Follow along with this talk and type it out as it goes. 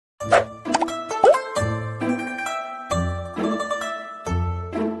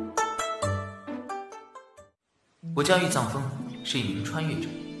我叫玉藏风，是一名穿越者，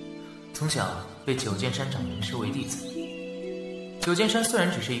从小被九剑山掌门收为弟子。九剑山虽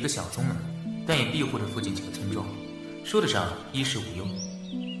然只是一个小宗门，但也庇护着附近几个村庄，说得上衣食无忧。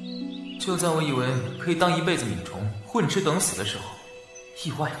就在我以为可以当一辈子米虫，混吃等死的时候，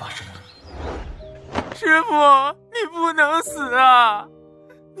意外发生了。师傅，你不能死啊！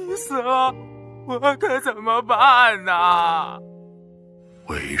你死了，我可怎么办呢？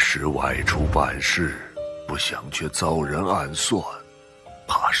为师外出办事，不想却遭人暗算，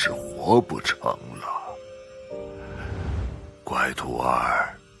怕是活不成了。乖徒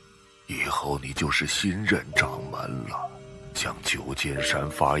儿，以后你就是新任掌门了，将九剑山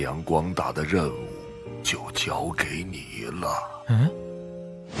发扬光大的任务就交给你了。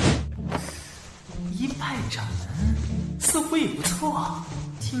一派掌门似乎也不错，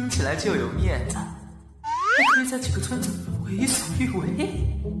听起来就有面子，还可以在几个村子为所欲为。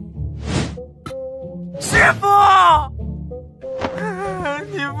师傅，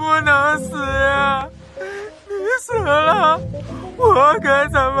你不能死呀！你死了，我可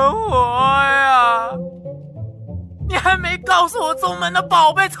怎么活呀？你还没告诉我宗门的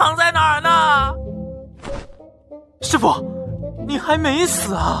宝贝藏在哪儿呢？师傅，你还没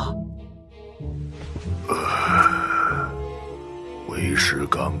死啊？为师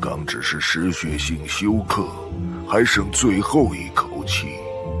刚刚只是失血性休克，还剩最后一口气。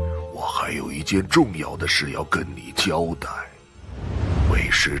我还有一件重要的事要跟你交代。为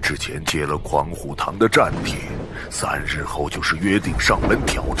师之前接了狂虎堂的战帖，3日后就是约定上门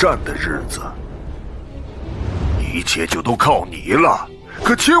挑战的日子。一切就都靠你了，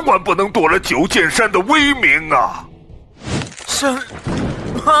可千万不能夺了九剑山的威名啊！什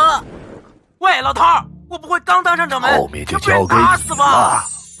么？喂，老头儿，我不会刚当上掌门后面就交给你了，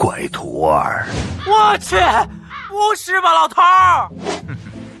乖徒儿。我去，不是吧，老头儿？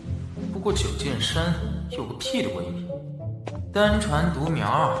不过九剑山有个屁的威名，单传独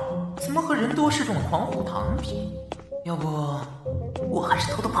苗，怎么和人多势众的狂虎堂比？要不我还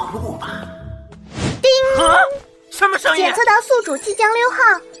是偷偷跑路吧。叮！什么声音？检测到宿主即将6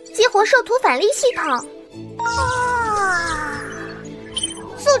号，激活兽图返利系统。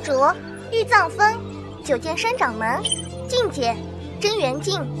宿主玉藏风，九剑山掌门，境界真元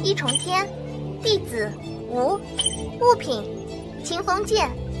境1重天，弟子无，物品清风剑，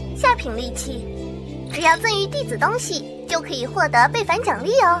下品利器。只要赠予弟子东西，就可以获得倍返奖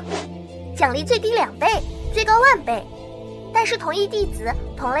励哦。奖励最低2倍，最高10000倍。但是同一弟子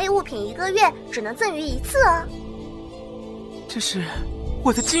同类物品1个月只能赠予1次哦。这是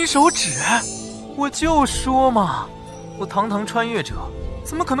我的金手指，我就说嘛，我堂堂穿越者，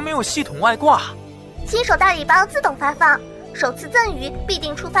怎么可能没有系统外挂？新手大礼包自动发放，首次赠予必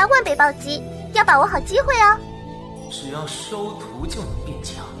定触发100倍暴击，要把握好机会哦。只要收徒就能变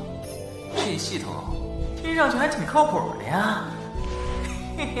强，这系统听上去还挺靠谱的呀。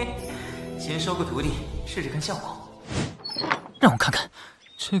嘿嘿，先收个徒弟试试看效果。让我看看，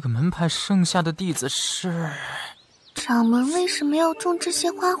这个门派剩下的弟子是……掌门为什么要种这些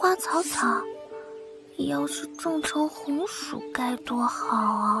花花草草？要是种成红薯该多好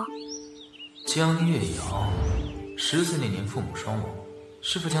啊！江月瑶，10岁那年父母双亡，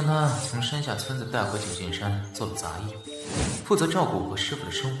师父将他从山下村子带回九剑山做了杂役，负责照顾我和师父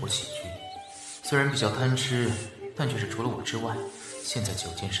的生活起居。虽然比较贪吃，但却是除了我之外，现在九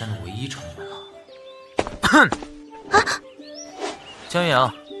剑山的唯一成员了。江月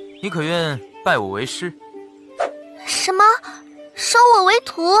瑶，你可愿拜我为师？什么？收我为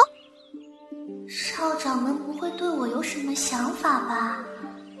徒？少掌门不会对我有什么想法吧？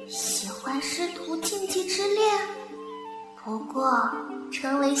喜欢师徒禁忌之恋？不过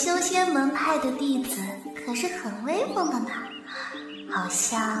成为修仙门派的弟子可是很威风的呢，好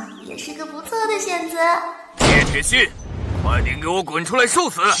像也是个不错的选择。叶铁信，快点给我滚出来受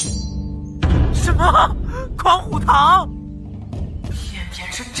死！什么？狂虎堂？偏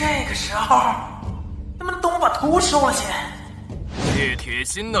偏是这个时候，你们等我把图收了先。叶铁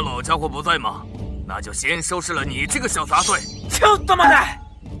心的老家伙不在吗？那就先收拾了你这个小杂碎。就他妈的！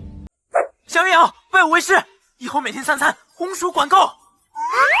小月瑶，拜我为师，以后每天3餐红薯管够。啊，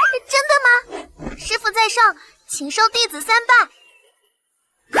真的吗？师父在上，请收弟子3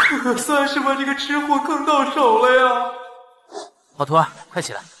拜。可算是把这个吃货坑到手了呀！老徒儿，快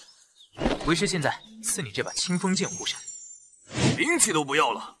起来！为师现在赐你这把清风剑护身。兵器都不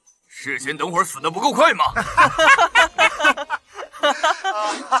要了，事先等会儿死得不够快吗？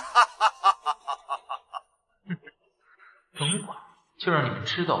等会儿就让你们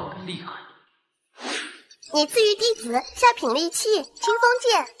知道我的厉害。你赐予弟子下品利器清风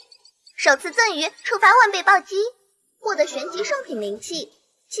剑，首次赠予触发10000倍暴击，获得玄级圣品灵器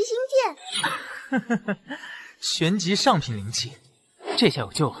七星剑。旋级上品灵气，这下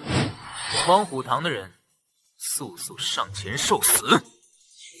有救了。黄虎堂的人，速速上前受死！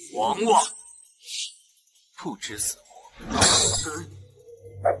王八，不知死活！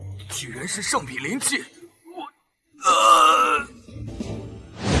居然是上品灵气！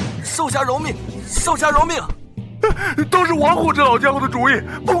手下饶命！手下饶命！都是王虎这老家伙的主意，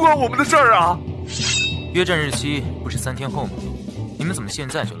不关我们的事儿啊！约战日期不是3天后吗？你们怎么现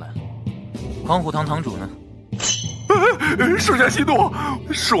在就来了？黄虎堂堂主呢？手下息怒，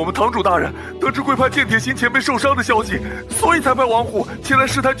是我们堂主大人得知贵派剑铁心前辈受伤的消息，所以才派王虎前来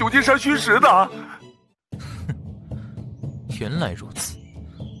试探九剑山虚实的。原来如此，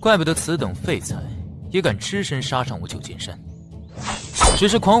怪不得此等废材也敢只身杀上我九剑山。只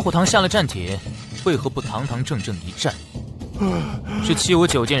是狂虎堂下了战帖，为何不堂堂正正一战？是欺我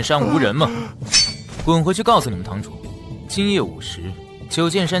九剑山无人吗？滚回去告诉你们堂主，今夜5时，九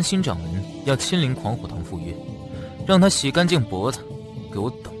剑山新掌门要亲临狂虎堂赴约，让他洗干净脖子，给我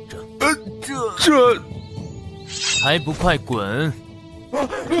等着。这还不快滚！狂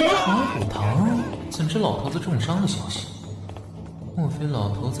虎堂怎知老头子重伤的消息？莫非老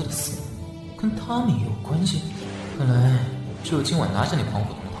头子的死跟他们也有关系？看来只有今晚拿下那狂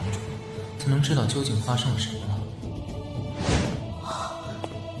虎堂的堂主，才能知道究竟发生了什么了。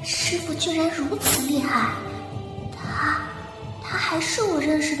师父居然如此厉害，他还是我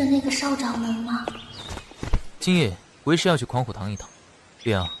认识的那个少掌门吗？今夜为师要去狂虎堂一趟，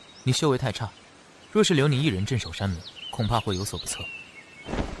月阳，你修为太差，若是留你一人镇守山门，恐怕会有所不测。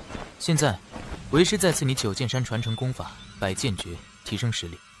现在为师再赐你九剑山传承功法百剑诀，提升实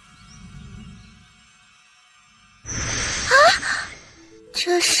力。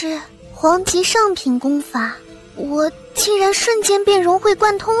这是黄级上品功法，我竟然瞬间便融会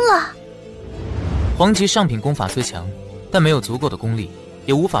贯通了。黄级上品功法虽强，但没有足够的功力，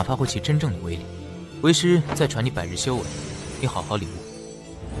也无法发挥其真正的威力。为师再传你100日修为，你好好领悟。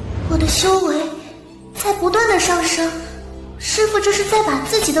我的修为在不断的上升，师父这是在把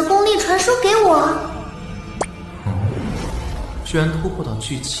自己的功力传输给我。居然突破到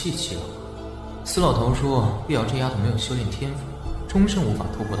聚气期了。司老头说碧瑶这丫头没有修炼天赋，终身无法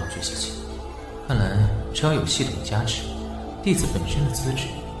突破到聚气期。看来只要有系统的加持，弟子本身的资质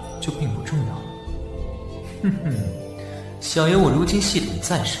就并不重要了。哼哼，小爷我如今系统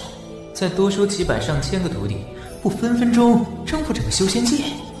在手，再多收几百上千个徒弟，不分分钟征服整个修仙界？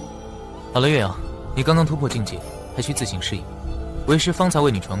好了，岳阳，你刚刚突破境界，还需自行适应。为师方才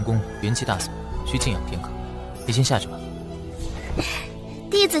为你传功，元气大损，需静养片刻。你先下去吧。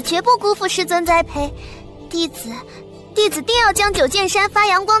弟子绝不辜负师尊栽培，弟子定要将九剑山发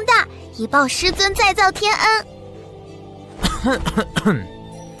扬光大，以报师尊再造天恩。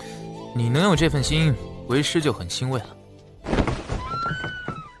你能有这份心，为师就很欣慰了。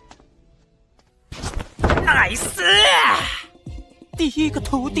Nice！ 第一个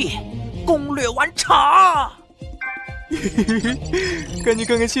徒弟攻略完成。赶紧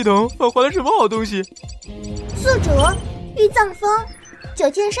看看系统返还了什么好东西。宿主玉藏峰，九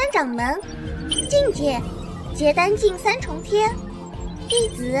剑山掌门，境界结丹境3重天，弟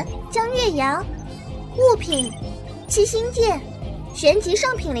子江月阳，物品七星剑，玄级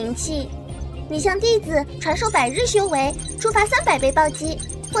上品灵气。你向弟子传授100日修为，触发300倍暴击，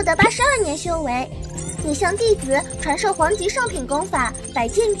获得82年修为。你向弟子传授黄级上品功法百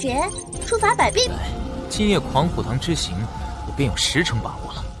剑诀，触发100倍。今夜狂虎堂之行，我便有10成把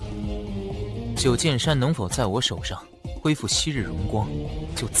握了。九剑山能否在我手上恢复昔日荣光，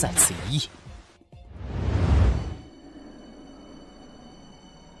就在此一役。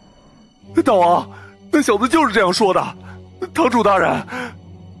大王，那小子就是这样说的。堂主大人，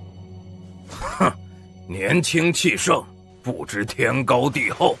哼，年轻气盛，不知天高地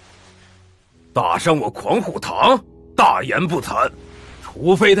厚，打伤我狂虎堂，大言不惭。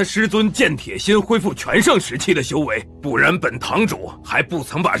除非他师尊剑铁心恢复全盛时期的修为，不然本堂主还不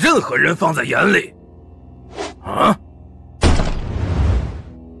曾把任何人放在眼里。啊！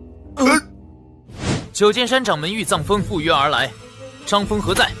九剑山掌门玉藏峰赴约而来，张峰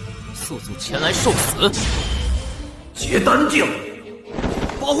何在？速速前来受死！结丹境，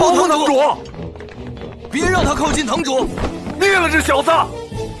保护堂主，别让他靠近堂主！灭了这小子！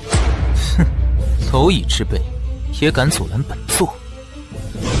哼，蝼蚁之辈也敢阻拦本座？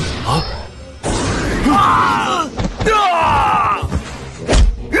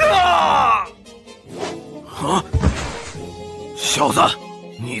小子，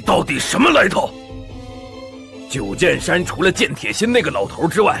你到底什么来头？九剑山除了剑铁心那个老头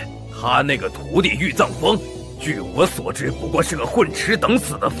之外，他那个徒弟玉藏峰，据我所知不过是个混吃等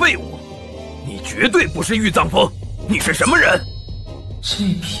死的废物。你绝对不是玉藏峰，你是什么人？这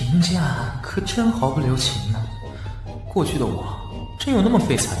评价可真毫不留情呢。过去的我真有那么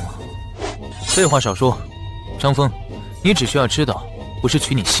废材吗？废话少说，张峰，你只需要知道不是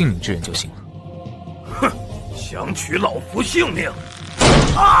取你性命之人就行了。哼，想取老夫性命？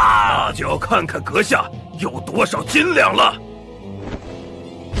那就要看看阁下有多少斤两了。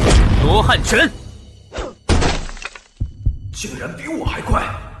罗汉拳，竟然比我还快，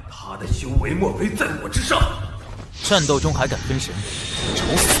他的修为莫非在我之上？战斗中还敢分神，找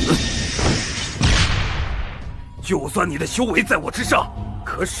死！就算你的修为在我之上，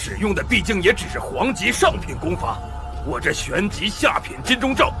可使用的毕竟也只是皇级上品功法，我这玄级下品金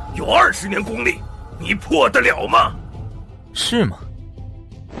钟罩有20年功力，你破得了吗？是吗？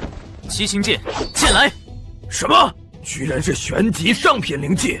七星剑，剑来！什么？居然是玄级上品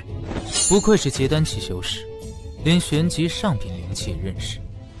灵器！不愧是结丹期修士，连玄级上品灵器也认识。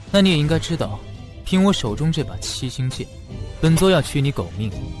那你也应该知道，凭我手中这把七星剑，本座要取你狗命，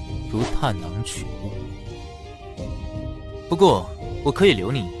如探囊取物。不过我可以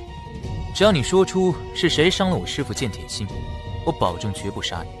留你一命，只要你说出是谁伤了我师父剑铁心，我保证绝不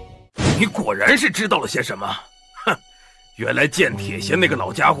杀你。你果然是知道了些什么。哼，原来剑铁心那个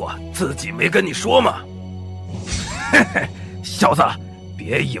老家伙自己没跟你说嘛。嘿嘿，小子，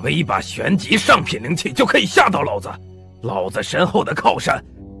别以为一把玄级上品灵器就可以吓到老子，老子身后的靠山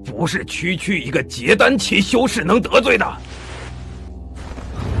不是区区一个结丹期修士能得罪的。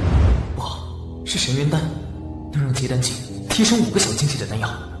哇，是神元丹，能让结丹境提升5个小境界的丹药。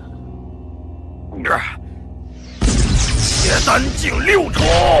结丹境6重，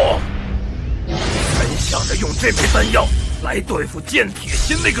本想着用这枚丹药来对付剑铁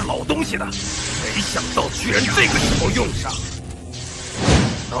心那个老东西的，没想到居然这个时候用上。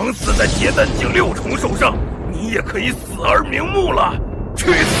能死在结丹境6重手上，你也可以死而瞑目了。去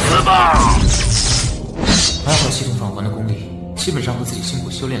死吧！还好系统返还的功力基本上和自己辛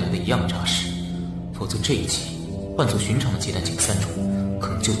苦修炼来的一样扎实，否则这一击换做寻常的结丹境3重，可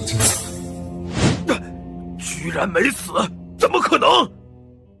能就已经死了。居然没死，怎么可能？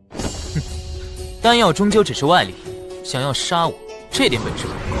哼，丹药终究只是外力，想要杀我，这点本事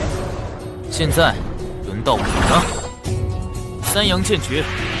不够。现在轮到我了，三阳剑诀，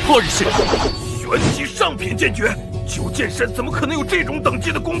破日式。玄级上品剑诀，九剑山怎么可能有这种等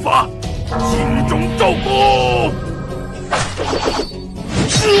级的功法？金钟罩功！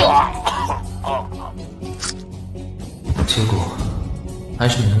结果还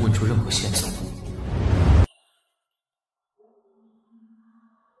是没能问出任何线索。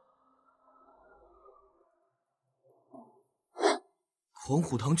黄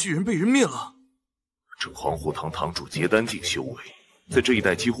虎堂居然被人灭了！这黄虎堂堂主结丹境修为，在这一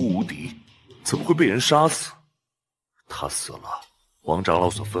带几乎无敌，怎么会被人杀死？他死了，王长老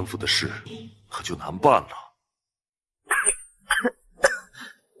所吩咐的事可就难办了。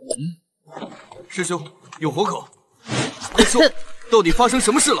师兄有活口，快说，到底发生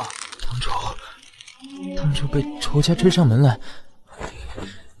什么事了？堂主被仇家追上门来，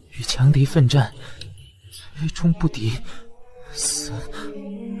与强敌奋战，最终不敌，死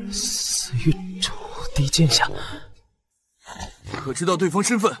于仇敌剑下。可知道对方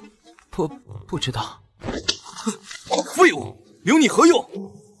身份？不知道。废物，留你何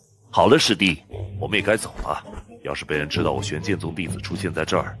用？好了，师弟，我们也该走了。要是被人知道我玄剑宗弟子出现在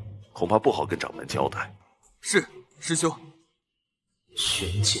这儿，恐怕不好跟掌门交代。是，师兄。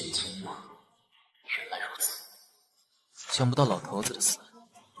玄剑宗吗？原来如此。想不到老头子的死，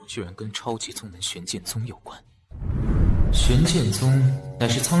居然跟超级宗门玄剑宗有关。玄剑宗乃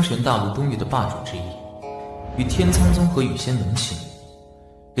是苍玄大陆东域的霸主之一，与天苍宗和羽仙门齐名，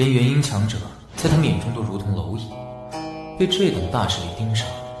连元婴强者在他们眼中都如同蝼蚁，被这等大势力盯上，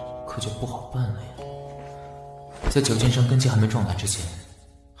可就不好办了呀。在九剑山根基还没壮大之前，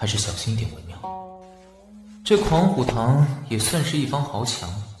还是小心一点为妙。这狂虎堂也算是一方豪强，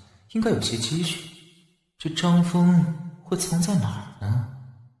应该有些积蓄。这张峰会藏在哪儿呢？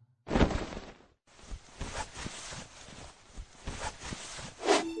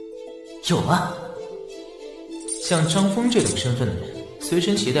有了！像张峰这等身份的人，随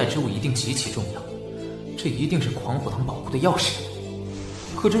身携带之物一定极其重要，这一定是狂虎堂保护的钥匙。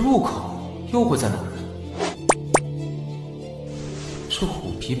可这入口又会在哪儿呢？这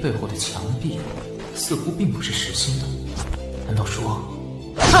虎皮背后的墙壁似乎并不是实心的，难道说……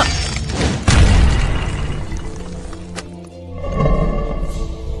哼！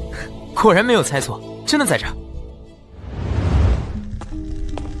果然没有猜错，真的在这儿。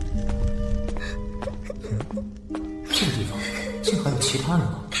这个地方竟还有其他人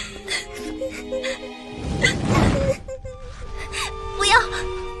吗？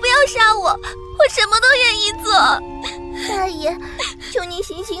不要杀我，我什么都愿意做。大爷，求您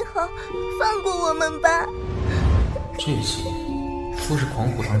行行好，放过我们吧。这些都是狂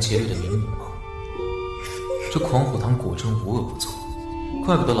虎堂劫掠的名物吗？这狂虎堂果真无恶不作，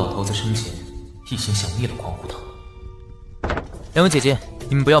怪不得老头子生前一心想灭了狂虎堂。两位姐姐，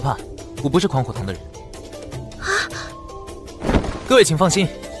你们不要怕，我不是狂虎堂的人。各位请放心，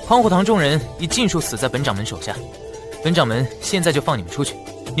狂虎堂众人已尽数死在本掌门手下，本掌门现在就放你们出去，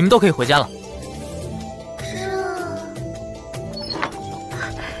你们都可以回家了。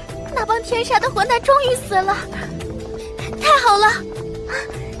那帮天杀的混蛋终于死了，太好了！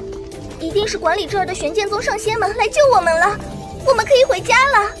一定是管理这儿的玄剑宗上仙们来救我们了，我们可以回家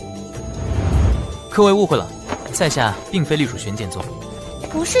了。各位误会了，在下并非隶属玄剑宗，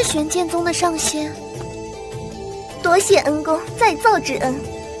不是玄剑宗的上仙。多谢恩公再造之恩，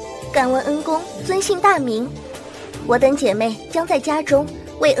敢问恩公尊姓大名？我等姐妹将在家中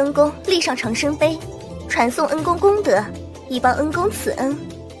为恩公立上长生碑，传颂恩公功德，以报恩公此恩。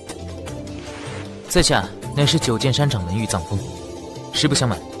在下乃是九剑山掌门玉藏风。实不相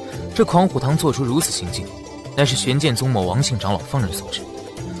瞒，这狂虎堂做出如此行径，乃是玄剑宗某王姓长老放任所致。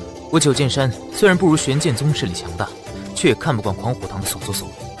我九剑山虽然不如玄剑宗势力强大，却也看不惯狂虎堂的所作所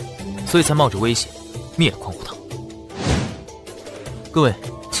为，所以才冒着危险灭了狂虎堂。各位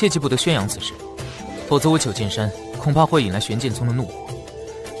切记不得宣扬此事，否则我九剑山恐怕会引来玄剑宗的怒火，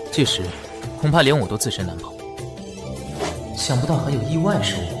届时恐怕连我都自身难保。想不到还有意外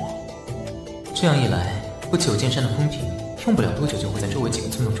收获，这样一来，我九剑山的风评用不了多久就会在周围几个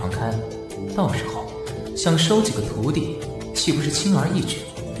村落传开了，到时候想收几个徒弟，岂不是轻而易举？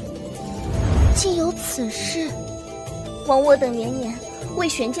竟有此事！枉我等年年为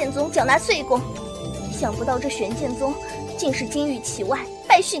玄剑宗缴纳岁贡，想不到这玄剑宗竟是金玉其外，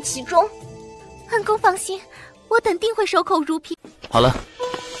败絮其中。恩公放心，我等定会守口如瓶。好了，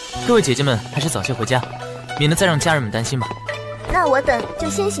各位姐姐们还是早些回家，免得再让家人们担心吧。那我等就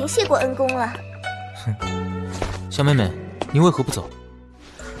先行谢过恩公了。哼，小妹妹，你为何不走？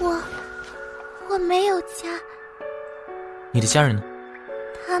我没有家。你的家人呢？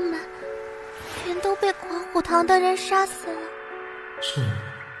他们全都被狂虎堂的人杀死了。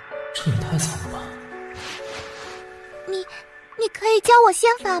这也太惨了吧！你可以教我仙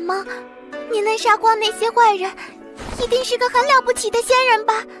法吗？你能杀光那些坏人，一定是个很了不起的仙人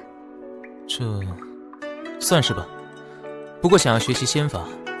吧？这算是吧。不过想要学习仙法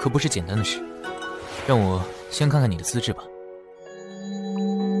可不是简单的事，让我先看看你的资质吧。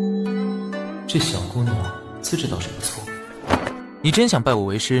这小姑娘资质倒是不错，你真想拜我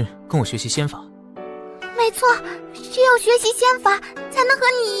为师，跟我学习仙法？没错，只有学习仙法，才能和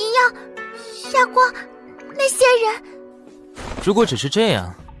你一样杀光那些人。如果只是这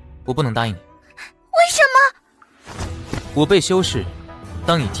样，我不能答应你。为什么？我辈修士，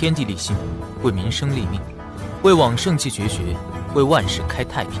当以天地立心，为民生立命，为往圣继绝学，为万世开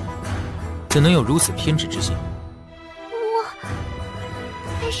太平，怎能有如此偏执之心？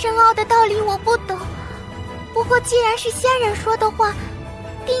太深奥的道理我不懂，不过既然是仙人说的话，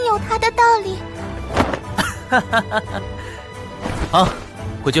定有他的道理。好，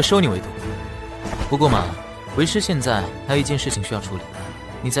我就收你为徒。不过嘛，为师现在还有一件事情需要处理，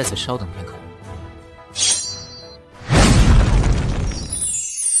你在此稍等片刻。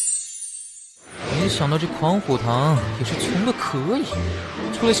没想到这狂虎堂也是穷的可以，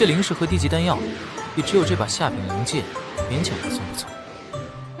除了些零食和低级丹药，也只有这把下品灵剑，勉强还算不错。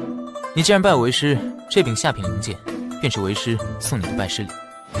你既然拜我为师，这柄下品灵剑便是为师送你的拜师礼。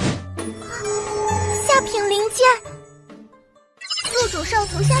下品灵剑，宿主授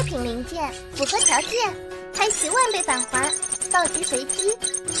徒下品灵剑，符合条件，开启万倍返还，暴击随机，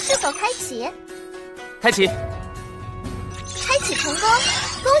是否开启？开启。开启成功，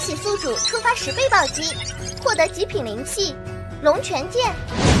恭喜宿主触发10倍暴击，获得极品灵器龙泉剑。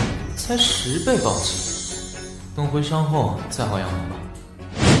才10倍暴击，等回伤后再好养养吧。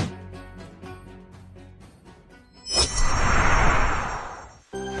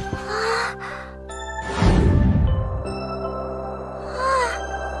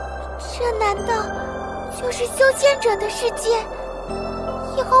这难道就是修仙者的世界？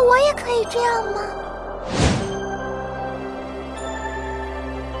以后我也可以这样吗？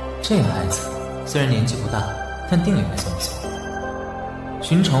这孩子虽然年纪不大，但定力还算不错。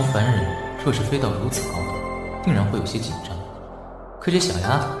寻常凡人若是飞到如此高度，定然会有些紧张。可这小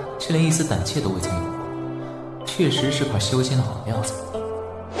丫头却连一丝胆怯都未曾有过，确实是块修仙的好料子。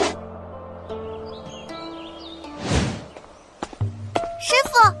师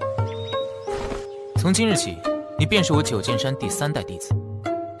傅，从今日起，你便是我九剑山第3代弟子。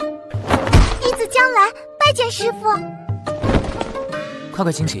弟子将来拜见师傅。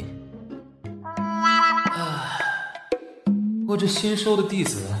快请起。我这新收的弟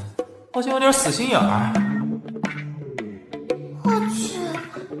子好像有点死心眼儿。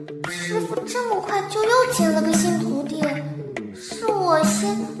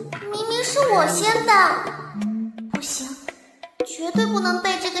明明是我先的，不行，绝对不能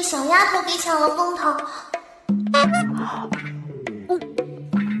被这个小丫头给抢了风头。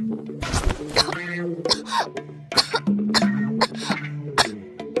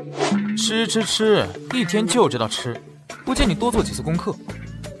吃，一天就知道吃，不见你多做几次功课。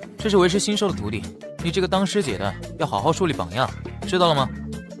这是为师新收的徒弟，你这个当师姐的要好好树立榜样，知道了吗？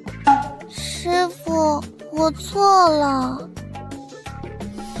师父，我错了。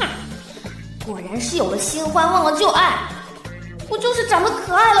果然是有了新欢忘了旧爱，不就是长得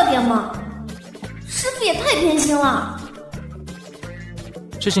可爱了点吗？师父也太偏心了。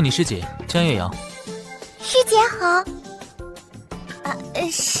这是你师姐江月瑶。师姐好。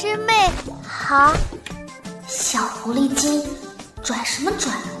师妹好。小狐狸精，转什么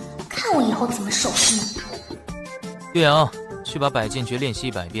转？看我以后怎么收拾你！月瑶，去把百剑诀练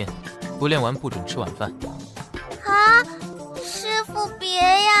习100遍，不练完不准吃晚饭。啊，师父别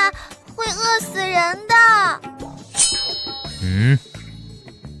呀，会饿死人的。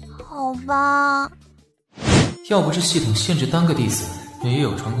好吧。要不是系统限制单个弟子每月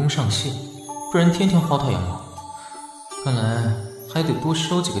有传功上线，不然天天薅他羊毛。看来还得多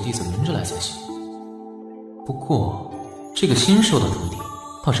收几个弟子轮着来才行。不过这个新收的徒弟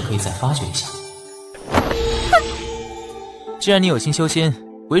倒是可以再发掘一下。既然你有心修仙，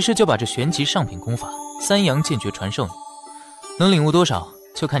为师就把这玄级上品功法三阳剑诀传授你，能领悟多少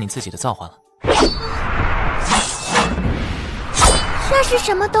就看你自己的造化了。这是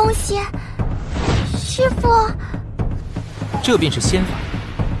什么东西？师父，这便是仙法。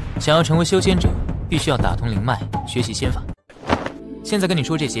想要成为修仙者，必须要打通灵脉，学习仙法。现在跟你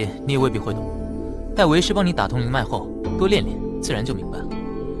说这些，你也未必会懂。待为师帮你打通灵脉后，多练练，自然就明白了。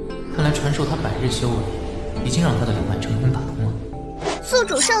看来传授他100日修为，已经让他的灵脉成功打通了。宿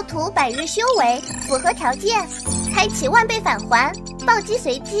主授徒100日修为，符合条件，开启10000倍返还，暴击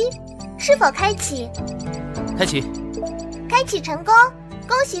随机，是否开启？开启。开启成功，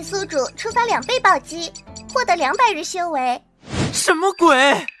恭喜宿主触发2倍暴击，获得200日修为。什么鬼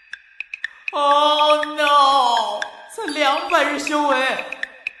 ？Oh no！ 才200日修为，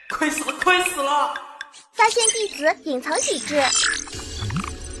亏死了！发现弟子隐藏体质。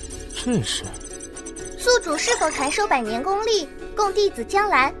这是宿主是否传授100年功力，供弟子江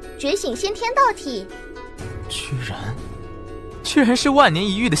兰觉醒先天道体？居然是万年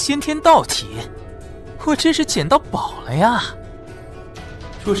一遇的先天道体，我真是捡到宝了呀！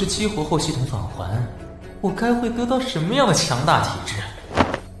若是激活后系统返还，我该会得到什么样的强大体质？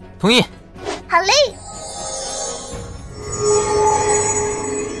同意。好嘞。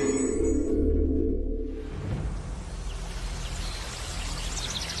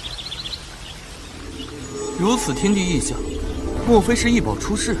如此天地异象，莫非是异宝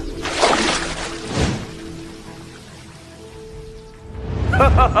出世？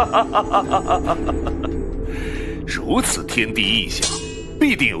如此天地异象，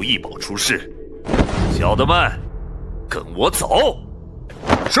必定有异宝出世。小的们，跟我走。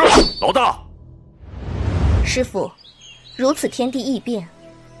是，老大。师父，如此天地异变，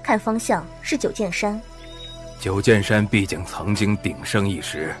看方向是九剑山。九剑山毕竟曾经鼎盛一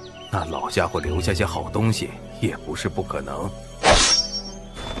时，那老家伙留下些好东西也不是不可能。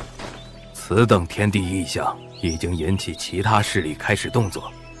此等天地异象已经引起其他势力开始动作。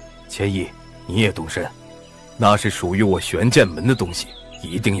千亿，你也动身，那是属于我玄剑门的东西，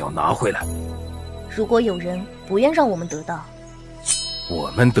一定要拿回来。如果有人不愿让我们得到，我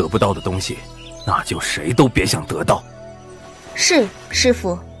们得不到的东西，那就谁都别想得到。是，师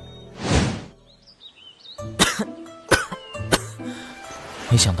父。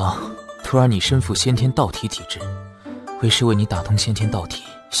没想到徒儿你身负先天道体体质，为师为你打通先天道体，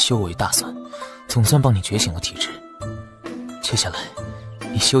修为大损，总算帮你觉醒了体质。接下来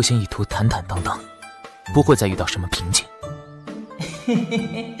你修仙一途坦坦荡荡，不会再遇到什么瓶颈。嘿嘿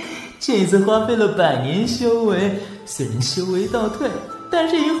嘿，这次花费了100年修为，虽然修为倒退，但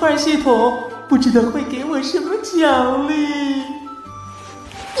是一会儿系统不知道会给我什么奖励。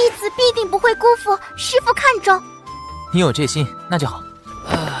弟子必定不会辜负师父看重。你有这心，那就好。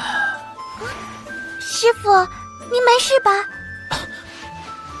师父，你没事吧？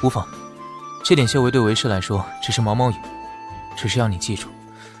无妨，这点修为对为师来说只是毛毛雨，只是要你记住，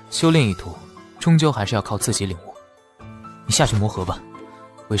修炼一途终究还是要靠自己领悟。你下去磨合吧，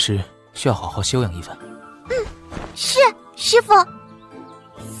为师需要好好休养一番。是，师父。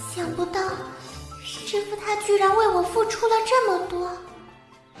想不到师父他居然为我付出了这么多。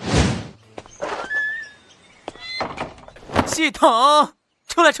系统，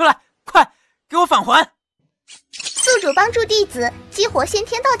出来，快给我返还！宿主帮助弟子激活先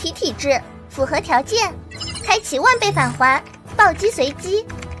天道体体质，符合条件，开启100倍返还，暴暴击随机，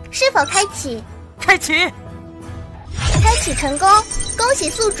是否开启？开启！开启成功，恭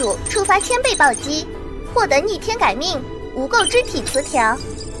喜宿主触发1000倍暴击，获得逆天改命无垢肢体词条。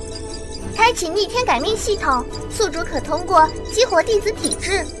开启逆天改命系统，宿主可通过激活弟子体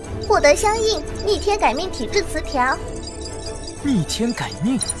质，获得相应逆天改命体质词条。逆天改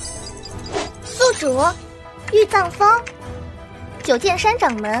命。宿主玉藏风，九剑山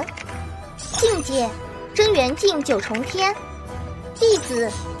掌门，境界真元境9重天，弟子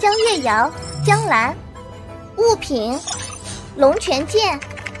江月瑶、江兰。物品龙泉剑，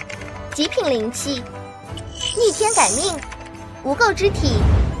极品灵器，逆天改命无垢之体，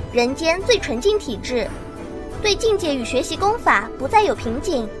人间最纯净体质，对境界与学习功法不再有瓶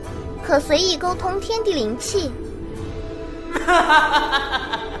颈，可随意沟通天地灵气。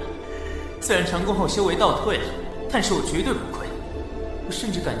虽然成功后修为倒退了，但是我绝对不亏。我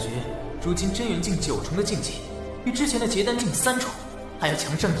甚至感觉如今真元境9重的境界与之前的结丹境3重还要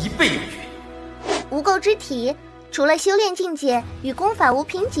强上1倍有余。无垢之体除了修炼境界与功法无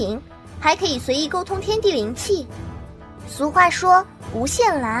瓶颈，还可以随意沟通天地灵气。俗话说无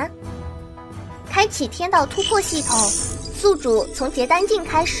限蓝。开启天道突破系统，宿主从结丹境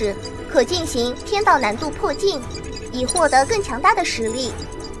开始，可进行天道难度破境，以获得更强大的实力。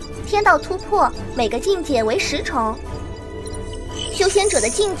天道突破每个境界为10重。修仙者的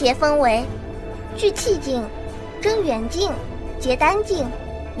境界分为聚气境、真元境、结丹境、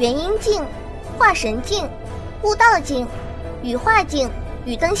元婴境、化神境、悟道境、羽化境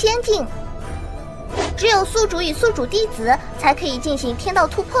与登仙境。只有宿主与宿主弟子才可以进行天道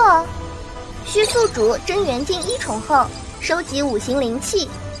突破哦。需宿主真元境1重后，收集5行灵气，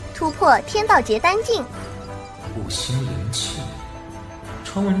突破天道结丹境。5行灵气，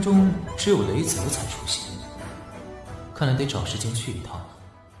传闻中只有雷泽才出现，看来得找时间去一趟了。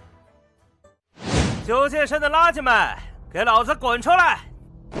九剑山的垃圾们，给老子滚出来！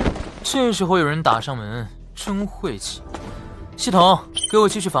这时候有人打上门，真晦气。系统，给我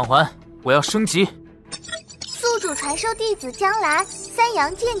继续返还，我要升级。宿主传授弟子江兰3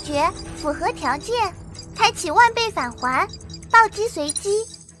阳剑诀符合条件，开启10000倍返还，暴击随机，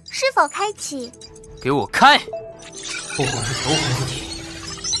是否开启？给我开！不管是头红子体，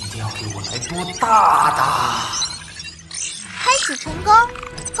一定要给我来多大的！开启成功，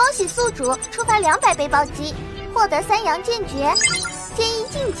恭喜宿主触发200倍暴击，获得3阳剑诀，剑意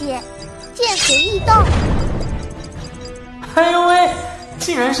境界，剑随意动。哎呦喂，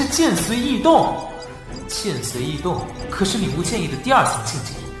竟然是剑随意动！剑随意动可是领悟剑意的第2层境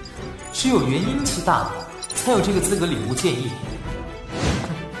界，只有元婴期大佬才有这个资格领悟剑意。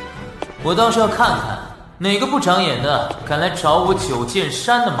我倒是要看看哪个不长眼的敢来找我九剑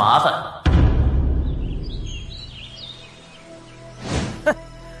山的麻烦。哼，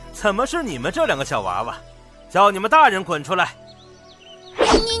怎么是你们这2个小娃娃？叫你们大人滚出来！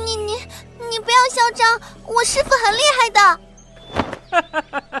你不要嚣张，我师父很厉害的。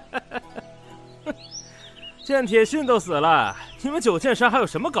剑铁信都死了，你们九剑山还有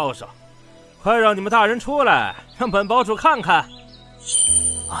什么高手？快让你们大人出来，让本堡主看看。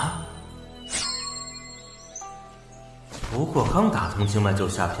啊！不过刚打通经脉就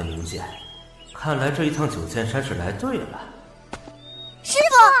下品灵剑，看来这一趟九剑山是来对了。师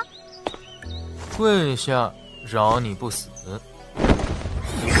父，跪下，饶你不死。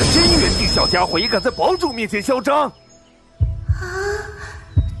一个真元境小家伙也敢在堡主面前嚣张！啊！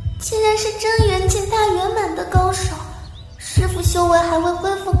竟然是真元境大圆满的高手，师父修为还未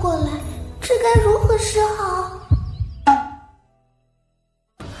恢复过来，这该如何是好？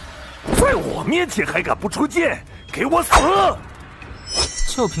在我面前还敢不出剑，给我死！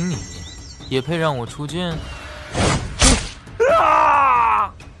就凭你，也配让我出剑？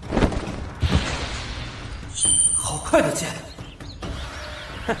啊！好快的剑！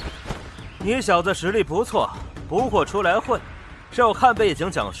哼，你小子实力不错，不过出来混，是要看背景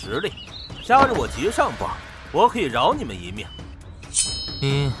讲实力。加入我级上榜，我可以饶你们一命。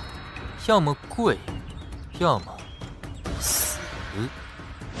你要么跪，要么死。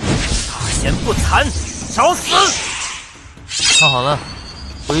大言不惭，找死！看好了，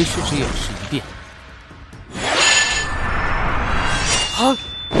为师只演示一遍。啊！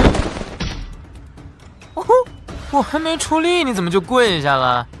哦，我还没出力，你怎么就跪下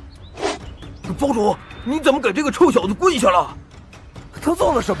了？堡主，你怎么给这个臭小子跪下了？他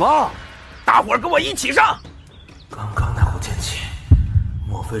做了什么？大伙儿跟我一起上！刚刚那股剑气，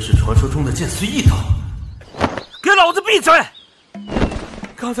莫非是传说中的剑随意动？给老子闭嘴！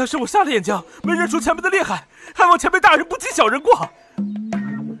刚才是我瞎了眼睛，没认出前辈的厉害，还望前辈大人不计小人过。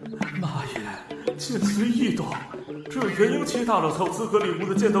妈耶，剑随意动，这元婴期大佬才有资格领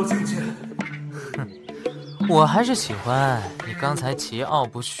悟的剑道境界。哼，我还是喜欢你刚才桀骜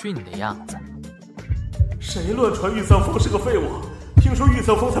不驯的样子。谁乱传玉藏峰是个废物？听说玉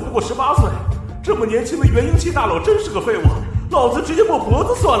藏峰才不过18岁，这么年轻的元婴期大佬真是个废物，老子直接抹脖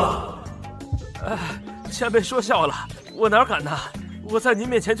子算了。前辈说笑了，我哪敢呢？我在您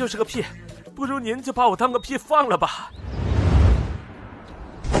面前就是个屁，不如您就把我当个屁放了吧。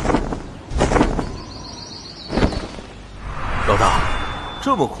老大，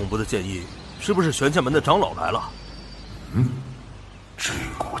这么恐怖的剑意，是不是玄剑门的长老来了？这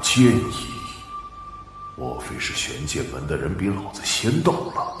股剑意，莫非是玄剑门的人比老子先到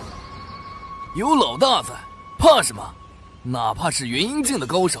了？有老大在，怕什么？哪怕是元婴境的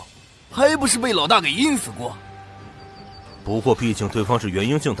高手，还不是被老大给阴死过？不过毕竟对方是元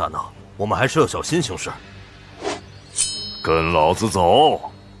婴境大脑，我们还是要小心行事。跟老子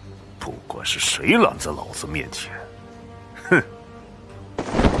走！不管是谁拦在老子面前，哼！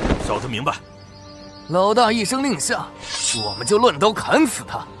小子明白。老大一声令下，我们就乱刀砍死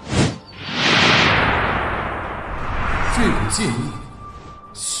他。这股剑意，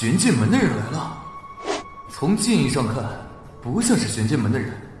玄剑门的人来了。从剑意上看，不像是玄剑门的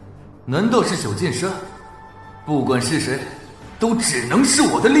人，难道是九剑山？不管是谁，都只能是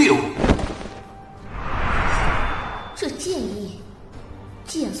我的猎物。这剑意，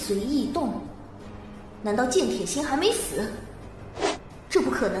剑随意动，难道剑铁心还没死？这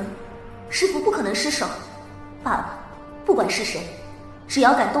不可能，师父不可能失手。罢了，不管是谁，只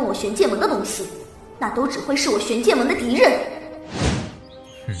要敢动我玄剑门的东西，那都只会是我玄剑门的敌人。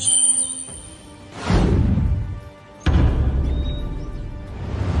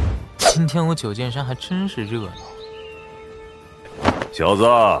今天我九剑山还真是热闹。小子，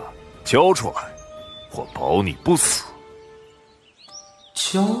交出来，我保你不死。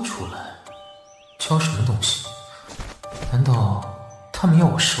交出来？交什么东西？难道他们要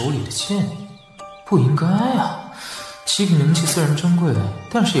我手里的剑意？不应该啊！七品灵气虽然珍贵，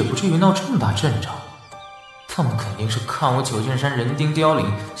但是也不至于闹这么大阵仗。他们肯定是看我九剑山人丁凋零，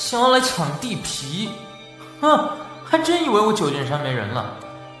想要来抢地皮。哼，还真以为我九剑山没人了。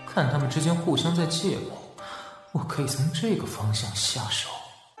看他们之间互相在借口，我可以从这个方向下手。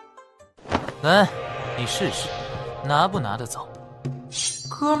来，你试试，拿不拿得走？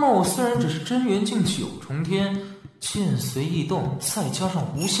哥们儿，我虽然只是真元境9重天，剑随意动，再加上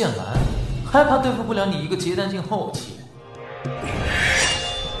无限蓝，还怕对付不了你一个结丹境后期？这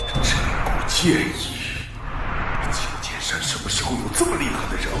股剑意，九剑山什么时候有这么厉害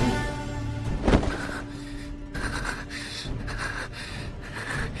的人物？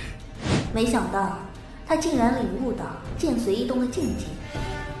没想到他竟然领悟到剑随意动的境界，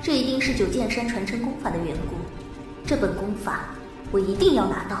这一定是九剑山传承功法的缘故。这本功法我一定要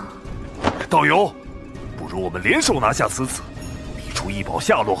拿到。道友，不如我们联手拿下此子，理出异宝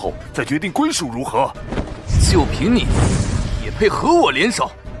下落后，再决定归属如何？就凭你，也配和我联手？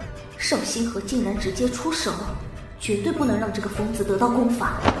邵星河竟然直接出手，绝对不能让这个疯子得到功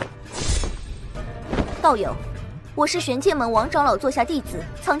法。道友，我是玄剑门王长老座下弟子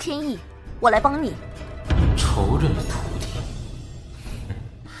苍天意，我来帮你。仇人的徒弟，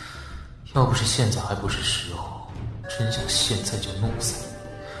要不是现在还不是时候，真想现在就弄死你。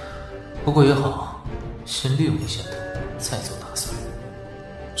不过也好，先利用一下他，再做打算。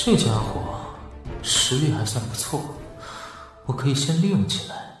这家伙实力还算不错，我可以先利用起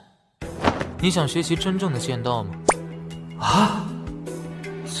来。你想学习真正的剑道吗？啊？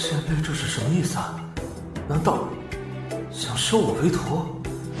前辈这是什么意思啊？难道想收我为徒？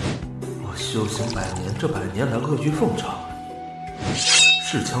我修行100年，这100年来阿谀奉承，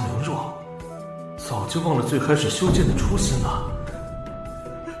恃强凌弱，早就忘了最开始修剑的初心了。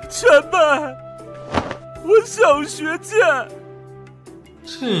前辈，我想学剑。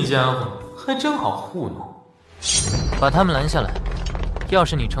这家伙还真好糊弄，把他们拦下来。要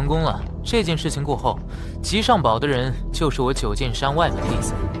是你成功了，这件事情过后，集上宝的人就是我九剑山外门弟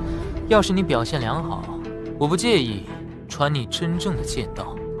子。要是你表现良好，我不介意传你真正的剑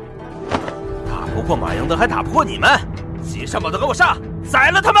道。打不过马阳德，还打不过你们？集上宝的给我上，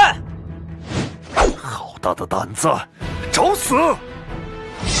宰了他们！好大的胆子，找死！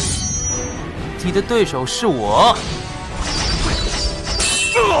你的对手是我。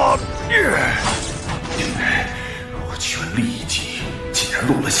我全力一击，竟然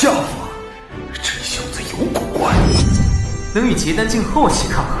落了下风，这小子有古怪。能与结丹境后期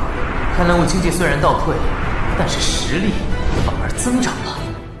抗衡，看来我境界虽然倒退，但是实力反而增长了。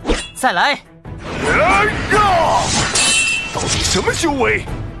再来！到底什么修为？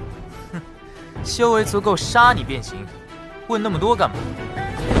修为足够杀你便行，问那么多干嘛？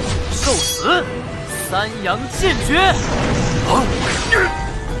受死！三阳剑诀！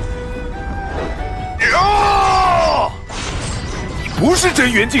不是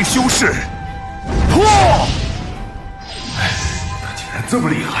真元境修士。破！他竟然这么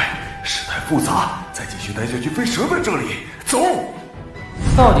厉害，事态复杂，再继续待下去费什么这里？走！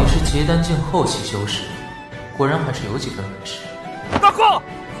到底是结丹境后期修士，果然还是有几分本事。大哥，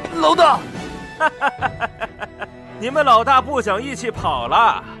老大，你们老大不讲义气跑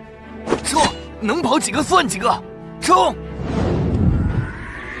了。冲！能跑几个算几个，冲！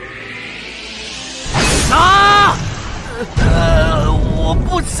啊！我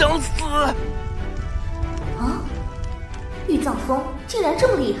不想死。啊！玉藏风竟然这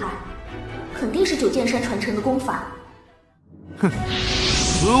么厉害，肯定是九剑山传承的功法。哼，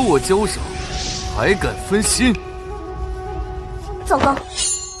和我交手，还敢分心？糟糕！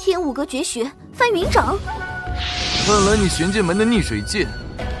天五阁绝学翻云掌。看来你玄剑门的逆水剑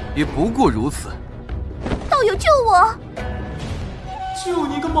也不过如此。道友救我！救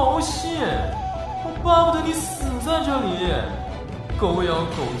你个毛线！我巴不得你死在这里！狗咬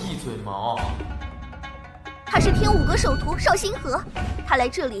狗，一嘴毛。他是天五阁首徒邵星河，他来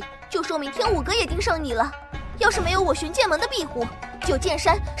这里就说明天五阁也盯上你了。要是没有我玄剑门的庇护，九剑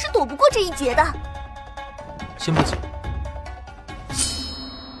山是躲不过这一劫的。先不急，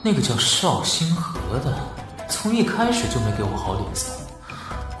那个叫邵星河的，从一开始就没给我好脸色，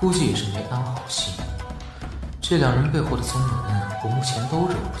估计也是没安好心。这两人背后的宗门，我目前都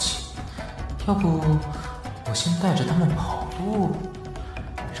惹不起。要不我先带着他们跑路，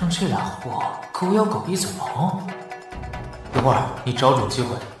让这俩货狗咬狗一嘴毛。一会儿你找准机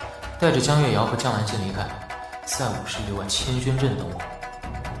会，带着江月瑶和江南先离开，在50里外千轩镇等我。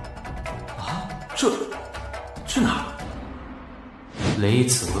啊，这哪儿？雷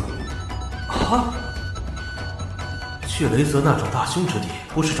泽。啊！去雷泽那种大凶之地，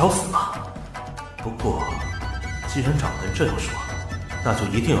不是找死吗？不过，既然长人这样说，那就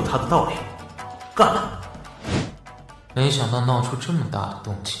一定有他的道理。干了！没想到闹出这么大的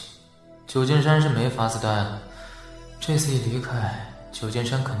动静，九剑山是没法子待了。这次一离开，九剑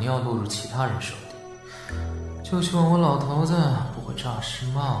山肯定要落入其他人手里。就希望我老头子不会诈尸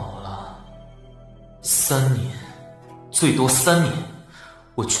骂我了。3年，最多3年，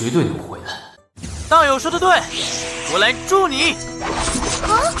我绝对能回来。道友说的对，我来助你。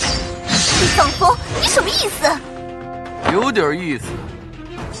啊！玉藏风，你什么意思？有点意思。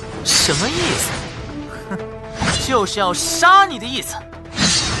什么意思？哼，就是要杀你的意思。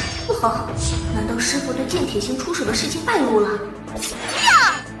不好，难道师傅对剑铁星出手的事情败露了？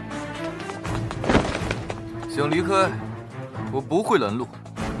呀！想离开，我不会拦路。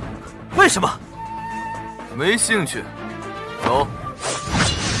为什么？没兴趣。走。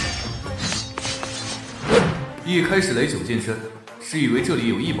一开始来九剑山，是以为这里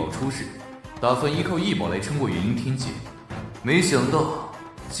有异宝出世，打算依靠异宝来撑过元婴天劫，没想到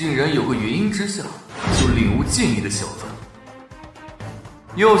竟然有个元婴之下就领悟剑意的小子。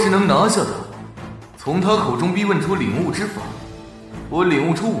要是能拿下他，从他口中逼问出领悟之法，我领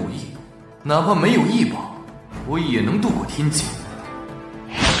悟出武艺，哪怕没有异宝，我也能渡过天劫。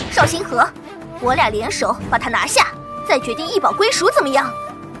邵星河，我俩联手把他拿下，再决定异宝归属怎么样？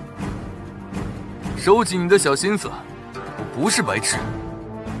收起你的小心思，我不是白痴。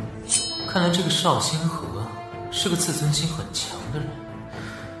看来这个邵星河是个自尊心很强的人。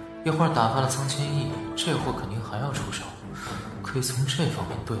一会儿打发了苍千翼，这货肯定还要出手，可以从这方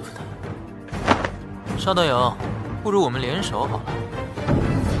面对付他。邵道友，不如我们联手好了。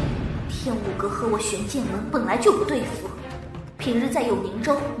天武阁和我玄剑门本来就不对付，平日在有明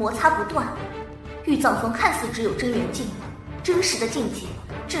州摩擦不断。玉藏峰看似只有真元境，真实的境界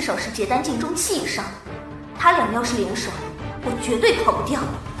至少是结丹境中期以上。他俩要是联手，我绝对跑不掉。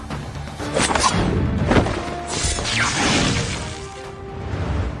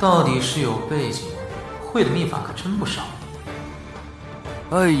到底是有背景，会的秘法可真不少。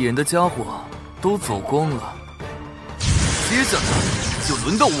碍眼的家伙都走光了，接下来就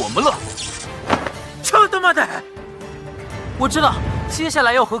轮到我们了。这他妈的！我知道接下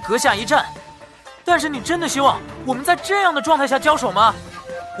来要和阁下一战，但是你真的希望我们在这样的状态下交手吗？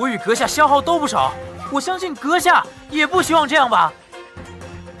我与阁下消耗都不少，我相信阁下也不希望这样吧。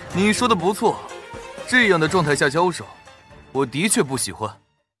你说的不错，这样的状态下交手，我的确不喜欢。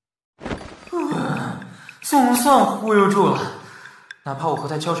总算忽悠住了。哪怕我和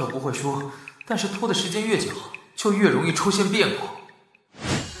他交手不会输，但是拖的时间越久，就越容易出现变故。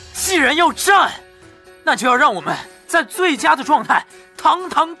既然要战，那就要让我们在最佳的状态堂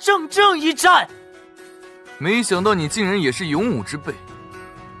堂正正一战。没想到你竟然也是勇武之辈。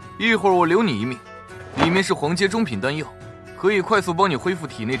一会儿我留你一命，里面是黄阶中品丹药，可以快速帮你恢复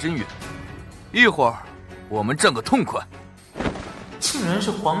体内真元。一会儿我们战个痛快。竟然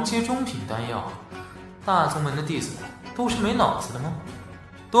是黄阶中品丹药，大宗门的弟子都是没脑子的吗？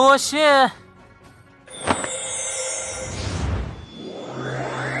多谢。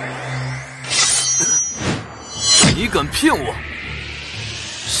你敢骗我？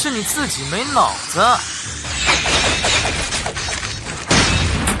是你自己没脑子。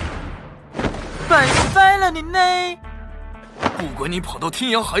拜拜了你呢！不管你跑到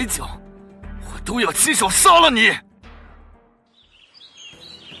天涯海角，我都要亲手杀了你！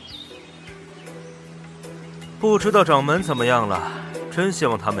不知道掌门怎么样了，真希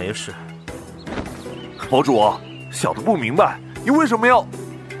望他没事。堡主，小的不明白，你为什么要……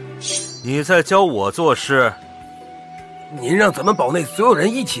你在教我做事？您让咱们堡内所有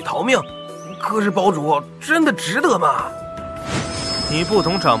人一起逃命，可是堡主真的值得吗？你不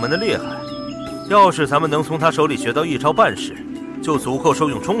懂掌门的厉害，要是咱们能从他手里学到一招半式，就足够受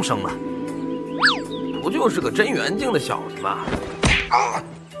用终生了。不就是个真元境的小子吗？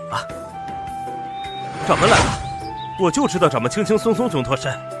掌门来了，我就知道掌门轻轻松松就能脱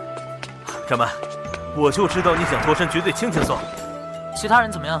身。掌门，我就知道你想脱身绝对轻轻松。其他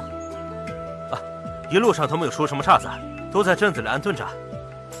人怎么样？一路上都没有出什么岔子，都在镇子里安顿着。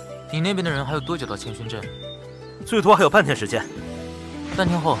你那边的人还有多久到千寻镇？最多还有半天时间。半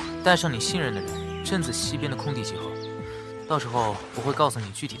天后带上你信任的人，镇子西边的空地集合。到时候我会告诉你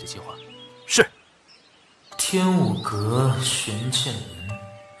具体的计划。是。天武阁、玄剑门、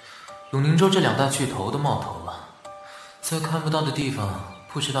永宁州这两大巨头都冒头了，在看不到的地方，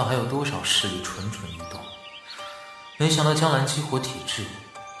不知道还有多少势力蠢蠢欲动。没想到江兰激活体质，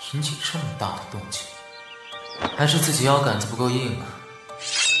引起这么大的动静。还是自己腰杆子不够硬啊！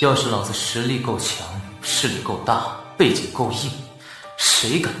要是老子实力够强，势力够大，背景够硬，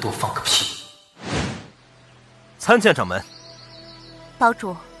谁敢多放个屁？参见掌门。堡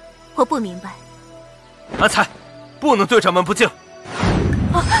主，我不明白。安才，不能对掌门不敬。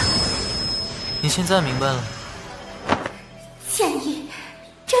你现在明白了？剑意，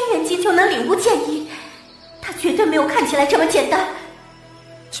真元境就能领悟剑意，他绝对没有看起来这么简单。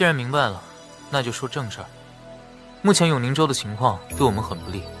既然明白了，那就说正事儿。目前永宁州的情况对我们很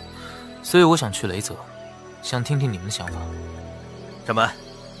不利，所以我想去雷泽，想听听你们的想法。掌门，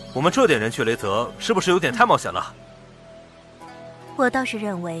我们这点人去雷泽是不是有点太冒险了？我倒是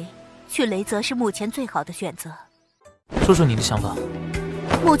认为去雷泽是目前最好的选择。说说你的想法。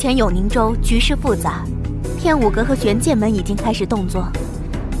目前永宁州局势复杂，天武阁和玄剑门已经开始动作，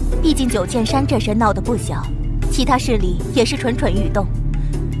毕竟九剑山这事闹得不小，其他势力也是蠢蠢欲动，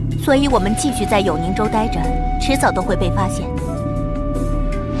所以我们继续在永宁州待着，迟早都会被发现。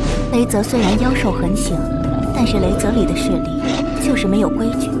雷泽虽然妖兽横行，但是雷泽里的势力就是没有规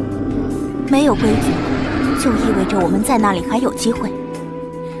矩，没有规矩就意味着我们在那里还有机会。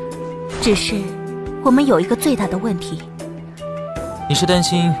只是我们有一个最大的问题。你是担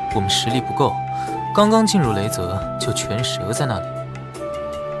心我们实力不够，刚刚进入雷泽就全折在那里？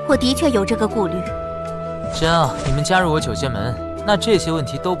我的确有这个顾虑。只要你们加入我九剑门，那这些问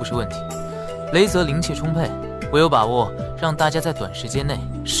题都不是问题。雷泽灵气充沛，我有把握让大家在短时间内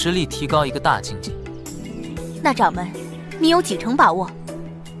实力提高一个大境界。那掌门，你有几成把握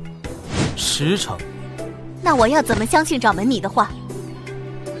？10成。那我要怎么相信掌门你的话？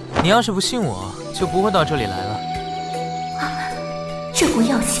你要是不信我，就不会到这里来了。这股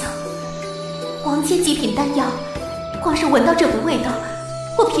药香，王阶极品丹药，光是闻到这股味道，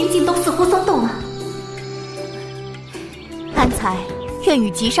我平静都似乎松动了。安才愿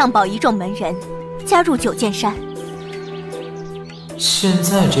与极上宝一众门人加入九剑山。现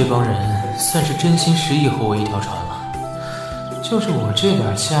在这帮人算是真心实意和我一条船了，就是我这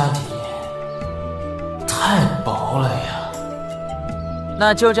点家底太薄了呀。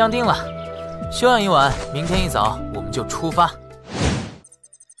那就这样定了，休养一晚，明天一早我们就出发。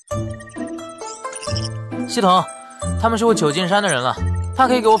系统，他们是我九剑山的人了，他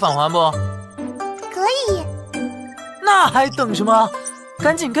可以给我返还不？可以。那还等什么？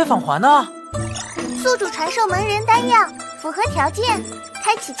赶紧给返还呢！宿主传授门人丹药，符合条件，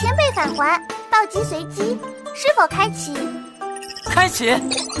开启1000倍返还，暴击随机，是否开启？开启。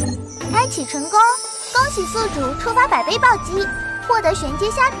开启成功，恭喜宿主触发100倍暴击，获得玄阶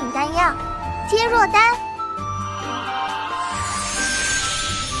下品丹药，接若丹。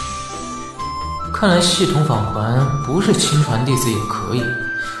看来系统返还不是亲传弟子也可以，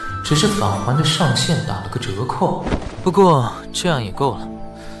只是返还的上限打了个折扣。不过这样也够了，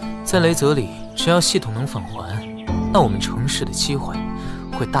在雷泽里，只要系统能返还，那我们成事的机会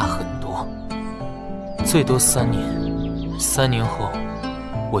会大很多。最多3年，3年后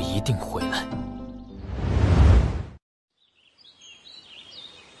我一定回来。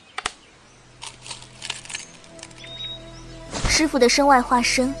师父的身外化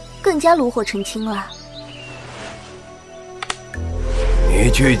身更加炉火纯青了。你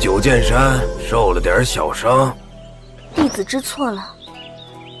去九剑山受了点小伤，弟子知错了。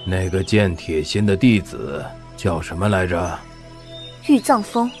那个剑铁心的弟子叫什么来着？玉藏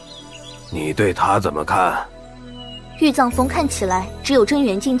风。你对他怎么看？玉藏风看起来只有真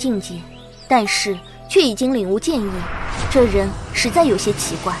元境境界，但是却已经领悟剑意，这人实在有些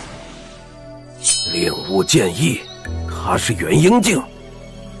奇怪。领悟剑意，他是元婴境。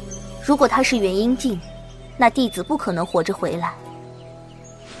如果他是元婴境，那弟子不可能活着回来。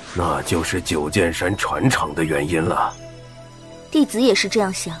那就是九剑山传承的原因了。弟子也是这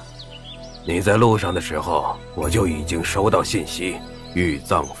样想。你在路上的时候，我就已经收到信息，玉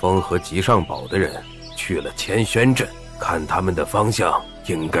藏峰和吉上堡的人去了千轩镇，看他们的方向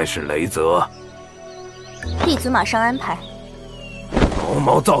应该是雷泽。弟子马上安排。毛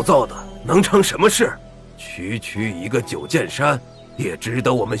毛躁躁的，能成什么事？区区一个九剑山，也值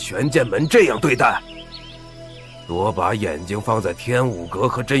得我们玄剑门这样对待？多把眼睛放在天武阁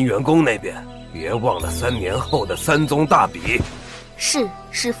和真元宫那边，别忘了3年后的三宗大比。是，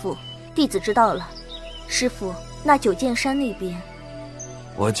师父，弟子知道了。师父，那九剑山那边，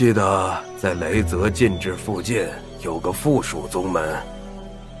我记得在雷泽禁制附近有个附属宗门。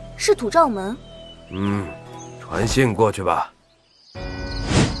是土照门？传信过去吧。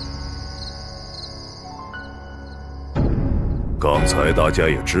刚才大家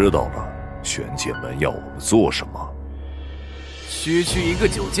也知道了，玄剑门要我们做什么。区区一个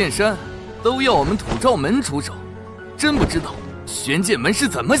九剑山，都要我们土照门出手，真不知道玄剑门是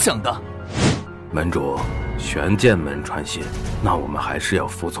怎么想的。门主，玄剑门传信，那我们还是要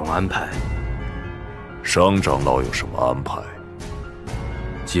服从安排。商长老有什么安排？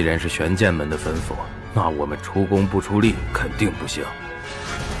既然是玄剑门的吩咐，那我们出工不出力肯定不行，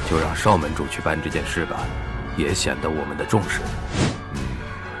就让邵门主去办这件事吧，也显得我们的重视。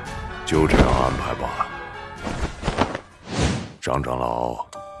就这样安排吧。张长老，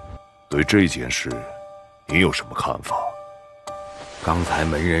对这件事你有什么看法？刚才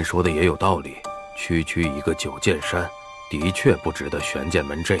门人说的也有道理，区区一个九剑山，的确不值得玄剑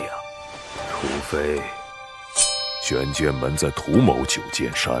门这样，除非玄剑门在图谋九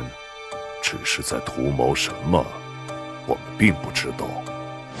剑山，只是在图谋什么，我们并不知道。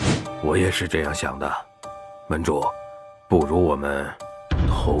我也是这样想的，门主，不如我们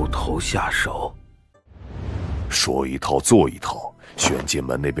偷偷下手。说一套做一套，玄剑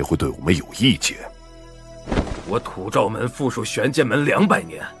门那边会对我们有意见。我土照门附属玄剑门200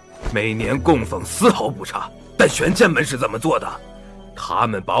年，每年供奉丝毫不差，但玄剑门是怎么做的？他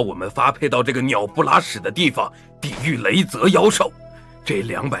们把我们发配到这个鸟不拉屎的地方，抵御雷泽妖兽。这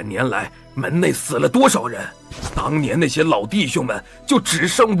200年来，门内死了多少人？当年那些老弟兄们就只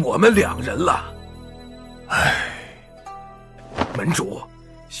剩我们2人了。唉，门主，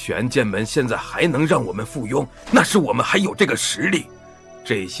玄剑门现在还能让我们附庸，那是我们还有这个实力。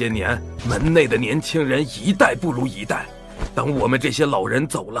这些年门内的年轻人一代不如一代，等我们这些老人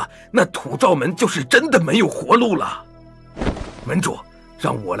走了，那土照门就是真的没有活路了。门主，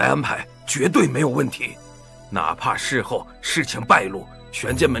让我来安排，绝对没有问题。哪怕事后事情败露，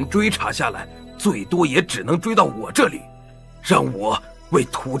玄剑门追查下来，最多也只能追到我这里，让我为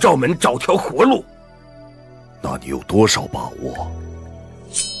土照门找条活路。那你有多少把握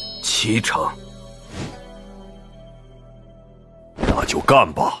？70%。那就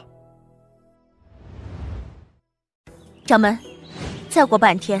干吧。掌门，再过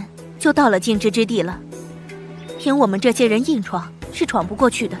半天就到了禁制之地了，凭我们这些人硬闯是闯不过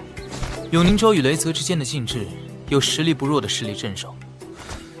去的。永宁州与雷泽之间的禁制，有实力不弱的势力镇守。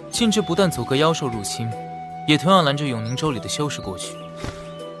禁制不但阻隔妖兽入侵，也同样拦着永宁州里的修士过去，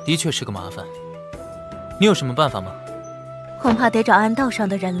的确是个麻烦。你有什么办法吗？恐怕得找暗道上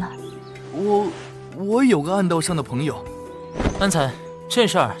的人了。我有个暗道上的朋友。安才，这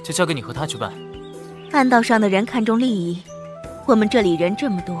事儿就交给你和他去办。暗道上的人看重利益，我们这里人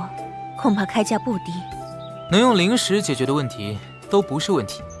这么多，恐怕开价不低。能用灵石解决的问题都不是问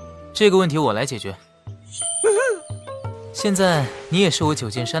题，这个问题我来解决。现在你也是我九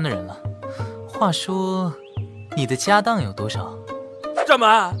剑山的人了，话说你的家当有多少？掌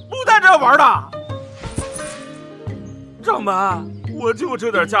门，不带这样玩的。掌门，我就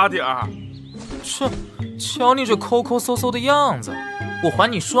这点家底儿。瞧你这抠抠搜搜的样子，我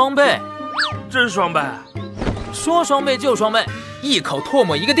还你双倍。真双倍？说双倍就双倍，一口唾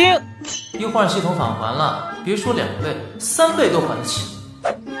沫一个钉。一会儿系统返还了，别说2倍，3倍都还得起。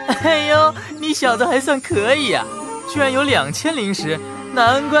哎呦，你小子还算可以啊，居然有2000灵石，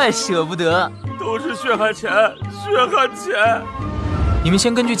难怪舍不得。都是血汗钱，血汗钱。你们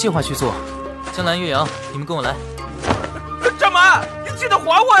先根据计划去做，江南、岳阳，你们跟我来。掌门，你记得还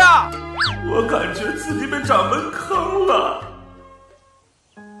我呀！我感觉自己被掌门坑了。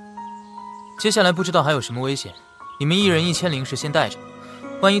接下来不知道还有什么危险，你们一人1000灵石先带着，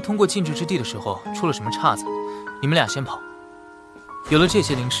万一通过禁制之地的时候出了什么岔子，你们俩先跑。有了这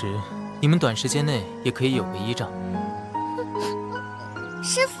些灵石，你们短时间内也可以有个依仗。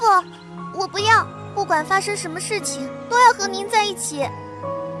师傅，我不要，不管发生什么事情，都要和您在一起。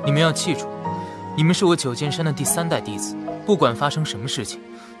你们要记住，你们是我九剑山的第3代弟子，不管发生什么事情，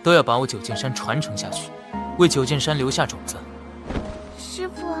都要把我九剑山传承下去，为九剑山留下种子。师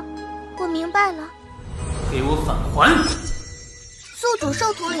傅，我明白了。给我返还！宿主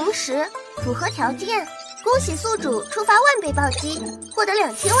授徒灵石，符合条件，恭喜宿主触发10000倍暴击，获得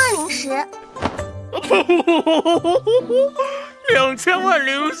2000万灵石。2000万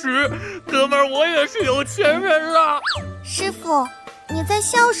灵石，哥们儿，我也是有钱人了。师傅，你在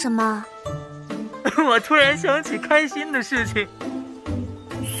笑什么？我突然想起开心的事情。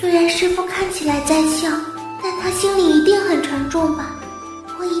虽然师傅看起来在笑，但他心里一定很沉重吧？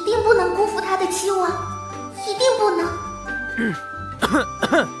我一定不能辜负他的期望，一定不能。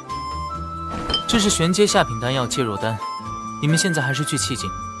这是玄阶下品丹药介弱丹，你们现在还是去气境，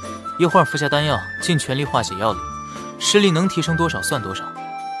一会儿服下丹药，尽全力化解药力，实力能提升多少算多少，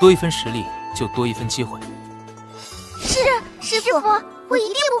多一分实力就多一分机会。是，师傅，我一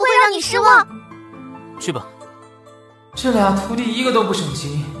定不会让你失望。去吧。这俩徒弟一个都不省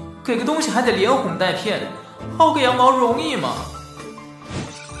心，给个东西还得连哄带骗，薅个羊毛容易吗？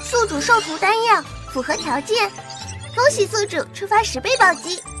宿主授徒丹药，符合条件，恭喜宿主触发10倍暴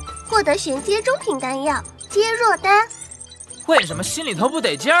击，获得玄阶中品丹药接弱丹。为什么心里头不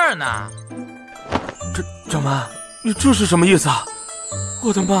得劲儿呢？掌门，你这是什么意思啊？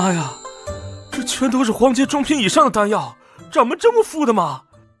我的妈呀，这全都是黄阶中品以上的丹药，掌门这么富的吗？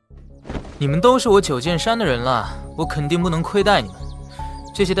你们都是我九剑山的人了，我肯定不能亏待你们。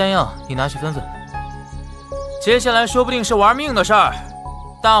这些丹药你拿去分分，接下来说不定是玩命的事儿，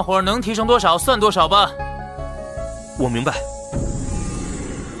大伙儿能提升多少算多少吧。我明白。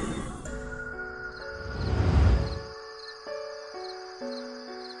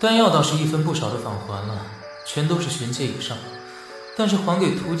丹药倒是一分不少的返还了，全都是玄阶以上，但是还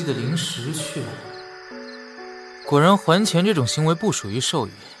给徒弟的灵石却……果然还钱这种行为不属于授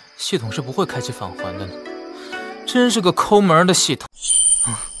予，系统是不会开启返还的呢。真是个抠门的系统。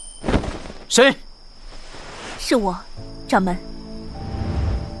谁？是我，掌门。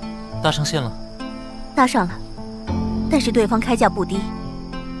搭上线了？搭上了，但是对方开价不低。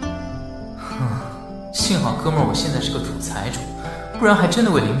幸好哥们儿，我现在是个土财主，不然还真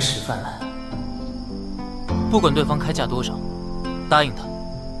的为灵石泛滥。不管对方开价多少，答应他。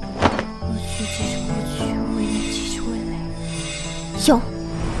过去即是过去，未来即是未来。有。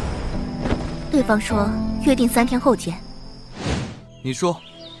对方说约定3天后见。你说，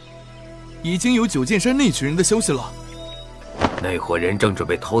已经有九剑山那群人的消息了？那伙人正准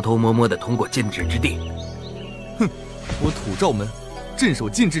备偷偷摸摸地通过禁制之地。哼，我土兆门镇守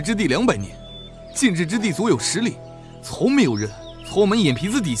禁制之地200年，禁制之地所有实力，从没有人从我们眼皮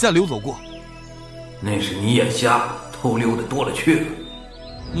子底下溜走过。那是你眼瞎，偷溜的多了去了。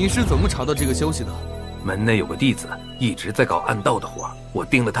你是怎么查到这个消息的？门内有个弟子一直在搞暗道的活，我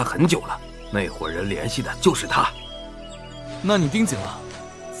盯了他很久了。那伙人联系的就是他。那你盯紧了，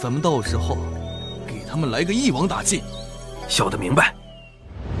咱们到时候给他们来个一网打尽。晓得明白。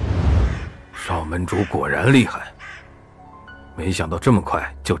少门主果然厉害，没想到这么快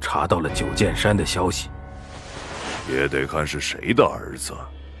就查到了九剑山的消息。也得看是谁的儿子。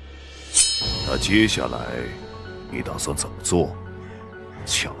那接下来你打算怎么做？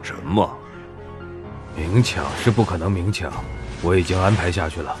抢人吗？明抢是不可能明抢，我已经安排下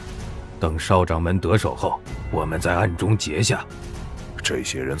去了。等少掌门得手后，我们在暗中结下。这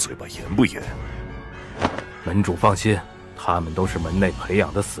些人嘴巴严不严？门主放心，他们都是门内培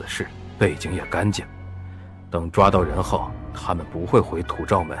养的死士，背景也干净。等抓到人后，他们不会回土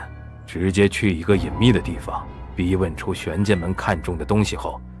兆门，直接去一个隐秘的地方，逼问出玄剑门看中的东西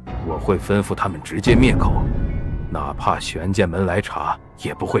后，我会吩咐他们直接灭口，哪怕玄剑门来查，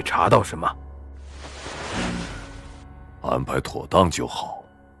也不会查到什么。安排妥当就好。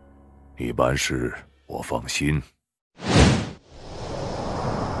一般事我放心。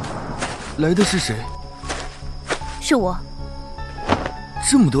来的是谁？是我。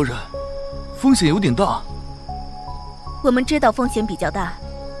这么多人，风险有点大。我们知道风险比较大，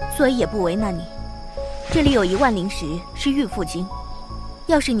所以也不为难你。这里有1万灵石，是预付金。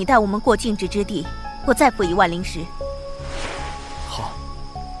要是你带我们过禁制之地，我再付1万灵石。好，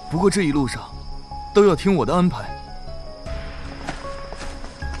不过这一路上都要听我的安排。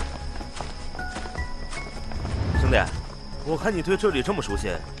兄弟，我看你对这里这么熟悉，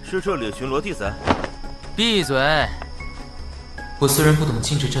是这里的巡逻弟子？闭嘴！我虽然不懂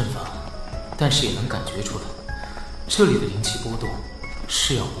禁制阵法，但是也能感觉出来，这里的灵气波动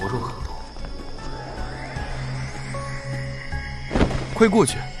是要薄弱很多。快过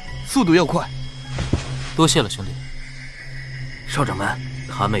去，速度要快。多谢了，兄弟。少掌门，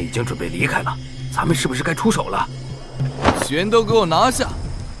他们已经准备离开了，咱们是不是该出手了？全都给我拿下，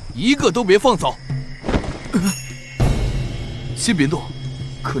一个都别放走。先别动，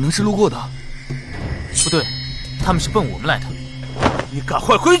可能是路过的。不对，他们是奔我们来的。你赶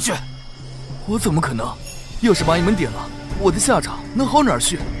快回去！我怎么可能？要是把你们点了，我的下场能好哪儿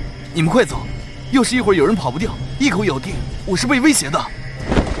去？你们快走！要是一会儿有人跑不掉，一口咬定我是被威胁的。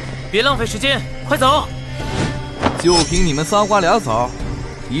别浪费时间，快走！就凭你们仨瓜俩枣，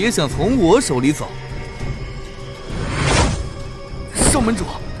也想从我手里走？少门主，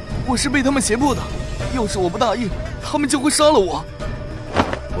我是被他们胁迫的，要是我不答应，他们就会杀了我。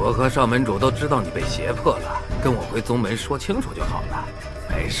我和少门主都知道你被胁迫了，跟我回宗门说清楚就好了。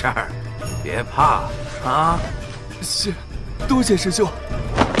没事儿，别怕啊！多谢师兄。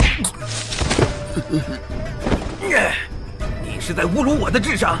你是在侮辱我的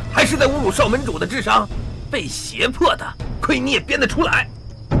智商，还是在侮辱少门主的智商？被胁迫的，亏你也编得出来。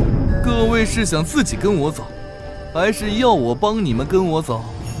各位是想自己跟我走，还是要我帮你们跟我走？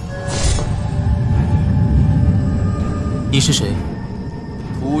你是谁？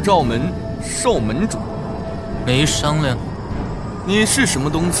土照门少门主。没商量。你是什么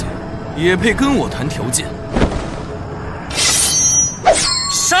东西，也配跟我谈条件？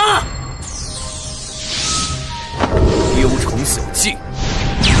杀！雕虫小技，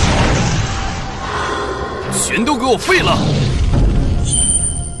全都给我废了！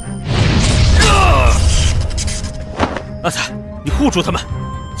阿彩，你护住他们，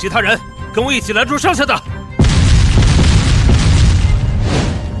其他人跟我一起拦住剩下的。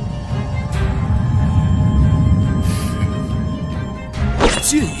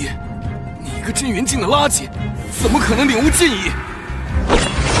剑意，你一个真元境的垃圾，怎么可能领悟剑意？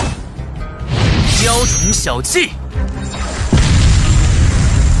雕虫小技，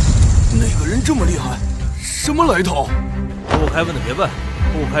那个人这么厉害，什么来头？不该问的别问，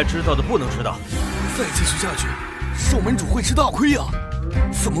不该知道的不能知道。再继续下去，少门主会吃大亏呀！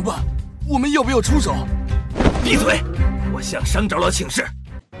怎么办？我们要不要出手？闭嘴！我向商长老请示，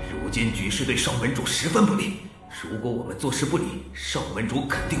如今局势对少门主十分不利。如果我们坐视不理，少门主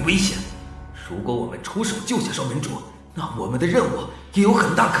肯定危险。如果我们出手救下少门主，那我们的任务也有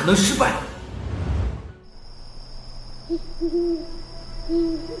很大可能失败。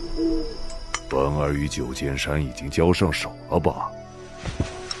文儿与九剑山已经交上手了吧？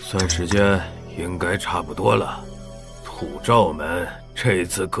算时间应该差不多了。土照门这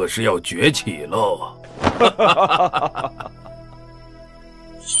次可是要崛起喽！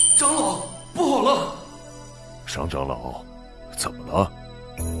长老，不好了！商长老，怎么了？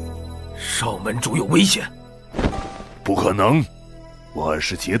少门主有危险！不可能，文儿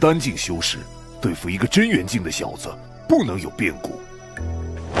是结丹境修士，对付一个真元境的小子，不能有变故。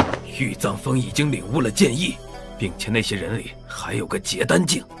玉藏峰已经领悟了剑意，并且那些人里还有个结丹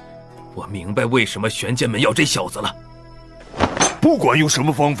境。我明白为什么玄剑门要这小子了。不管用什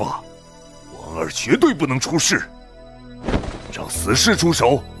么方法，文儿绝对不能出事。让死士出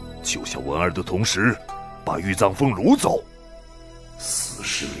手，救下文儿的同时，把玉藏峰掳走。死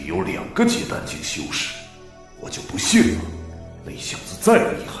士里有2个结丹境修士，我就不信了，那小子再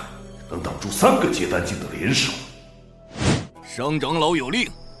厉害，能挡住3个结丹境的联手。商长老有令，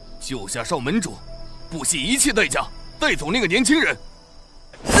救下少门主，不惜一切代价带走那个年轻人。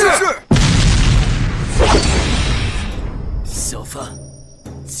是。小子，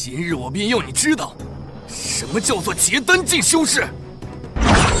今日我便要你知道，什么叫做结丹境修士。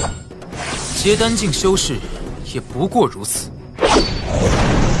结丹境修士也不过如此。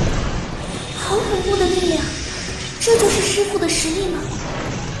好恐怖的力量，这就是师父的实力吗？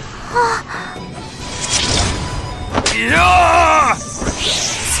呀！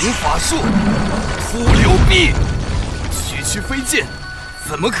行法术，土流壁，区飞剑，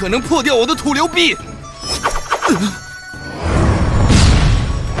怎么可能破掉我的土流壁？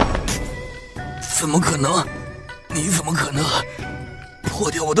怎么可能？你怎么可能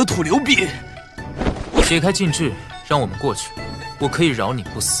破掉我的土流壁？解开禁制，让我们过去，我可以饶你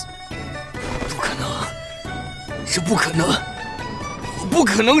不死。不可能，这不可能，我不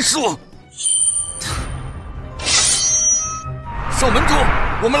可能输。少门主，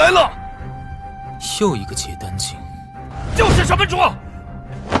我们来了！又一个结丹境，就是少门主！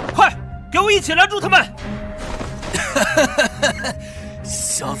快，给我一起拦住他们！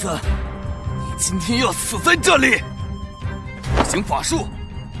小子，你今天要死在这里！不行法术，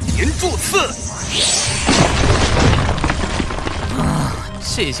连柱刺！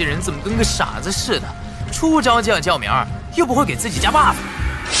这些人怎么跟个傻子似的，出招就要叫名儿，又不会给自己加 buff。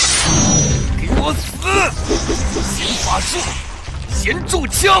给我死！先法术，先中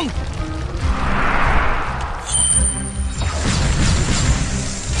枪！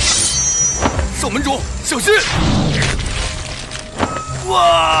守门主，小心！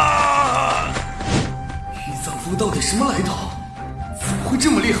哇！玉藏风到底什么来头？怎么会这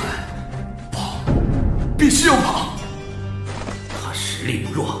么厉害？跑，必须要跑！他实力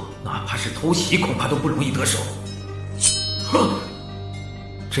不弱，哪怕是偷袭，恐怕都不容易得手。哼！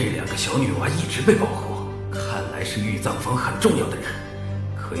这2个小女娃一直被保护，看来是玉藏房很重要的人，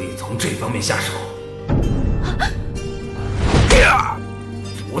可以从这方面下手。呀！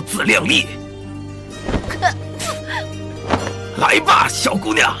不自量力！来吧，小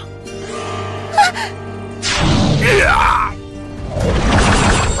姑娘！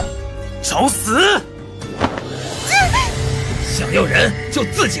找死！想要人就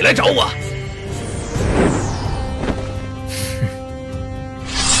自己来找我！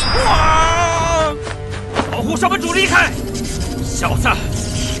哇！保护上门主离开！小子，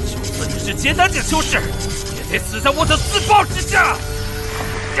就算你是结丹境修士，也得死在我的自爆之下！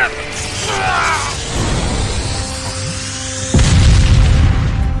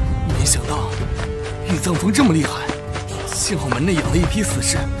没想到玉藏风这么厉害，幸好门内养了一批死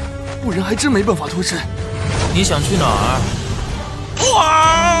士，不然还真没办法脱身。你想去哪儿？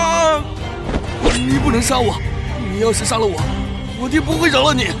哇！你不能杀我！你要是杀了我，我爹不会饶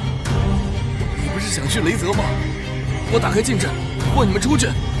了你。你不是想去雷泽吗？我打开禁制，换你们出去，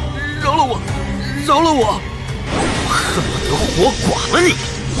饶了我，饶了我！我恨不得活剐了你！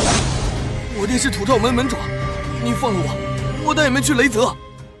我爹是土照门门主，你放了我，我带你们去雷泽。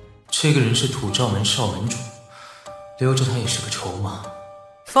这个人是土照门少门主，留着他也是个筹码。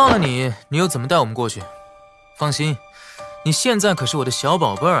放了你，你又怎么带我们过去？放心，你现在可是我的小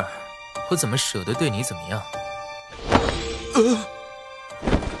宝贝儿，我怎么舍得对你怎么样？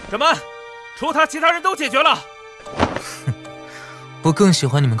什么？除他，其他人都解决了。哼，我更喜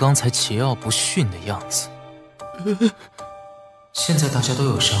欢你们刚才桀骜不驯的样子。现在大家都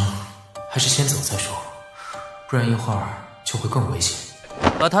有伤，还是先走再说，不然一会儿就会更危险。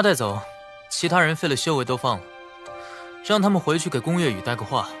把他带走，其他人废了修为都放了，让他们回去给宫月雨带个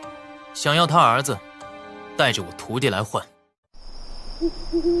话，想要他儿子，带着我徒弟来换。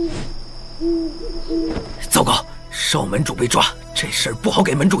糟糕，少门主被抓，这事儿不好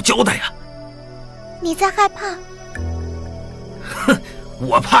给门主交代呀。你在害怕？哼，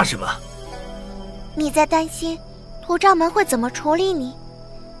我怕什么？你在担心土照门会怎么处理你？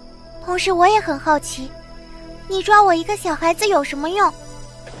同时我也很好奇，你抓我一个小孩子有什么用？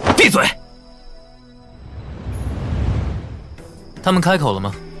闭嘴！他们开口了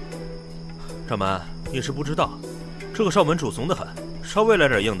吗？掌门，你是不知道，这个少门主怂得很，稍微来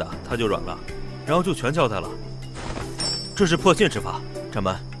点硬的他就软了，然后就全交代了。这是破禁之法，掌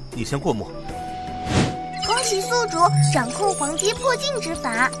门，你先过目。恭喜宿主掌控黄阶破禁之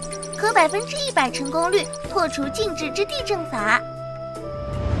法，可100%成功率破除禁制之地阵法。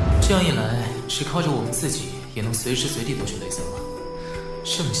这样一来，只靠着我们自己也能随时随地都去雷泽了。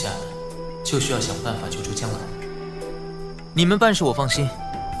剩下的就需要想办法救出江兰。你们办事我放心，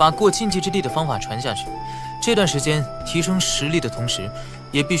把过禁忌之地的方法传下去。这段时间提升实力的同时，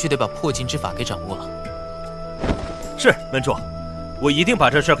也必须得把破禁之法给掌握了。是门主，我一定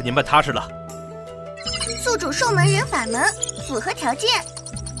把这事给您办踏实了。宿主授门人法门符合条件，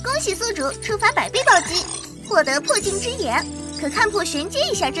恭喜宿主触发100倍暴击，获得破禁之眼，可看破玄阶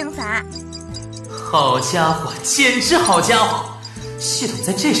以下阵法。好家伙，简直好家伙！系统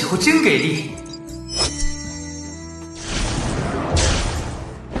在这时候真给力。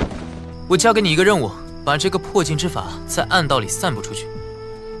我交给你一个任务，把这个破禁之法在暗道里散布出去。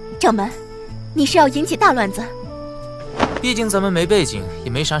掌门，你是要引起大乱子？毕竟咱们没背景，也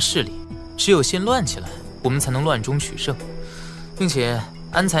没啥势力，只有先乱起来，我们才能乱中取胜。并且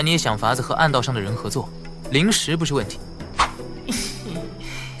安采你也想法子和暗道上的人合作，零食不是问题。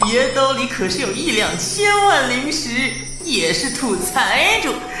爷兜里可是有1-2千万零食，也是土财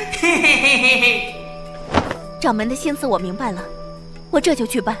主，嘿嘿嘿嘿嘿。掌门的心思我明白了，我这就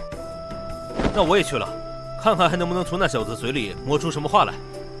去办。那我也去了，看看还能不能从那小子嘴里摸出什么话来。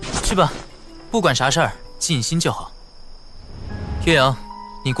去吧，不管啥事儿，尽心就好。岳阳，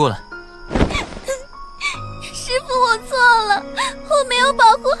你过来。师父，我错了，我没有保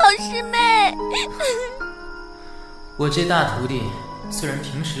护好师妹。我这大徒弟虽然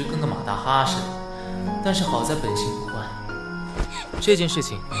平时跟个马大哈似的，但是好在本性不坏。这件事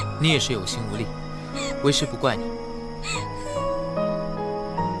情你也是有心无力，为师不怪你。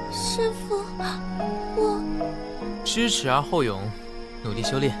师父，我知耻而后勇，努力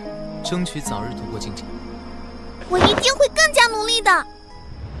修炼，争取早日突破境界。我一定会更加努力的。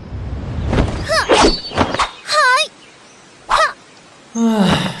哼，嗨，哈！唉，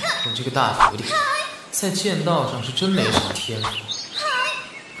我这个大徒弟在剑道上是真没什么天赋，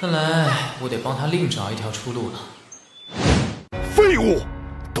看来我得帮他另找一条出路了。废物，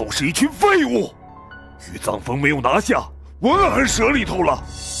都是一群废物！玉藏峰没有拿下，文案折里头了。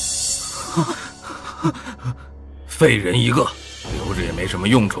废人一个，留着也没什么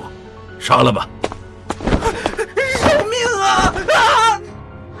用处，杀了吧！救命啊！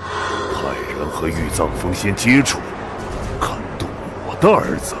派人和玉藏峰先接触，敢动我的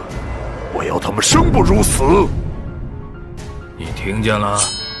儿子，我要他们生不如死！你听见了？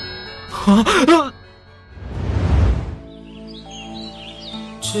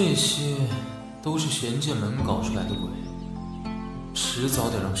这些都是玄剑门搞出来的鬼，迟早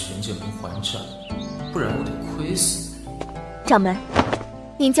得让玄剑门还债，不然我得亏死。掌门，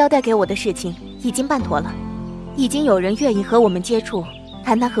您交代给我的事情已经办妥了，已经有人愿意和我们接触，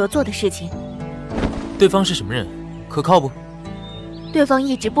谈谈合作的事情。对方是什么人？可靠不？对方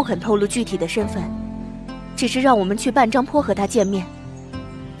一直不肯透露具体的身份，只是让我们去半张坡和他见面。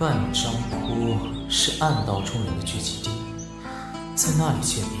半张坡是暗道中人的聚集地，在那里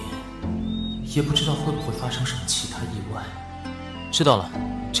见面，也不知道会不会发生什么其他意外。知道了，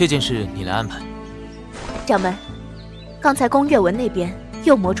这件事你来安排。掌门，刚才宫月文那边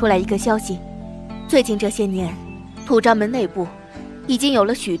又磨出来一个消息，最近这些年，土杖门内部已经有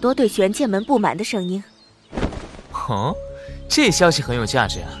了许多对玄剑门不满的声音。哦，这消息很有价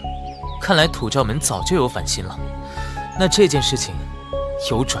值啊！看来土杖门早就有反心了，那这件事情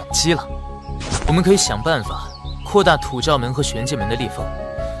有转机了。我们可以想办法扩大土杖门和玄剑门的裂缝，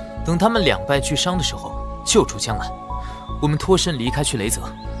等他们两败俱伤的时候救出江岸，我们脱身离开去雷泽。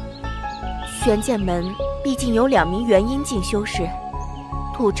玄剑门毕竟有2名元婴境修士，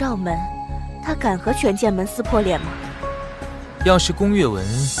土杖门他敢和玄剑门撕破脸吗？要是宫月文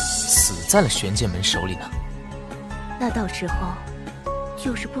死在了玄剑门手里呢？那到时候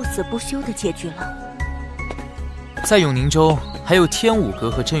就是不死不休的结局了。在永宁州还有天武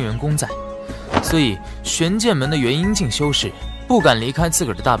阁和真元宫在，所以玄剑门的元婴境修士不敢离开自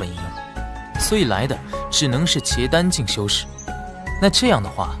个儿的大本营，所以来的只能是结丹境修士。那这样的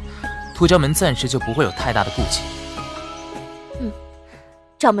话，土杖门暂时就不会有太大的顾忌。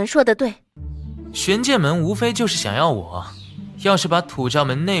掌门说得对，玄剑门无非就是想要我，要是把土杖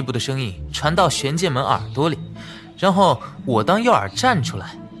门内部的声音传到玄剑门耳朵里，然后我当诱饵站出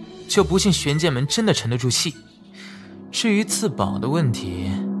来，就不信玄剑门真的沉得住气。至于自保的问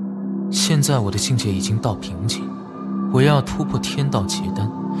题，现在我的境界已经到瓶颈，我要突破天道结丹，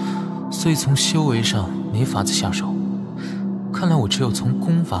所以从修为上没法子下手。看来我只有从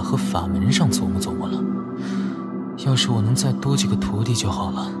功法和法门上琢磨琢磨了。要是我能再多几个徒弟就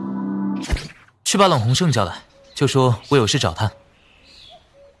好了。去把冷洪胜叫来，就说我有事找他。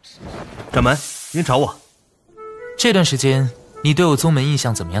掌门，您找我。这段时间你对我宗门印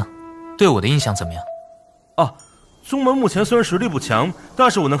象怎么样？对我的印象怎么样？宗门目前虽然实力不强，但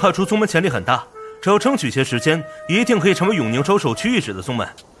是我能看出宗门潜力很大，只要争取些时间，一定可以成为永宁州首屈一指的宗门。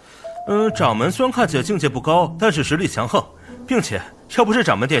掌门虽然看起来境界不高，但是实力强横，并且要不是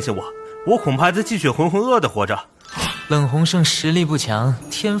掌门惦记我恐怕还在继续浑浑噩的活着。冷洪胜实力不强，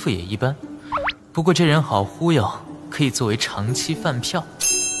天赋也一般，不过这人好忽悠，可以作为长期饭票。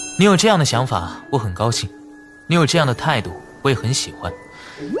你有这样的想法，我很高兴；你有这样的态度，我也很喜欢。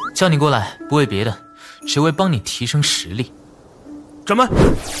叫你过来，不为别的，只为帮你提升实力。掌门，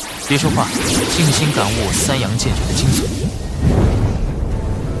别说话，静心感悟我3阳剑诀的精髓。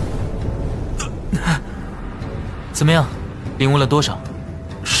怎么样，领悟了多少？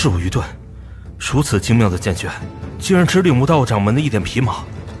事我愚钝，如此精妙的剑诀，竟然只领悟到我掌门的一点皮毛。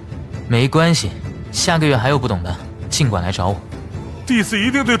没关系，下个月还有不懂的，尽管来找我。弟子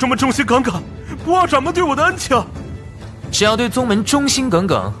一定对掌门忠心耿耿，不忘掌门对我的恩情。只要对宗门忠心耿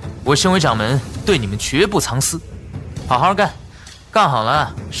耿，我身为掌门，对你们绝不藏私。好好干，干好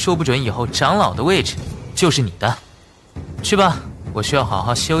了，说不准以后长老的位置就是你的。去吧，我需要好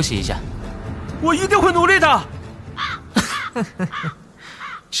好休息一下。我一定会努力的。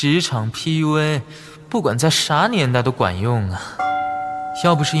职场 PUA， 不管在啥年代都管用啊！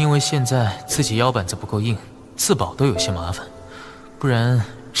要不是因为现在自己腰板子不够硬，自保都有些麻烦，不然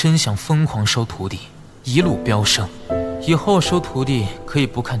真想疯狂收徒弟，一路飙升。以后收徒弟可以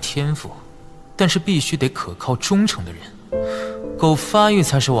不看天赋，但是必须得可靠忠诚的人，够发育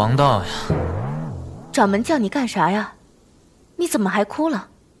才是王道呀。掌门叫你干啥呀？你怎么还哭了？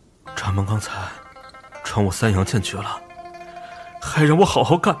掌门刚才传我3阳剑诀了，还让我好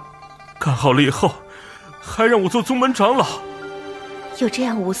好干，干好了以后还让我做宗门长老。有这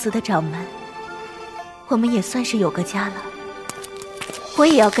样无私的掌门，我们也算是有个家了。我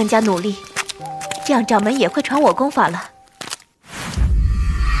也要更加努力，这样掌门也会传我功法了。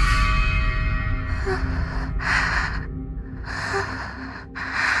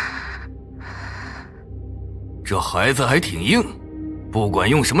这孩子还挺硬，不管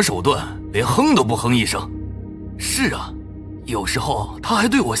用什么手段，连哼都不哼一声。是啊，有时候他还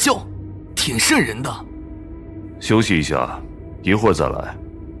对我笑，挺瘆人的。休息一下，一会儿再来。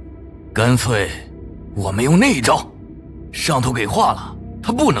干脆我们用那一招，上头给化了，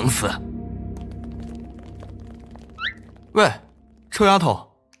他不能死。喂，臭丫头，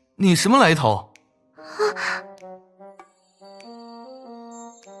你什么来头？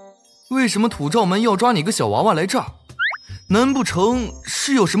为什么土罩门要抓你个小娃娃来这儿？难不成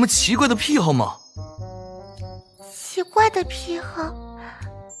是有什么奇怪的癖好吗？奇怪的癖好？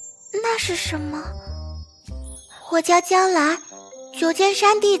那是什么？我叫江来，九剑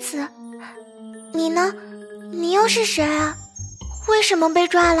山弟子。你呢？你又是谁啊？为什么被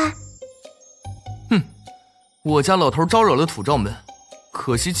抓来？哼，我家老头招惹了土罩门，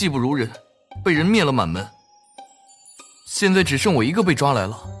可惜技不如人，被人灭了满门。现在只剩我一个被抓来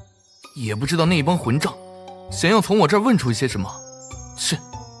了，也不知道那帮混账想要从我这儿问出一些什么。是。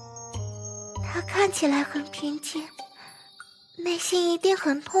他看起来很平静，内心一定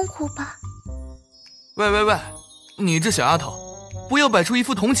很痛苦吧？喂，你这小丫头，不要摆出一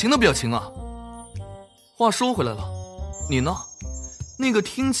副同情的表情啊！话说回来了，你呢？那个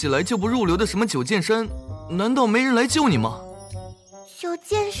听起来就不入流的什么九剑山，难道没人来救你吗？九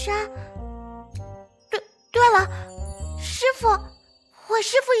剑山？对了，师傅，我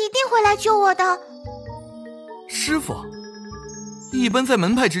师傅一定会来救我的。师傅？一般在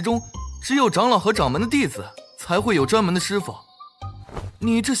门派之中，只有长老和掌门的弟子才会有专门的师傅。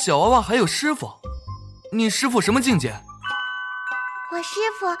你这小娃娃还有师傅？你师傅什么境界？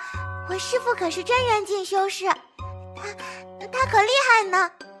我师傅可是真元境修士，他可厉害呢。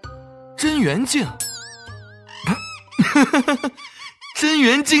真元境？真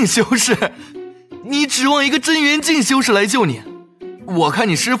元境修士？你指望一个真元境修士来救你？我看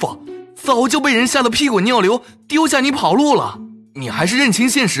你师傅早就被人吓得屁滚尿流，丢下你跑路了。你还是认清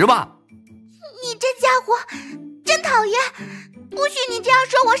现实吧。你这家伙真讨厌，不许你这样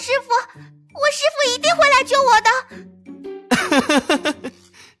说我师傅一定会来救我的。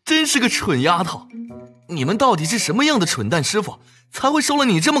真是个蠢丫头，你们到底是什么样的蠢蛋师傅，才会收了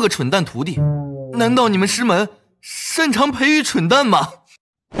你这么个蠢蛋徒弟？难道你们师门擅长培育蠢蛋吗？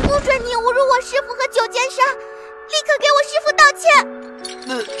不准你侮辱我师傅和九剑山，立刻给我师傅道歉。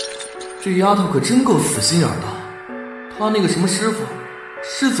这丫头可真够死心眼的，她那个什么师傅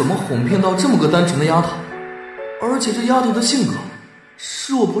是怎么哄骗到这么个单纯的丫头？而且这丫头的性格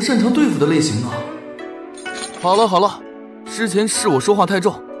是我不擅长对付的类型啊。好了，之前是我说话太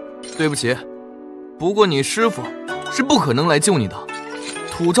重，对不起。不过你师傅是不可能来救你的，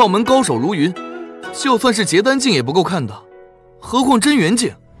土罩门高手如云，就算是结丹境也不够看的，何况真元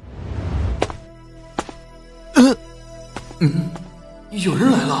境。有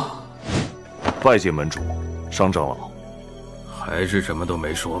人来了。拜见门主，商长老。还是什么都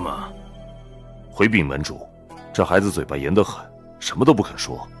没说吗？回禀门主，这孩子嘴巴严得很，什么都不肯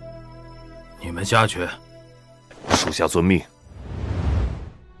说。你们下去。属下遵命。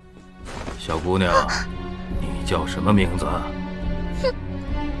小姑娘，你叫什么名字？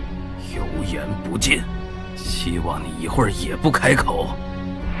油盐不进，希望你一会儿也不开口。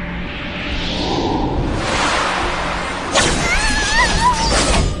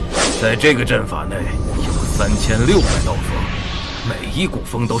在这个阵法内有3600道锋，每一股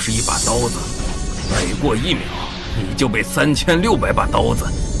锋都是一把刀子，每过1秒，你就被3600把刀子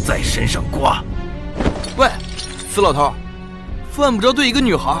在身上刮。喂，死老头，犯不着对一个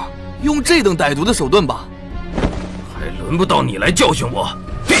女孩用这等歹毒的手段吧？还轮不到你来教训我！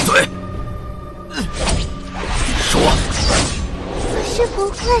闭嘴！说。我是不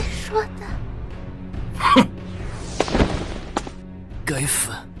会说的。哼！该死！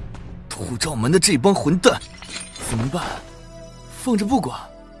土罩门的这帮混蛋，怎么办？放着不管，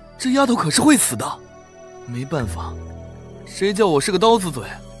这丫头可是会死的。没办法，谁叫我是个刀子嘴、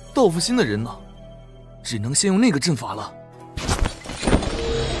豆腐心的人呢？只能先用那个阵法了。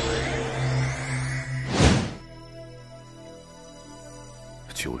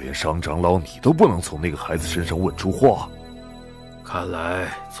就连商长老你都不能从那个孩子身上问出话，看来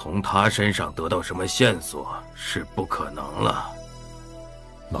从他身上得到什么线索是不可能了。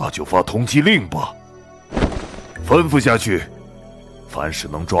那就发通缉令吧，吩咐下去，凡是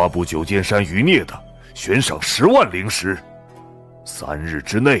能抓捕九剑山余孽的，悬赏10万灵石。3日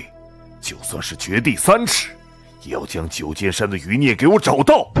之内，就算是掘地3尺，也要将九剑山的余孽给我找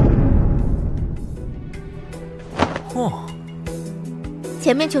到。哦，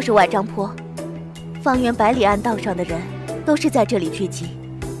前面就是外张坡，方圆100里暗道上的人都是在这里聚集，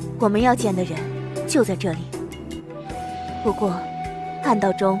我们要见的人就在这里。不过，暗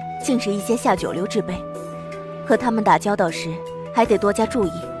道中竟是一些下九流之辈，和他们打交道时还得多加注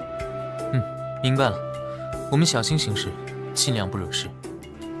意。明白了，我们小心行事，尽量不惹事。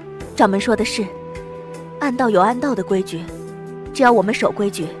掌门说的是，暗道有暗道的规矩，只要我们守规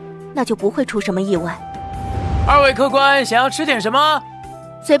矩，那就不会出什么意外。2位客官想要吃点什么？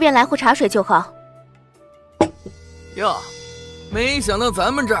随便来壶茶水就好。哟，没想到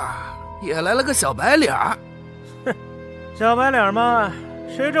咱们这儿也来了个小白脸儿。哼，小白脸嘛，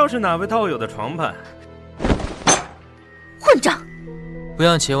谁知道是哪位道友的床伴？混账！不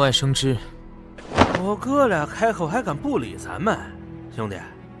要节外生枝。我哥俩开口还敢不理咱们，兄弟，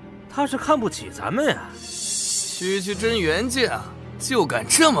他是看不起咱们呀！区区真元将就敢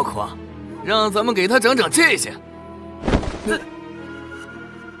这么狂，让咱们给他长长记性。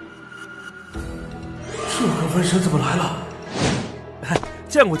这个分身怎么来了？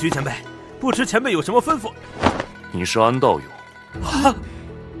见过菊前辈，不知前辈有什么吩咐？你是安道友啊？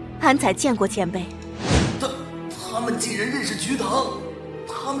安才见过前辈。他们竟然认识菊堂，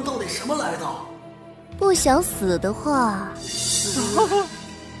他们到底什么来道？不想死的话，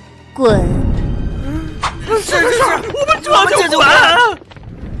滚！是，我们这就滚！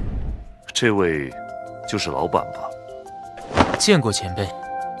这位就是老板吧？见过前辈。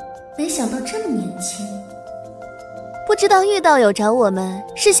没想到这么年轻。不知道玉道友找我们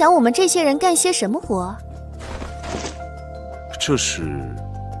是想我们这些人干些什么活？这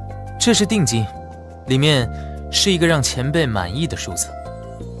是定金，里面是一个让前辈满意的数字。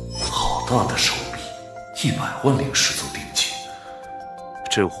好大的手笔，100万灵石做定金，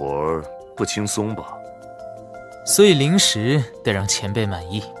这活儿不轻松吧？所以灵石得让前辈满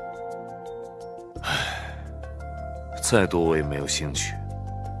意。唉，再多我也没有兴趣。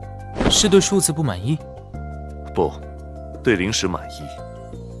是对数字不满意？不，对灵石满意。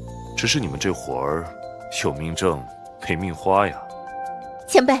只是你们这活儿有命挣没命花呀。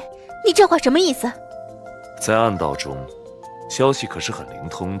前辈，你这话什么意思？在暗道中，消息可是很灵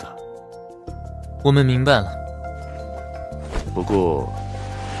通的。我们明白了。不过，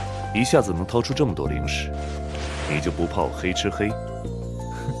一下子能掏出这么多灵石，你就不怕我黑吃黑？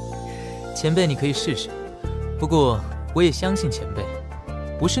前辈，你可以试试。不过，我也相信前辈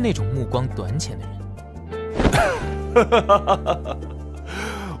不是那种目光短浅的人。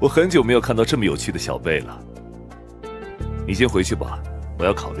我很久没有看到这么有趣的小辈了。你先回去吧，我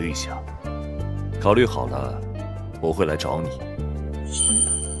要考虑一下。考虑好了，我会来找你。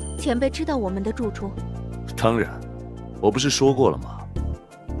前辈知道我们的住处？当然，我不是说过了吗？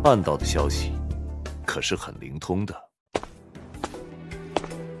暗道的消息可是很灵通的。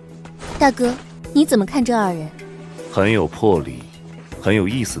大哥，你怎么看这2人？很有魄力，很有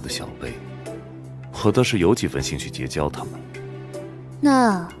意思的小辈，我倒是有几分兴趣结交他们。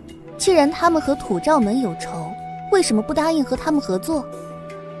那既然他们和土照门有仇，为什么不答应和他们合作？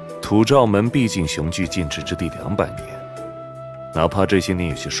土照门毕竟雄踞禁制之地200年，哪怕这些年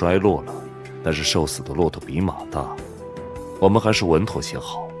有些衰落了，但是瘦死的骆驼比马大，我们还是稳妥些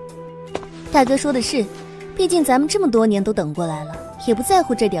好。大哥说的是，毕竟咱们这么多年都等过来了，也不在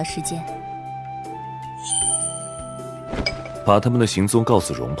乎这点时间。把他们的行踪告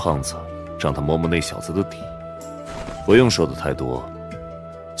诉荣胖子，让他摸摸那小子的底。不用说的太多，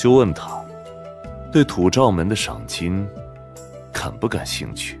就问他对土照门的赏金感不感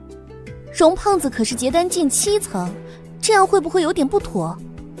兴趣。荣胖子可是结丹境7层，这样会不会有点不妥？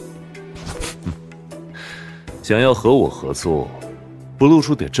想要和我合作，不露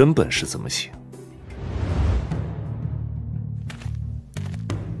出点真本事怎么行？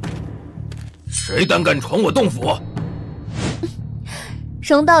谁胆敢闯我洞府？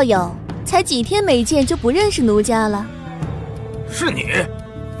荣道友，才几天没见就不认识奴家了？是你？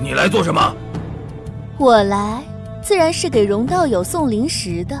你来做什么？我来，自然是给荣道友送灵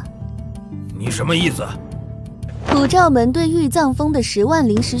石的。你什么意思？土照门对玉藏峰的10万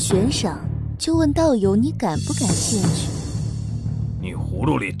灵石悬赏，就问道友你感不感兴趣？你葫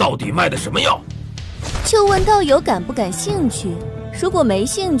芦里到底卖的什么药？就问道友感不感兴趣？如果没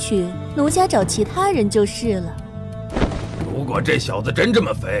兴趣，奴家找其他人就是了。如果这小子真这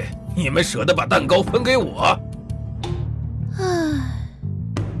么肥，你们舍得把蛋糕分给我？唉，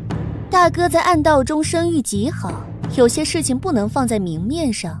大哥在暗道中声誉极好，有些事情不能放在明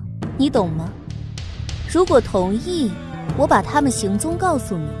面上，你懂吗？如果同意，我把他们行踪告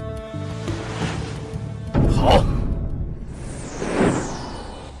诉你。好。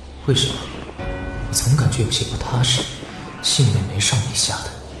为什么？我总感觉有些不踏实，心里面没上没下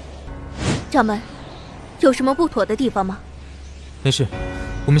的。掌门，有什么不妥的地方吗？没事，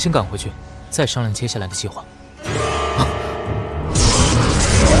我们先赶回去，再商量接下来的计划。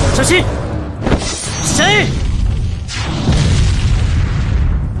小心！谁？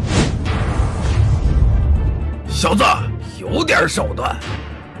小子，有点手段。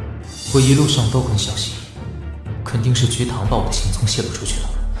我一路上都很小心，肯定是菊堂把我的行踪泄露出去了。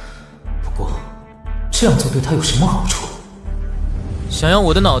不过，这样做对他有什么好处？想要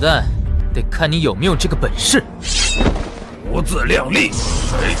我的脑袋，得看你有没有这个本事。不自量力！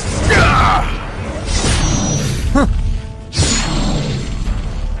哼！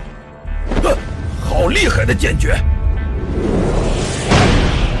好厉害的剑诀！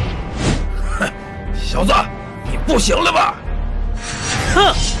哼，小子，你不行了吧？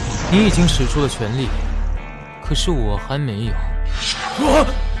哼！你已经使出了全力，可是我还没有。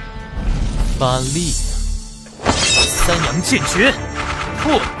发力！三阳剑诀，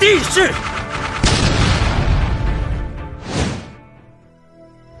破地式！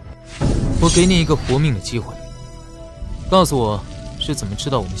我给你一个活命的机会，告诉我是怎么知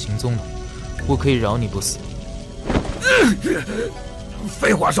道我们行踪的，我可以饶你不死。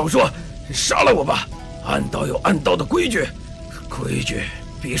废话少说，杀了我吧！暗道有暗道的规矩，规矩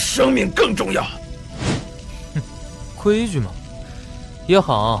比生命更重要。哼，规矩嘛，也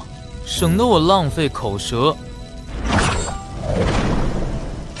好，省得我浪费口舌。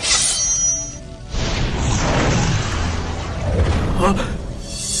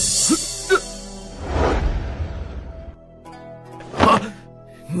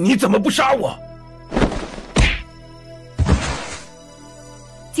你怎么不杀我？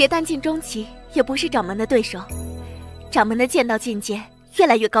结丹境中期也不是掌门的对手，掌门的剑道境界越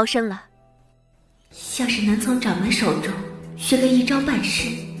来越高深了，像是能从掌门手中学个一招半式，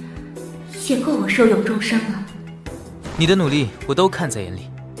也够我受用终生了。你的努力我都看在眼里，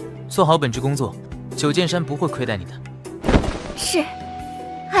做好本职工作，九剑山不会亏待你的。是，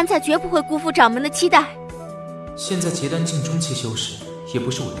安在绝不会辜负掌门的期待。现在结丹境中期修士也不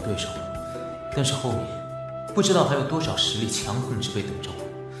是我的对手，但是后面不知道还有多少实力强横之辈等着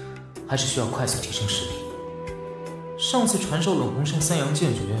我，还是需要快速提升实力。上次传授冷红生三阳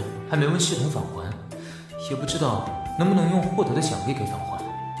剑诀还没问系统返还，也不知道能不能用获得的奖励给返还，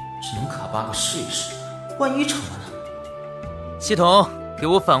只能卡8个试一试，万一成了呢？系统，给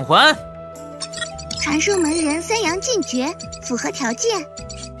我返还！传授门人三阳剑诀，符合条件，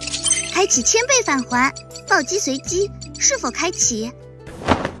开启1000倍返还，暴击随机，是否开启？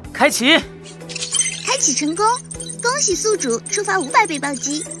开启！开启成功，恭喜宿主触发500倍暴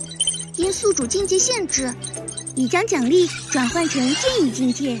击。因宿主境界限制，已将奖励转换成剑意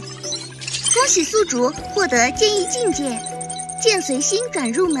境界。恭喜宿主获得剑意境界，剑随心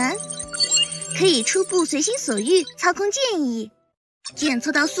转入门，可以初步随心所欲操控剑意。检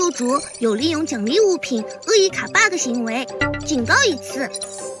测到宿主有利用奖励物品恶意卡 bug 行为，警告一次。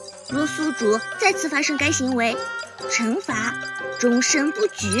若宿主再次发生该行为，惩罚终身不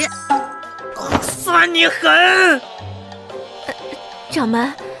举。算你狠！掌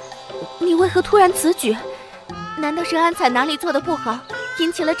门，你为何突然此举？难道是安采哪里做的不好，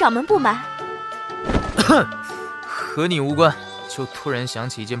引起了掌门不满？和你无关，就突然想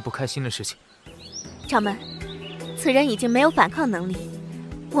起一件不开心的事情。掌门，此人已经没有反抗能力，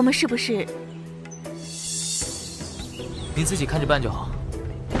我们是不是……你自己看着办就好。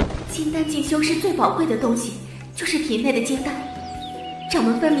金丹境修士最宝贵的东西就是体内的金丹，掌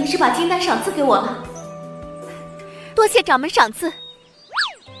门分明是把金丹赏赐给我了，多谢掌门赏赐。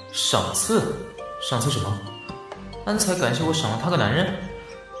赏赐？赏赐什么？安采感谢我赏了他个男人？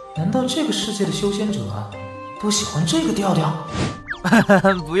难道这个世界的修仙者都喜欢这个调调？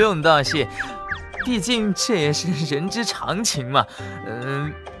不用道谢，毕竟这也是人之常情嘛。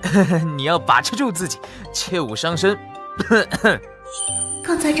你要把持住自己，切勿伤身。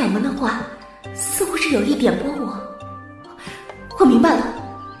刚才掌门的话似乎是有意点拨我，我明白了。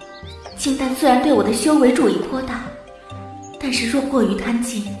金丹虽然对我的修为助益颇大，但是若过于贪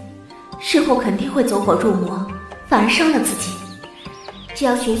金，事后肯定会走火入魔，反而伤了自己。只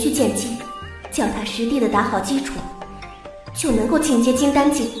要循序渐进，脚踏实地的打好基础，就能够进阶金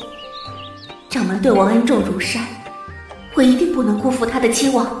丹境。掌门对我恩重如山，我一定不能辜负他的期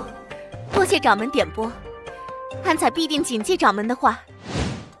望。多谢掌门点拨，安采必定谨记掌门的话。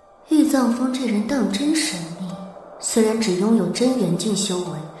玉藏峰这人当真神秘，虽然只拥有真元境修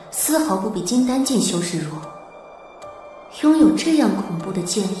为，丝毫不比金丹境修士弱。拥有这样恐怖的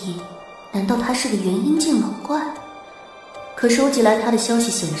剑意，难道他是个元阴境老怪？可收集来他的消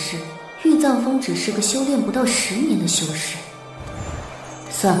息显示，玉藏峰只是个修炼不到10年的修士。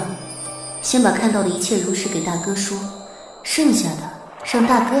算了，先把看到的一切如实给大哥说，剩下的让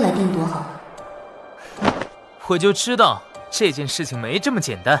大哥来定夺好了。我就知道这件事情没这么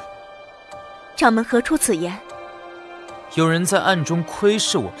简单。掌门何出此言？有人在暗中窥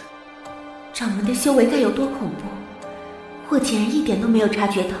视我们。掌门的修为该有多恐怖，我竟然一点都没有察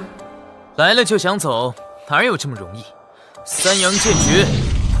觉到。来了就想走，哪有这么容易？三阳剑诀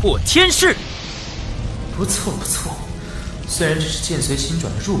破天势。不错不错，虽然只是剑随心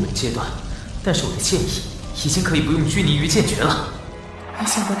转的入门阶段，但是我的剑意已经可以不用拘泥于剑诀了。没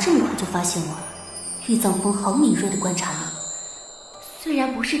想到这么快就发现我了。玉藏风好敏锐地观察你。虽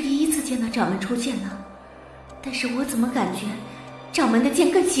然不是第一次见到掌门出剑了，但是我怎么感觉掌门的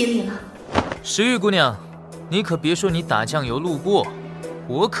剑更犀利了？石玉姑娘，你可别说你打酱油路过，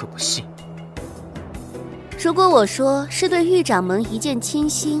我可不信。如果我说是对玉掌门一见倾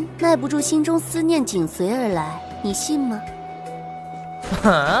心，耐不住心中思念紧随而来，你信吗？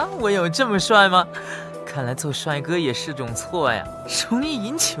啊，我有这么帅吗？看来做帅哥也是种错呀，容易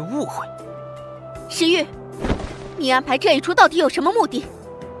引起误会。石玉，你安排这一出到底有什么目的？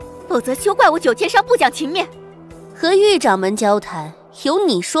否则休怪我九剑山不讲情面。和玉掌门交谈，有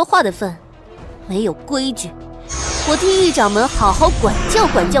你说话的份，没有规矩。我替玉掌门好好管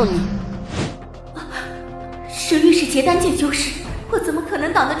教你。石玉是结丹境修士，我怎么可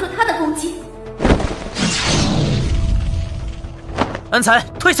能挡得住他的攻击？安才，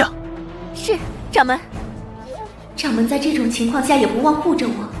退下。是，掌门。掌门在这种情况下也不忘护着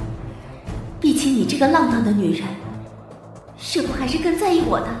我。毕竟你这个浪荡的女人，是否还是更在意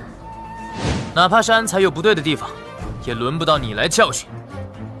我的？哪怕是安才有不对的地方，也轮不到你来教训。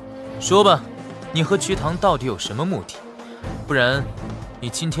说吧，你和瞿塘到底有什么目的？不然，你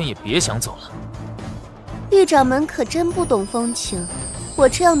今天也别想走了。玉掌门可真不懂风情，我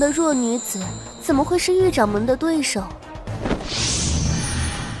这样的弱女子，怎么会是玉掌门的对手？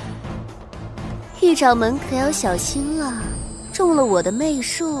玉掌门可要小心了，中了我的媚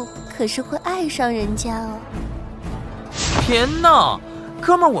术，可是会爱上人家哦。别闹，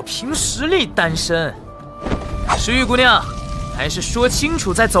哥们儿，我凭实力单身。石玉姑娘，还是说清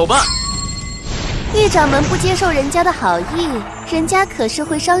楚再走吧。玉掌门不接受人家的好意，人家可是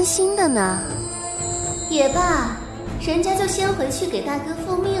会伤心的呢。也罢，人家就先回去给大哥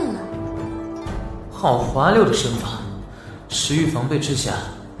复命了。好滑溜的身法，石玉防备之下，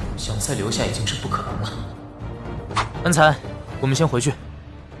想再留下已经是不可能了。安才，我们先回去。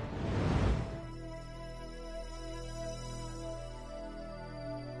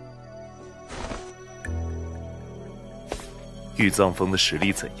玉藏风的实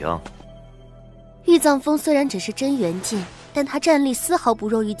力怎样？玉藏风虽然只是真元境，但他战力丝毫不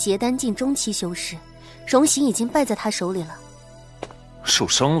弱于结丹境中期修士，荣行已经败在他手里了。受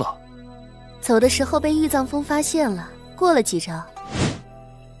伤了？走的时候被玉藏风发现了，过了几招。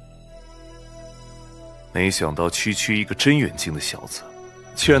没想到区区一个真元境的小子，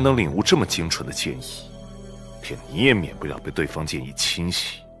居然能领悟这么精纯的剑意，连你也免不了被对方剑意侵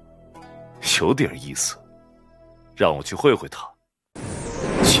袭，有点意思。让我去会会他。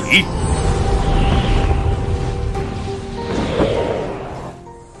起！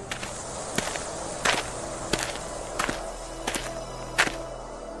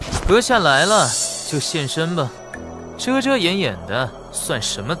阁下来了就现身吧，遮遮掩掩的算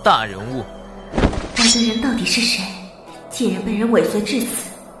什么大人物？来的人到底是谁？竟然被人尾随至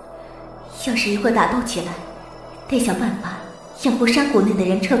此！要是一会打斗起来，得想办法让过山谷内的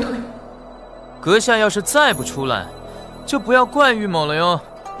人撤退。阁下要是再不出来，就不要怪玉某了哟。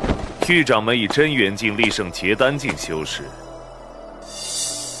玉掌门以真元境力胜结丹境修士，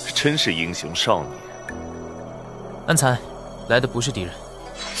真是英雄少年。安才，来的不是敌人。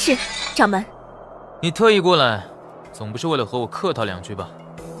是，掌门。你特意过来，总不是为了和我客套两句吧？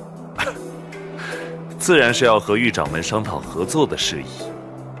自然是要和玉掌门商讨合作的事宜。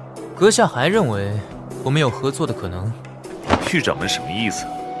阁下还认为我们有合作的可能？玉掌门什么意思？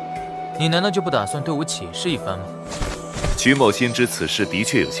你难道就不打算对我解释一番吗？瞿某心知此事的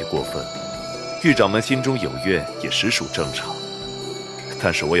确有些过分，玉掌门心中有怨也实属正常。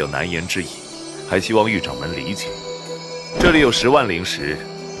但是我有难言之隐，还希望玉掌门理解。这里有10万灵石，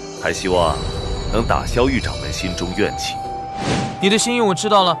还希望能打消玉掌门心中怨气。你的心意我知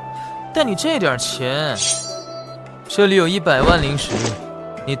道了，但你这点钱，这里有100万灵石，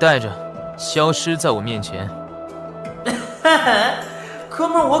你带着消失在我面前。哥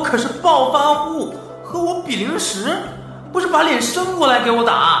们儿，我可是暴发户，和我比灵石，不是把脸伸过来给我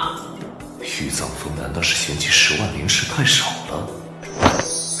打。玉藏风难道是嫌弃10万灵石太少了？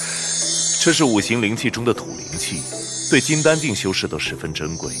这是5行灵气中的土灵气，对金丹境修士都十分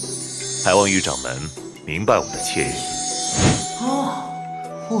珍贵，还望玉掌门明白我的歉意。哦，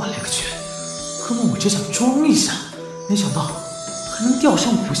我勒个去，只想装一下，没想到还能钓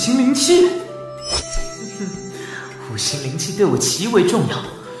上5星灵气。5星灵气对我极为重要，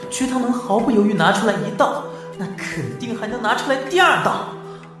觉他能毫不犹豫拿出来1道，那肯定还能拿出来第2道。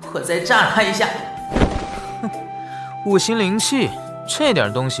我再炸他一下。5星灵气这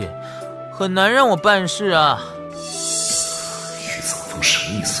点东西很难让我办事啊。玉藏风什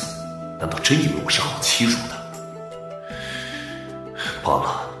么意思？难道真以为我是好欺负的？罢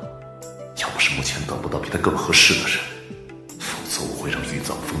了，要不是目前等不到比他更合适的人，否则我会让玉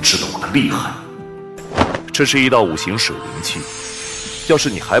藏风知道我的厉害。这是1道5行水灵气，要是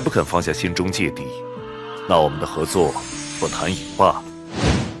你还不肯放下心中芥蒂，那我们的合作不谈也罢。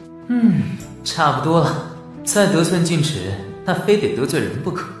差不多了，再得寸进尺，那非得得罪人不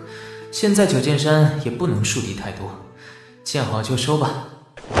可。现在九剑山也不能树敌太多，见好就收吧。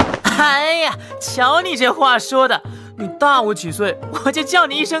哎呀，瞧你这话说的，你大我几岁，我就叫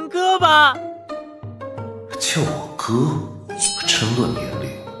你一声哥吧。叫我哥？真论年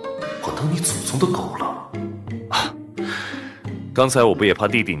龄，我当你祖宗的狗了。刚才我不也怕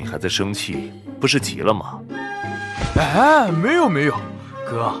弟弟你还在生气，不是急了吗？哎，没有，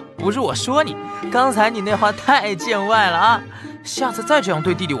哥，不是我说你，刚才你那话太见外了啊！下次再这样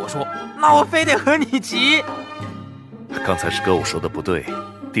对弟弟我说，那我非得和你急。刚才是哥我说的不对，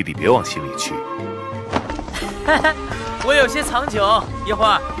弟弟别往心里去。我有些藏酒，一会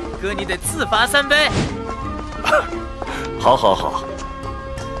儿哥你得自罚3杯。好。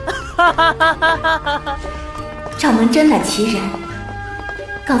掌门真乃奇人，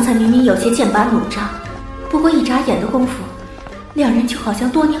刚才明明有些剑拔弩张，不过一眨眼的功夫，两人就好像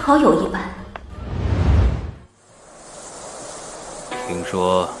多年好友一般。听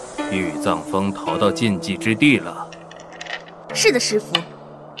说玉藏风逃到禁忌之地了。是的，师父，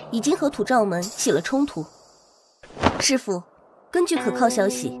已经和土罩门起了冲突。师父，根据可靠消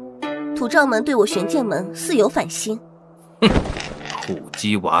息，土罩门对我玄剑门似有反心。土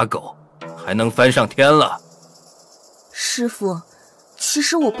鸡瓦狗，还能翻上天了？师父，其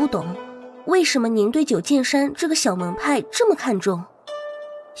实我不懂，为什么您对九剑山这个小门派这么看重？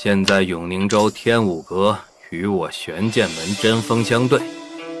现在永宁州天武阁与我玄剑门针锋相对，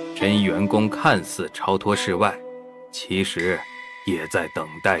真元宫看似超脱世外，其实也在等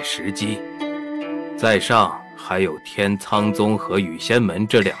待时机。在上还有天苍宗和羽仙门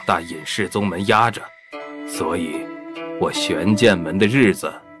这2大隐士宗门压着，所以我玄剑门的日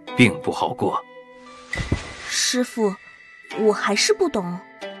子并不好过。师父，我还是不懂。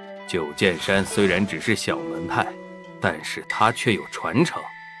九剑山虽然只是小门派，但是他却有传承，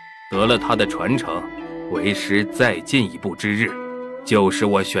得了他的传承，为师再进一步之日，就是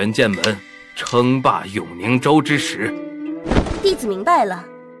我玄剑门称霸永宁州之时。弟子明白了，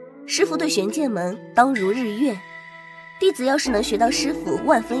师父对玄剑门当如日月，弟子要是能学到师父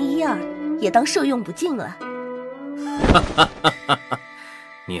1分1二，也当受用不尽了。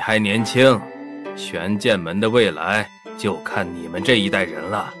你还年轻，玄剑门的未来就看你们这一代人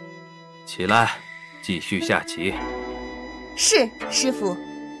了。起来，继续下棋。是，师父。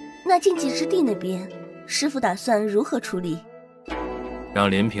那禁忌之地那边，师父打算如何处理？让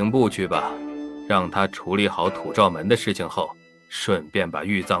林平部去吧，让他处理好土罩门的事情后，顺便把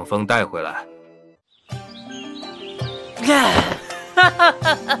玉藏风带回来。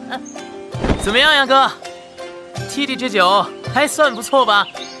怎么样呀，哥？弟弟这酒还算不错吧？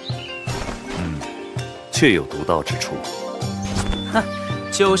确有独到之处。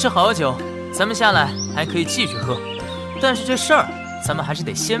酒是好酒，咱们下来还可以继续喝，但是这事儿咱们还是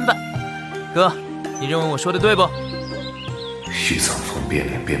得先办。哥，你认为我说的对不？玉藏风变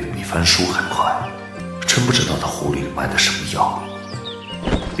脸变得比翻书还快，真不知道他壶里卖的什么药。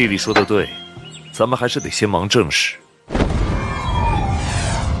弟弟说的对，咱们还是得先忙正事。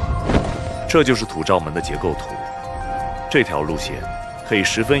这就是土罩门的结构图，这条路线可以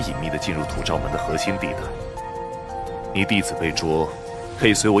十分隐秘地进入土罩门的核心地带。你弟子被捉，可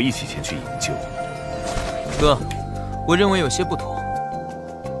以随我一起前去营救。哥，我认为有些不妥。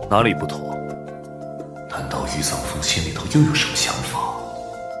哪里不妥？难道玉藏风心里头又有什么想法？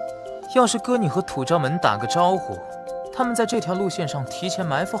要是哥你和土罩门打个招呼，他们在这条路线上提前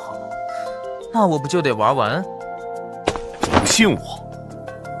埋伏好，那我不就得玩完？你不信我？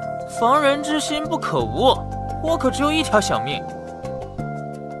防人之心不可无，我可只有一条小命。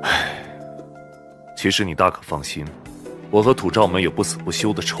其实你大可放心，我和土罩门有不死不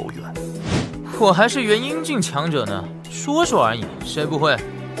休的仇怨。我还是元婴境强者呢，说说而已，谁不会？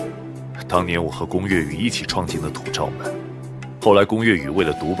当年我和宫月宇一起闯进了土罩门，后来宫月宇为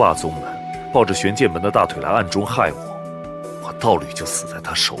了独霸宗门，抱着玄剑门的大腿来暗中害我，我道侣就死在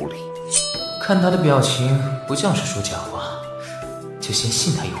他手里。看他的表情，不像是说假话，就先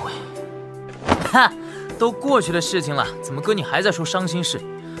信他一回。哈，都过去的事情了，怎么哥你还在说伤心事？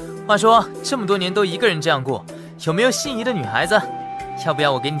话说这么多年都一个人这样过，有没有心仪的女孩子？要不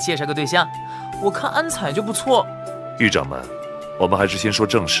要我给你介绍个对象？我看安彩就不错。狱长们，我们还是先说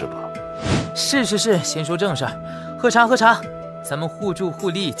正事吧。是，先说正事儿。喝茶，咱们互助互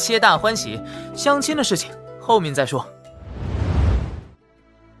利，皆大欢喜。相亲的事情后面再说。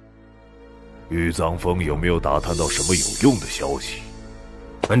玉藏峰有没有打探到什么有用的消息？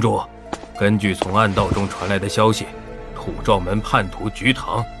门主，根据从暗道中传来的消息，土照门叛徒菊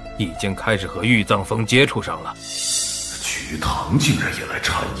堂已经开始和玉藏峰接触上了。菊堂竟然也来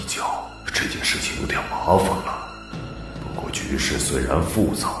掺一脚，这件事情有点麻烦了。不过局势虽然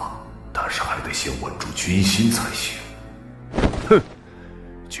复杂，但是还得先稳住军心才行。哼，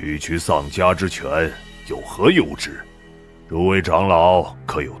区区丧家之犬，有何有之？诸位长老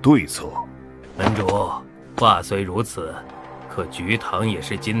可有对策？门主，话虽如此，可菊堂也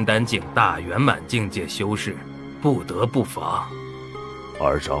是金丹境大圆满境界修士，不得不防。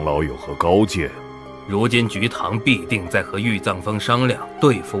二长老有何高见？如今菊堂必定在和玉藏峰商量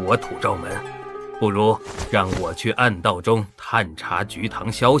对付我土照门，不如让我去暗道中探查菊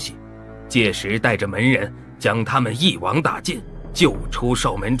堂消息，届时带着门人将他们一网打尽，救出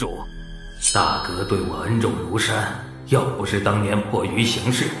少门主。大哥对我恩重如山，要不是当年迫于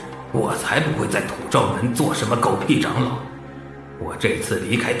形势，我才不会在土照门做什么狗屁长老。我这次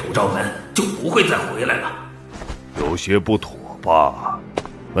离开土照门就不会再回来了。有些不妥吧？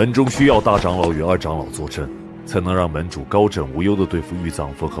门中需要大长老与二长老坐镇，才能让门主高枕无忧地对付玉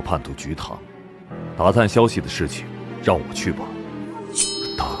藏峰和叛徒菊堂。打探消息的事情让我去吧。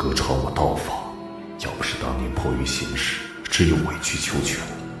大哥传我道法，要不是当年迫于形势，只有委曲求全。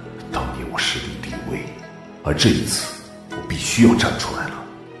当年我实力低微，而这一次我必须要站出来了。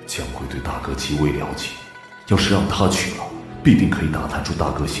将会对大哥极为了解，要是让他去了，必定可以打探出大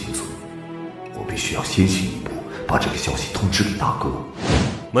哥行踪。我必须要先行一步，把这个消息通知给大哥。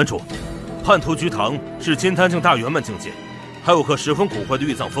门主，叛徒菊堂是金丹境大圆满境界，还有个十分古怪的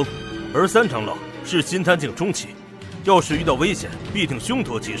玉藏峰，而三长老是金丹境中期，要是遇到危险，必定凶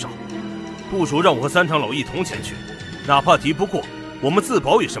多吉少。不如让我和三长老一同前去，哪怕敌不过，我们自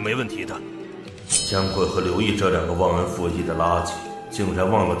保也是没问题的。姜贵和刘毅这两个忘恩负义的垃圾，竟然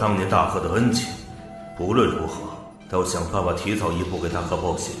忘了当年大哥的恩情。不论如何，都想办法提早一步给大哥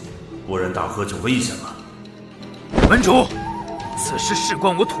报信，不然大哥就危险了。门主，此事事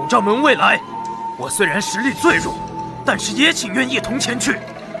关我土照门未来，我虽然实力最弱，但是也请愿一同前去，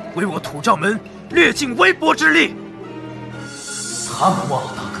为我土照门略尽微薄之力。他们忘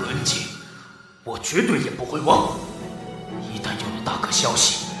了大哥恩情，我绝对也不会忘。一旦有了大哥消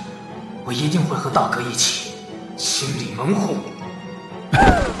息，我一定会和大哥一起清理门户。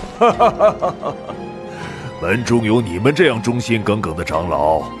门中有你们这样忠心耿耿的长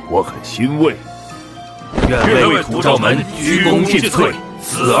老，我很欣慰。愿为土照门鞠躬尽瘁，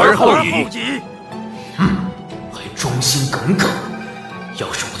死而后已。还忠心耿耿，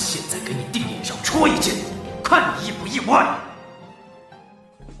要是我现在给你腚脸上戳一剑，看你意不意外？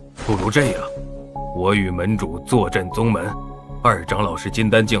不如这样，我与门主坐镇宗门，二长老是金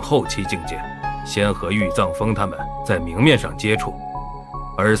丹境后期境界，先和玉藏峰他们在明面上接触，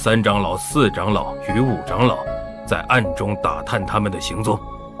而三长老、四长老与五长老在暗中打探他们的行踪。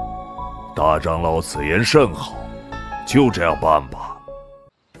大长老此言甚好，就这样办吧。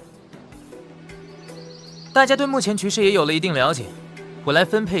大家对目前局势也有了一定了解，我来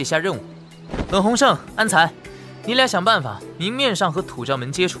分配一下任务。冷鸿胜、安才，你俩想办法明面上和土照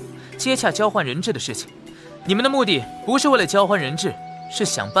门接触，接洽交换人质的事情。你们的目的不是为了交换人质，是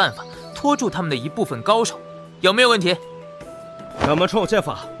想办法拖住他们的一部分高手，有没有问题？掌门传我剑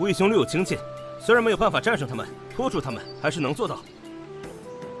法，我已经略有精进，虽然没有办法战胜他们，拖住他们还是能做到。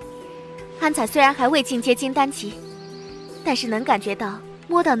安彩虽然还未进阶金丹期，但是能感觉到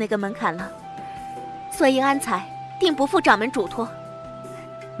摸到那个门槛了，所以安彩定不负掌门嘱托。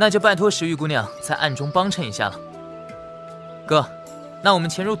那就拜托石玉姑娘在暗中帮衬一下了。哥，那我们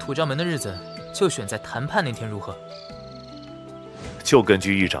潜入土照门的日子就选在谈判那天如何？就根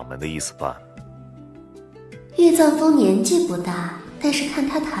据玉掌门的意思办。玉藏峰年纪不大，但是看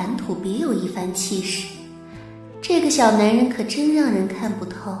他谈吐别有一番气势，这个小男人可真让人看不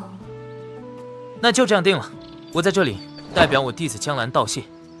透。那就这样定了，我在这里代表我弟子江兰道谢，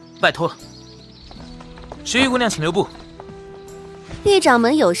拜托了。石玉姑娘请留步。玉掌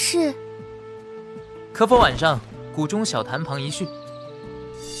门有事？可否晚上谷中小坛旁一叙？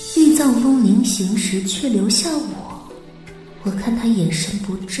玉藏峰临行时却留下我看他眼神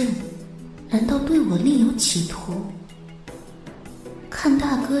不正，难道对我另有企图？看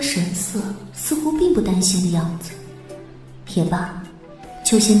大哥神色似乎并不担心的样子，也罢，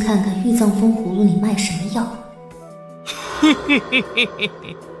就先看看玉藏风葫芦里卖什么药。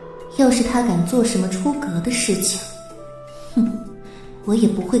要是他敢做什么出格的事情，哼，我也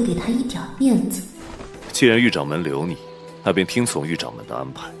不会给他一点面子。既然狱掌门留你，那便听从狱掌门的安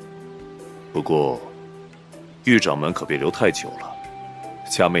排。不过，狱掌门可别留太久了。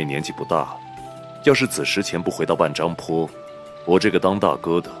佳妹年纪不大，要是子时前不回到半张坡，我这个当大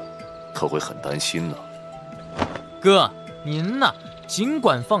哥的可会很担心呢。哥，您呐，尽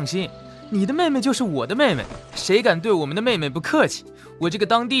管放心，你的妹妹就是我的妹妹，谁敢对我们的妹妹不客气，我这个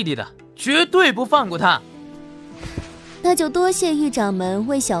当弟弟的绝对不放过她。那就多谢狱掌门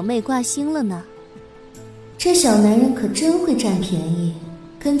为小妹挂心了呢。这小男人可真会占便宜。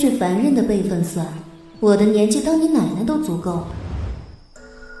根据凡人的辈分算，我的年纪当你奶奶都足够了。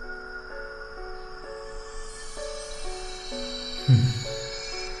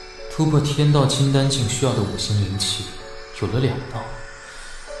突破天道金丹境需要的5星灵气有了2道，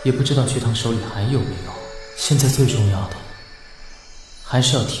也不知道学堂手里还有没有。现在最重要的还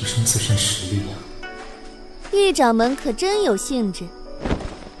是要提升自身实力呀。狱掌门可真有兴致。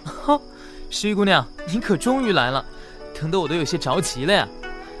十一姑娘，你可终于来了，疼得我都有些着急了呀。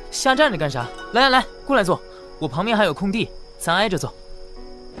瞎站着干啥？来，过来坐，我旁边还有空地，咱挨着坐。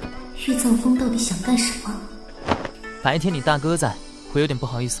玉藏风到底想干什么？白天你大哥在，会有点不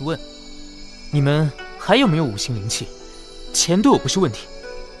好意思问。你们还有没有5星灵气？钱对我不是问题。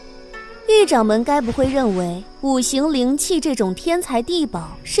狱掌门该不会认为5星灵气这种天材地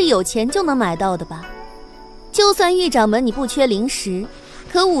宝是有钱就能买到的吧？就算狱掌门你不缺灵石，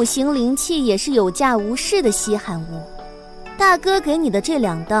可5星灵气也是有价无市的稀罕物。大哥给你的这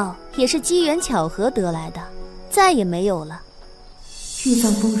2道也是机缘巧合得来的，再也没有了。玉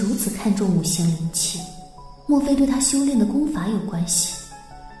藏风如此看重5星灵气，莫非对他修炼的功法有关系？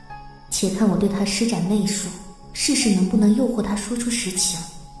且看我对他施展媚术，试试能不能诱惑他说出实情。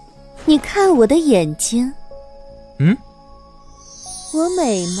你看我的眼睛，我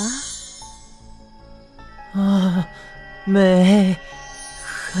美吗？美，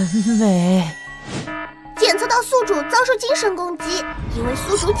很美。检测到宿主遭受精神攻击，已为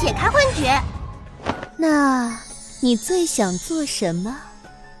宿主解开幻觉。那你最想做什么？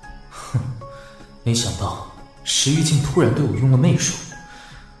没想到石玉竟突然对我用了媚术，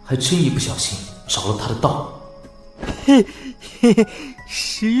还真一不小心着了他的道。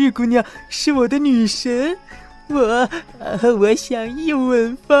石玉姑娘是我的女神，我想一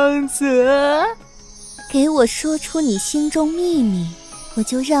吻芳泽。给我说出你心中秘密，我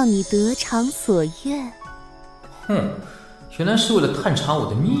就让你得偿所愿。原来是为了探查我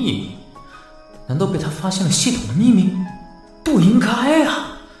的秘密。难道被他发现了系统的秘密？不应该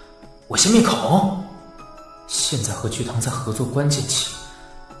啊！我先灭口。现在和剧堂在合作关键期，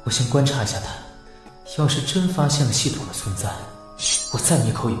我先观察一下他，要是真发现了系统的存在，我再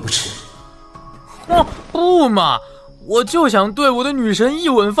灭口也不迟。不嘛，我就想对我的女神一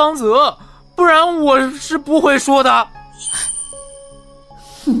吻芳泽，不然我是不会说的。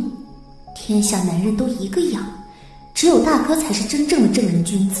天下男人都一个样，只有大哥才是真正的正人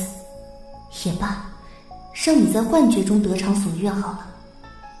君子。也罢，让你在幻觉中得偿所愿好了。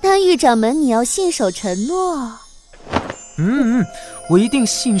但狱掌门，你要信守承诺。我一定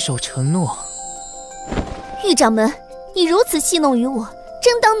信守承诺。狱掌门，你如此戏弄于我，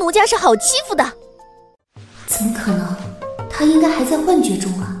真当奴家是好欺负的？怎么可能？他应该还在幻觉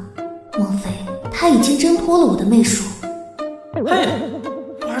中啊！莫非他已经挣脱了我的媚术？嘿，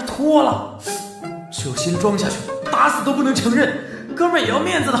玩脱了，就先装下去，打死都不能承认，哥们儿也要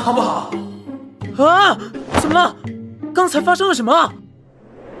面子的好不好？怎么了？刚才发生了什么？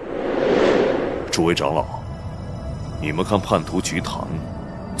诸位长老，你们看叛徒菊堂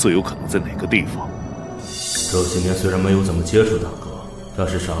最有可能在哪个地方？这些年虽然没有怎么接触大哥，但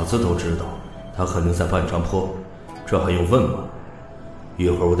是傻子都知道他肯定在半山坡，这还用问吗？一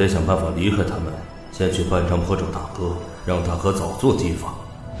会儿我得想办法离开他们，先去半山坡找大哥，让大哥早做提防。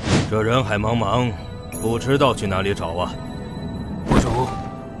这人海茫茫，不知道去哪里找啊。不如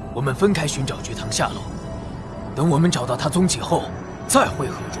我们分开寻找菊堂下落，等我们找到他踪迹后再会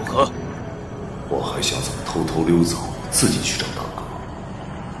合，如何？我还想怎么偷偷溜走，自己去找大哥。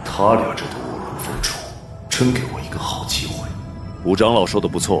他俩这对误人风处，真给我一个好机会。吴长老说的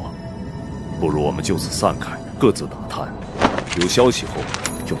不错，不如我们就此散开，各自打探，有消息后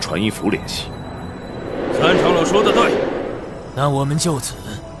用传音符联系。三长老说的对，那我们就此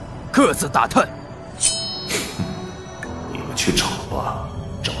各自打探。你们去找吧，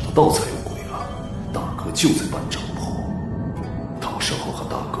找得到才有鬼啊！大哥就在半山坡，到时候和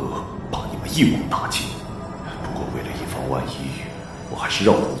大哥把你们一网打尽。不过为了以防万一，我还是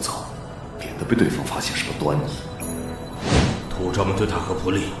绕路走，免得被对方发现什么端倪。土昭们对大哥不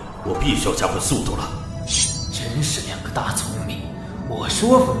利，我必须要加快速度了。真是两个大聪明，我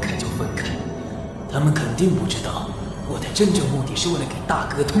说分开就分开，他们肯定不知道我的真正目的是为了给大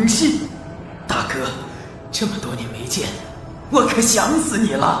哥通信。大哥，这么多年没见，我可想死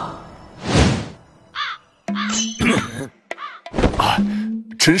你了。啊，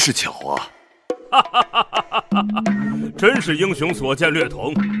真是巧啊！真是英雄所见略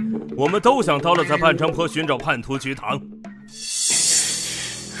同，我们都想到了在半城坡寻找叛徒菊堂。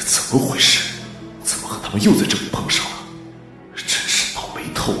怎么回事？怎么和他们又在这里碰上了？真是倒霉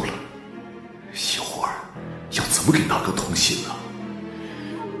透了！一会儿要怎么给大哥通信呢？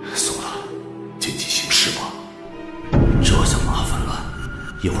算了，见机行事吧。这下麻烦了，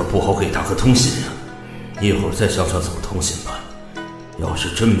一会儿不好给大哥通信呀，一会儿再想想怎么通信吧。要是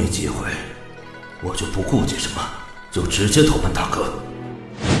真没机会，我就不顾忌什么，就直接投奔大哥。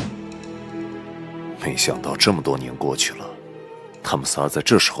没想到这么多年过去了，他们仨在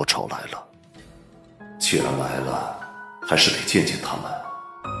这时候找来了。既然来了，还是得见见他们。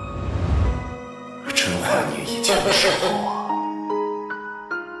真怀念以前的时候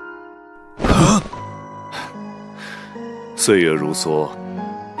啊！岁月如梭，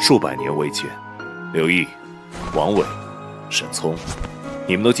数百年未见，刘毅、王伟、沈聪，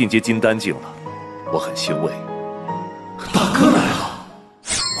你们都进阶金丹境了，我很欣慰。大哥来了，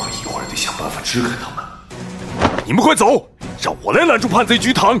我一会儿得想办法支开他们。你们快走，让我来拦住叛贼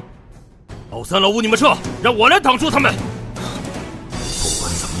菊堂。老三、老五，你们撤，让我来挡住他们。不管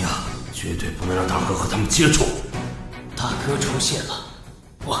怎么样，绝对不能让大哥和他们接触。大哥出现了，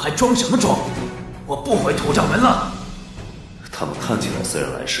我还装什么装？我不回土掌门了。他们看起来虽然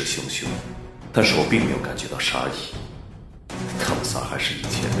来势汹汹，但是我并没有感觉到杀意。他们仨还是以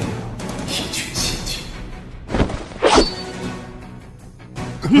前那样一群心机。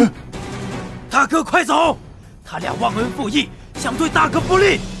大哥快走！他俩忘恩负义，想对大哥不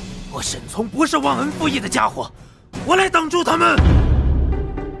利。我沈聪不是忘恩负义的家伙，我来挡住他们。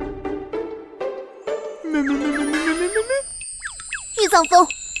玉藏风，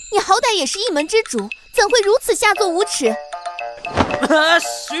你好歹也是一门之主，怎会如此下作无耻？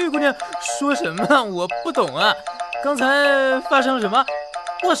石玉姑娘说什么？我不懂啊！刚才发生了什么？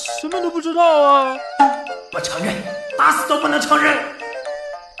我什么都不知道啊！不承认，打死都不能承认！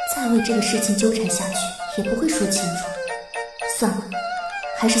再为这个事情纠缠下去，也不会说清楚。算了，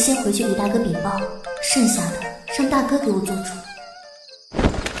还是先回去给大哥禀报，剩下的让大哥给我做主。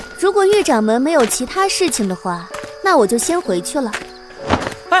如果狱掌门没有其他事情的话，那我就先回去了。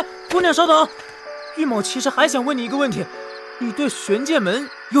哎，姑娘稍等，玉某其实还想问你一个问题，你对玄剑门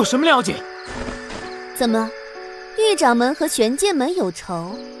有什么了解？怎么，狱掌门和玄剑门有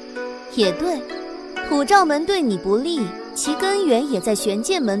仇？也对，普照门对你不利，其根源也在玄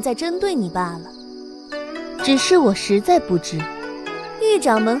剑门在针对你罢了。只是我实在不知，狱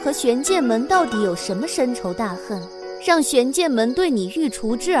掌门和玄剑门到底有什么深仇大恨，让玄剑门对你欲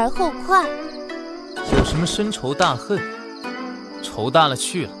除之而后快？有什么深仇大恨？仇大了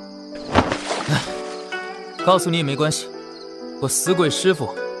去了。哎，告诉你也没关系，我死鬼师傅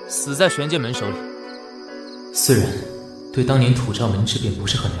死在玄剑门手里。虽然对当年土照门之变不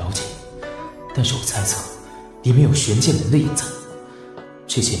是很了解，但是我猜测里面有玄剑门的影子。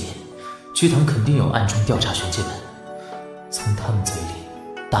这些年居堂肯定有暗中调查玄剑门，从他们嘴里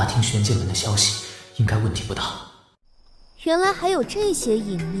打听玄剑门的消息应该问题不大。原来还有这些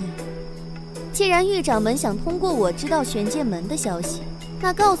隐秘。既然狱掌门想通过我知道玄剑门的消息，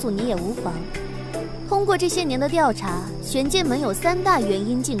那告诉你也无妨。通过这些年的调查，玄剑门有3大元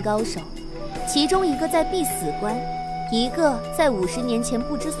阴境高手，其中一个在必死关，一个在50年前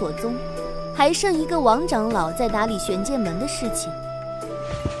不知所踪，还剩一个王长老在打理玄剑门的事情。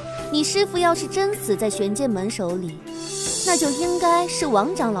你师父要是真死在玄剑门手里，那就应该是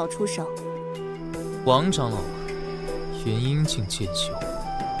王长老出手。王长老啊，元阴境剑修，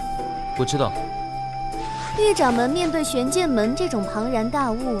我知道。狱掌门面对玄剑门这种庞然大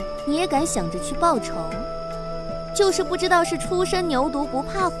物，你也敢想着去报仇？就是不知道是初生牛犊不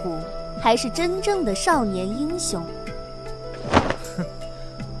怕虎，还是真正的少年英雄。哼，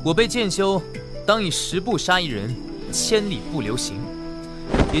我被剑修当以10步杀一人，千里不留行。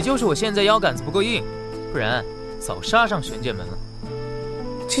也就是我现在腰杆子不够硬，不然早杀上玄剑门了。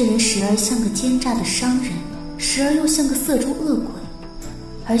这人时而像个奸诈的商人，时而又像个色中恶鬼，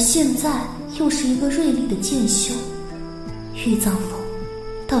而现在又是一个锐利的剑修。玉藏风，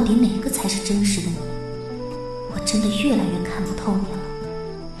到底哪个才是真实的你？我真的越来越看不透你了。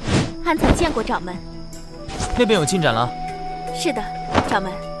安才见过掌门。那边有进展了？是的，掌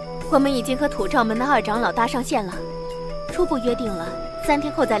门，我们已经和土照门的2长老搭上线了，初步约定了3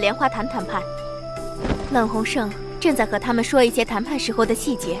天后在莲花潭谈判。冷洪胜正在和他们说一些谈判时候的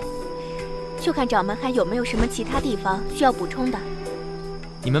细节，就看掌门还有没有什么其他地方需要补充的。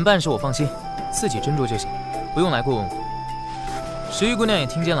你们办事我放心，自己斟酌就行，不用来过问我。石玉姑娘也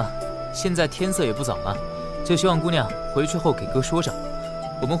听见了，现在天色也不早了，就希望姑娘回去后给哥说上，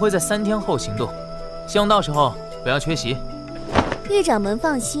我们会在3天后行动，希望到时候不要缺席。玉掌门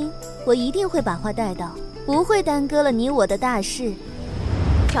放心，我一定会把话带到，不会耽搁了你我的大事。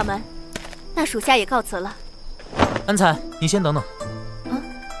掌门，那属下也告辞了。安彩，你先等等。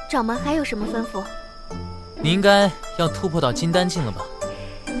掌门还有什么吩咐？你应该要突破到金丹境了吧？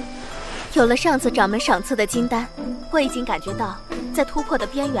有了上次掌门赏赐的金丹，我已经感觉到在突破的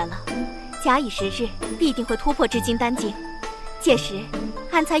边缘了。假以时日，必定会突破至金丹境。届时，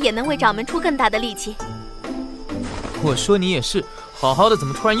安彩也能为掌门出更大的力气。我说你也是，好好的怎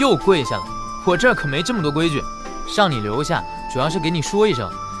么突然又跪下了？我这儿可没这么多规矩，让你留下主要是给你说一声，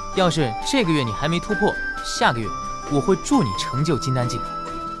要是这个月你还没突破，下个月我会助你成就金丹境。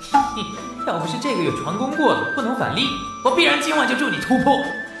要不是这个月传功过了，不能返利，我必然今晚就助你突破。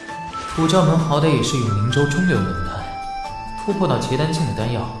土昭门好歹也是永灵州中流门派，突破到结丹境的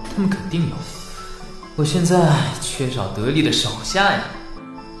丹药，他们肯定有。我现在缺少得力的手下呀。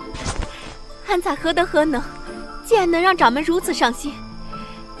安彩何德何能，竟然能让掌门如此上心？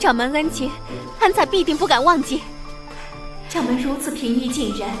掌门恩情，安彩必定不敢忘记。掌门如此平易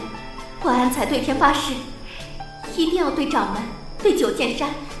近人，我安彩对天发誓，一定要对掌门、对九剑山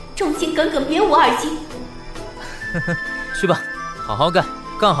忠心耿耿，别无二心。去吧，好好干，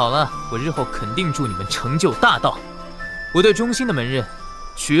干好了，我日后肯定助你们成就大道。我对忠心的门人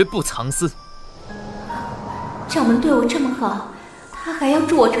绝不藏私。掌门对我这么好，他还要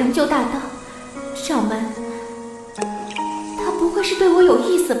助我成就大道。掌门，他不会是对我有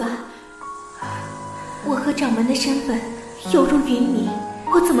意思吧？我和掌门的身份犹如云泥，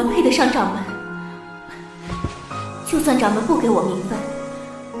我怎么配得上掌门？就算掌门不给我名分，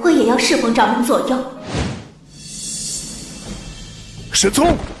我也要侍奉掌门左右。沈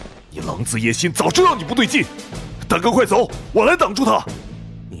聪，你狼子野心，早知道你不对劲。大哥快走，我来挡住他。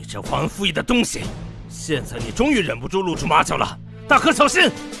你这忘恩负义的东西，现在你终于忍不住露出马脚了。大哥小心！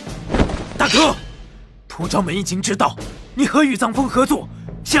大哥，土昭门已经知道你和玉藏峰合作，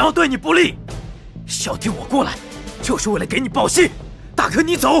想要对你不利，小弟我过来就是为了给你报信。大哥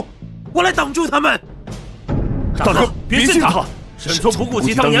你走，我来挡住他们。大哥别信他，沈聪不顾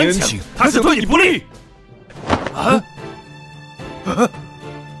及当年恩情，他是对你不利。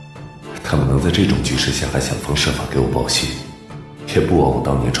他们能在这种局势下还想方设法给我报信，也不枉我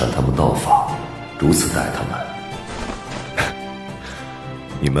当年传他们道法，如此待他们。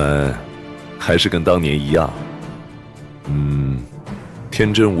你们还是跟当年一样，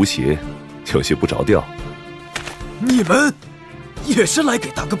天真无邪，有些不着调。你们也是来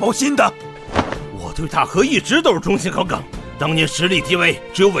给大哥报信的？我对大哥一直都是忠心耿耿，当年实力低微，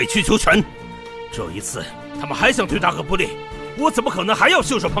只有委曲求全。这一次他们还想对大哥不利，我怎么可能还要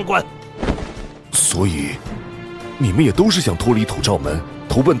袖手旁观？所以你们也都是想脱离土昭门，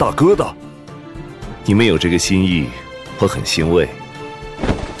投奔大哥的。你们有这个心意，我很欣慰。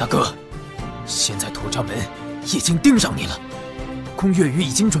大哥，现在土昭门已经盯上你了，宫月羽已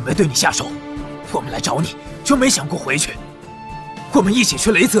经准备对你下手，我们来找你就没想过回去。我们一起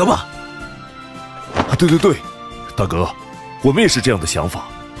去雷泽吧。对，大哥，我们也是这样的想法。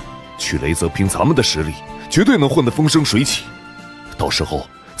去雷泽凭咱们的实力，绝对能混得风生水起，到时候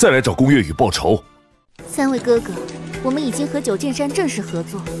再来找宫月羽报仇。3位哥哥，我们已经和九剑山正式合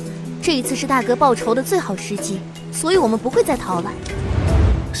作，这一次是大哥报仇的最好时机，所以我们不会再逃了。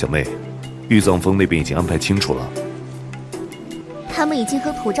小妹，玉藏峰那边已经安排清楚了，他们已经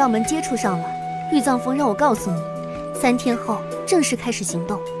和土昭门接触上了。玉藏峰让我告诉你，3天后正式开始行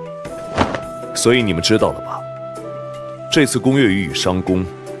动。所以你们知道了吧？这次宫月羽与商公，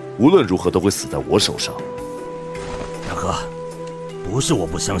无论如何都会死在我手上。大哥，不是我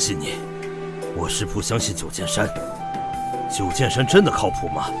不相信你，我是不相信九剑山。九剑山真的靠谱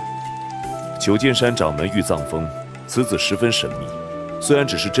吗？九剑山掌门玉藏峰，此子十分神秘。虽然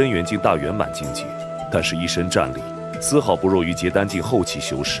只是真元境大圆满境界，但是一身战力丝毫不弱于结丹境后期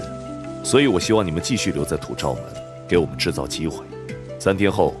修士。所以我希望你们继续留在土昭门，给我们制造机会。3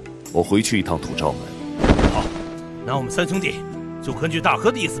天后，我回去一趟土昭门。好，那我们3兄弟就根据大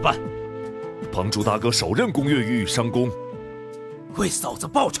哥的意思办，帮助大哥手刃宫月羽与商公，为嫂子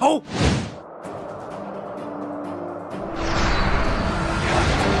报仇。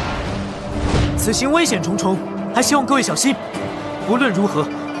此行危险重重，还希望各位小心。无论如何，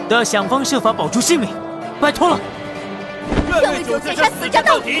都要想方设法保住性命，拜托了。愿为九剑山死战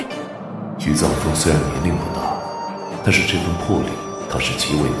到底。玉藏峰虽然年龄不大，但是这份魄力倒是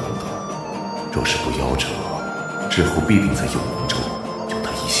极为难得。若是不夭折，之后必定在幽冥州有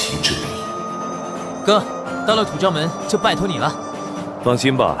他一席之地。哥，到了土罩门就拜托你了。放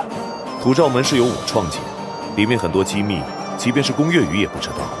心吧，土罩门是由我创建，里面很多机密，即便是宫月宇也不知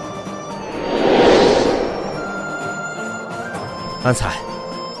道。安彩，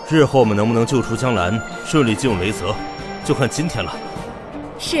日后我们能不能救出江兰，顺利进入雷泽，就看今天了。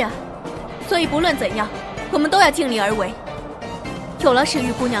是啊，所以不论怎样，我们都要尽力而为。有劳石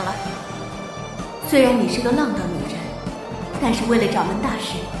玉姑娘了。虽然你是个浪荡女人，但是为了掌门大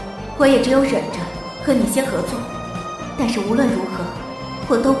事，我也只有忍着和你先合作。但是无论如何，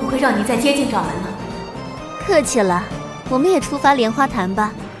我都不会让你再接近掌门了。客气了，我们也出发莲花潭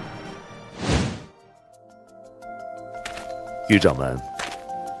吧。玉掌门，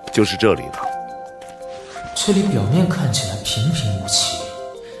就是这里了。这里表面看起来平平无奇，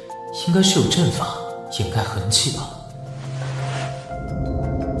应该是有阵法掩盖痕迹吧。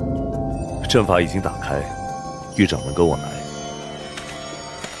阵法已经打开，玉掌门跟我来。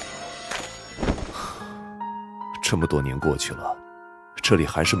这么多年过去了，这里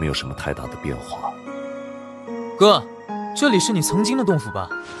还是没有什么太大的变化。哥，这里是你曾经的洞府吧？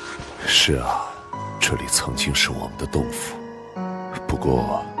是啊，这里曾经是我们的洞府，不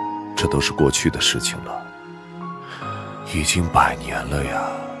过这都是过去的事情了，已经100年了呀。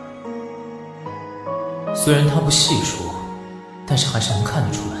虽然他不细说，但是还是能看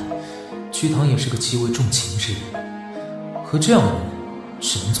得出来，居堂也是个极为重情之人。和这样的人，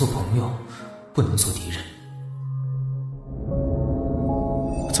只能做朋友，不能做敌人。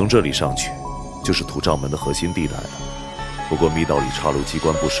从这里上去，就是土罩门的核心地带了。不过密道里岔路机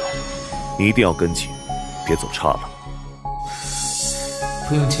关不少，你一定要跟紧，别走岔了。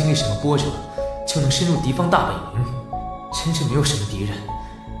不用经历什么波折，就能深入敌方大本营，真是没有什么敌人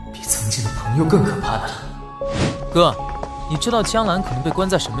比曾经的朋友更可怕的了。哥，你知道江兰可能被关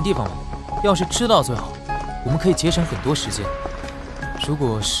在什么地方吗？要是知道最好，我们可以节省很多时间。如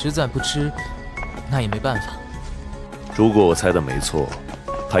果实在不知，那也没办法。如果我猜的没错，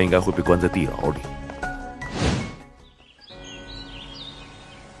他应该会被关在地牢里。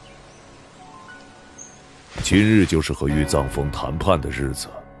今日就是和玉藏峰谈判的日子，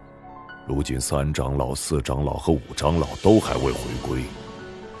如今3长老、4长老和5长老都还未回归。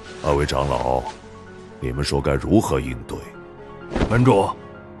2位长老，你们说该如何应对？门主，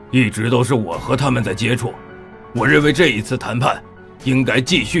一直都是我和他们在接触，我认为这一次谈判应该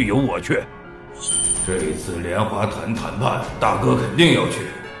继续由我去。这一次莲花潭谈判，大哥肯定要去，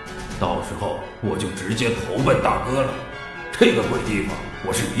到时候我就直接投奔大哥了。这个鬼地方，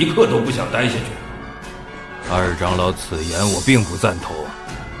我是一刻都不想待下去。2长老此言我并不赞同，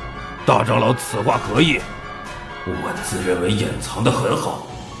大长老此话何意？我自认为掩藏得很好，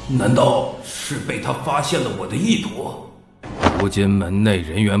难道是被他发现了我的意图？如今门内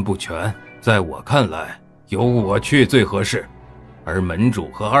人员不全，在我看来，由我去最合适，而门主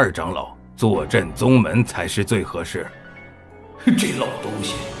和2长老坐镇宗门才是最合适。这老东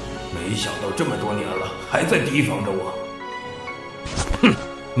西，没想到这么多年了，还在提防着我。哼，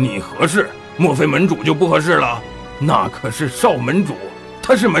你合适？莫非门主就不合适了？那可是少门主，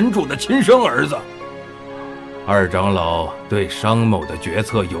他是门主的亲生儿子。2长老对商某的决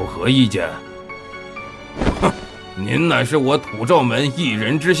策有何意见？哼，您乃是我土罩门1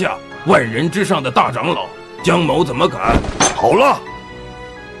人之下、万人之上的大长老，江某怎么敢？好了，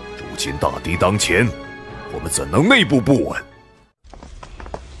如今大敌当前，我们怎能内部不稳？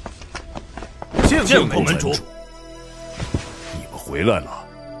见过门主。你们回来了。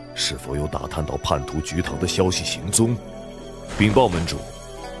是否有打探到叛徒菊堂的消息行踪？禀报门主，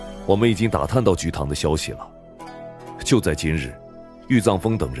我们已经打探到菊堂的消息了。就在今日，玉藏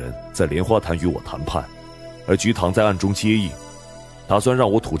峰等人在莲花潭与我谈判，而菊堂在暗中接应，打算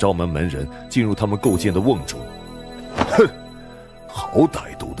让我土罩门门人进入他们构建的瓮中。哼，好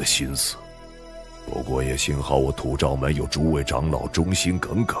歹毒的心思！不过也幸好我土罩门有诸位长老忠心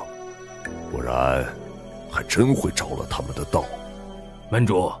耿耿，不然还真会着了他们的道。门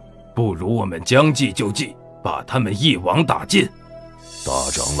主，不如我们将计就计，把他们一网打尽。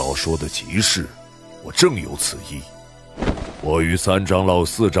大长老说的极是，我正有此意。我与3长老、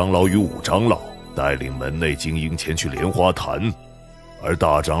4长老与5长老带领门内精英前去莲花潭，而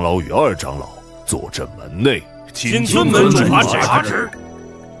大长老与2长老坐镇门内，谨遵门主法旨。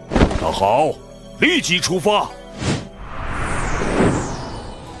那好，立即出发。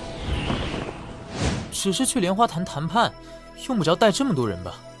只是去莲花潭谈判，用不着带这么多人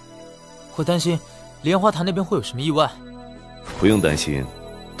吧？我担心莲花潭那边会有什么意外。不用担心，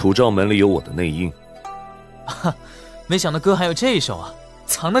土罩门里有我的内应。哈，没想到哥还有这一手啊，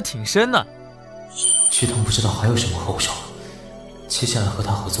藏得挺深呢。菊堂不知道还有什么后手，接下来和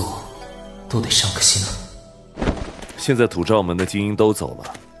他合作，都得上个心了。现在土照门的精英都走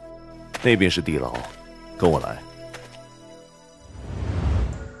了，那边是地牢，跟我来。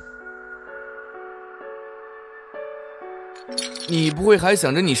你不会还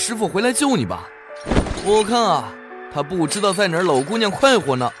想着你师父回来救你吧？我看啊，他不知道在哪儿搂姑娘快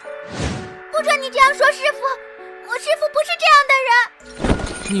活呢。不准你这样说师父，我师父不是这样的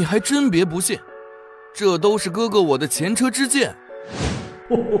人。你还真别不信，这都是哥哥我的前车之鉴。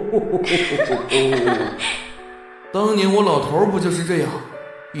当年我老头不就是这样，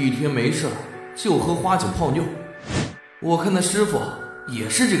一天没事就喝花酒泡妞。我看那师傅也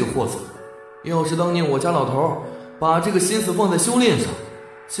是这个货色。要是当年我家老头把这个心思放在修炼上，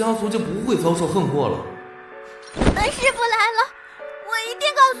家族就不会遭受横祸了。等师傅来了，我一定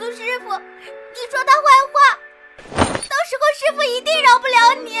告诉师傅你说他坏话，到时候师傅一定饶不了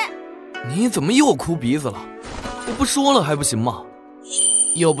你。你怎么又哭鼻子了？我不说了还不行吗？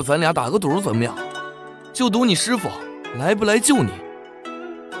要不咱俩打个赌怎么样？就赌你师傅来不来救你。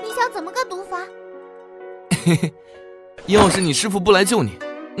你想怎么个赌法？嘿嘿，要是你师傅不来救你，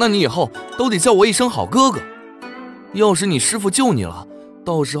那你以后都得叫我一声好哥哥。要是你师傅救你了，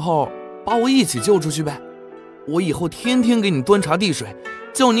到时候把我一起救出去呗。我以后天天给你端茶递水，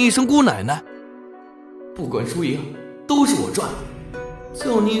叫你一声姑奶奶。不管输赢，都是我赚。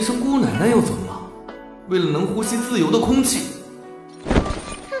叫你一声姑奶奶又怎么了？为了能呼吸自由的空气。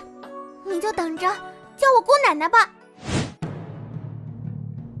哼，你就等着叫我姑奶奶吧。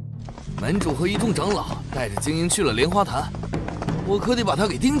门主和一众长老带着精英去了莲花潭，我可得把他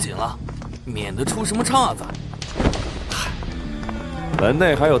给盯紧了，免得出什么岔子。门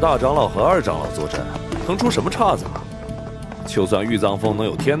内还有大长老和二长老坐镇，能出什么岔子啊？就算玉藏峰能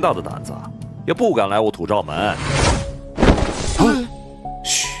有天大的胆子，也不敢来我土照门。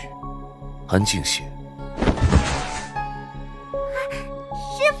嘘，安静些。师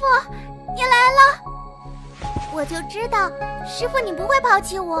傅，你来了！我就知道，师傅你不会抛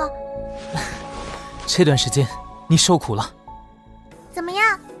弃我。这段时间你受苦了。怎么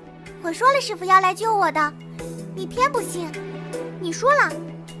样？我说了师傅要来救我的，你偏不信。你输了。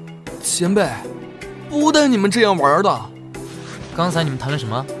前辈，不带你们这样玩的。刚才你们谈了什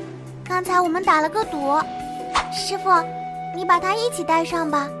么？刚才我们打了个赌。师傅，你把他一起带上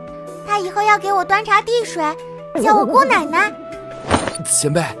吧，他以后要给我端茶递水，叫我姑奶奶。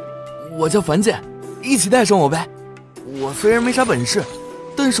前辈，我叫樊剑，一起带上我呗。我虽然没啥本事，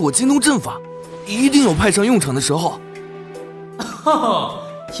但是我精通阵法，一定有派上用场的时候。哦，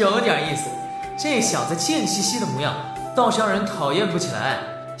有点意思。这小子贱兮兮的模样，倒是让人讨厌不起来。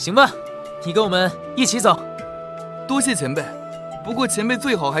行吧，你跟我们一起走。多谢前辈，不过前辈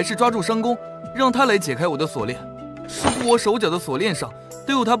最好还是抓住商公，让他来解开我的锁链。师傅我手脚的锁链上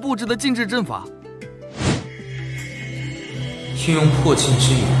都有他布置的禁制阵法。运用破镜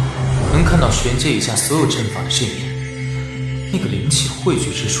之眼，能看到玄阶以下所有阵法的阵眼，那个灵气汇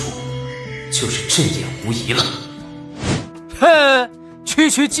聚之处，就是阵眼无疑了。嘿，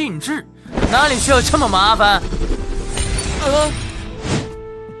区禁制，哪里需要这么麻烦？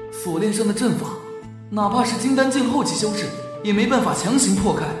锁链上的阵法，哪怕是金丹境后期修士，也没办法强行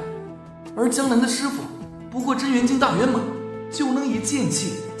破开。而江南的师傅不过真元境大圆满，就能以剑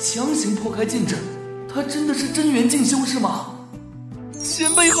气强行破开禁阵，他真的是真元境修士吗？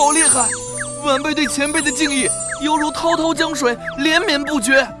前辈好厉害，晚辈对前辈的敬意犹如滔滔江水，连绵不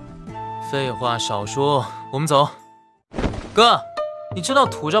绝。废话少说，我们走。哥，你知道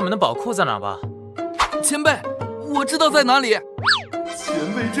土照门的宝库在哪吧？前辈，我知道在哪里。前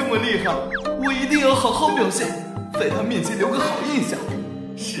辈这么厉害，我一定要好好表现，在他面前留个好印象。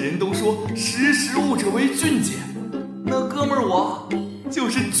世人都说识时务者为俊杰，那哥们儿我就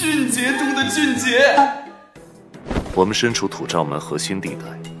是俊杰中的俊杰。我们身处土照门核心地带，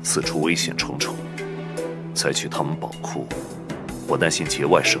四处危险重重，再去他们宝库，我担心节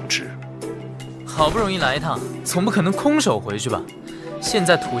外生枝。好不容易来一趟，总不可能空手回去吧？现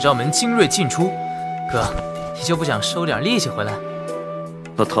在土照门精锐尽出，哥，你就不想收点利息回来？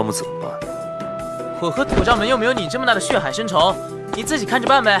那他们怎么办？我和土照门又没有你这么大的血海深仇，你自己看着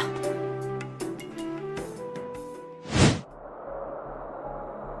办呗。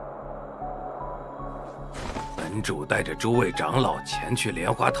门主带着诸位长老前去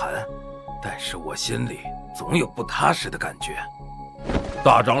莲花潭，但是我心里总有不踏实的感觉。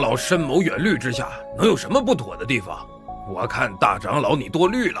大长老深谋远虑之下，能有什么不妥的地方？我看大长老你多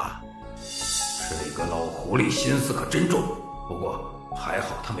虑了。这个老狐狸心思可真重，不过还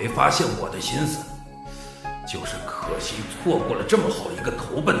好他没发现我的心思。就是可惜错过了这么好一个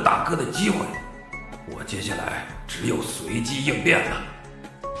投奔大哥的机会，我接下来只有随机应变了。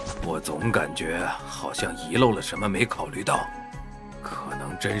我总感觉好像遗漏了什么没考虑到，可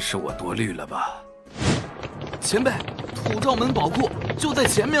能真是我多虑了吧。前辈，土罩门宝库就在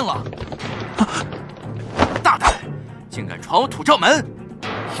前面了。大胆，竟敢闯我土罩门！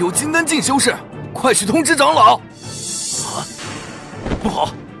有金丹境修士，快去通知长老。啊，不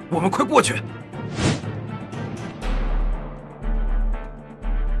好，我们快过去。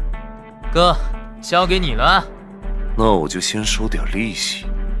哥，交给你了。那我就先收点利息。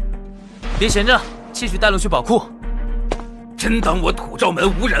别闲着，继续带路去宝库。真当我土罩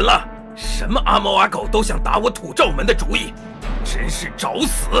门无人了？什么阿猫阿狗都想打我土罩门的主意，真是找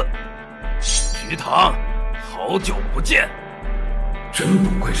死！徐唐，好久不见。真不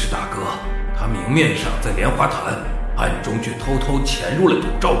愧是大哥，他明面上在莲花潭，暗中却偷偷潜入了土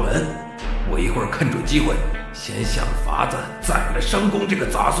罩门。我一会儿看准机会，先想法子宰了商公这个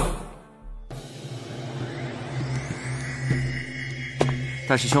杂碎。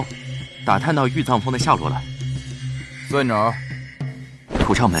大师兄，打探到玉藏峰的下落了。在哪儿？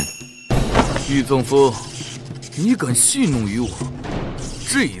土罩门。玉藏峰，你敢戏弄于我？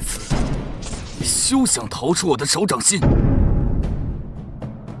这一次，你休想逃出我的手掌心！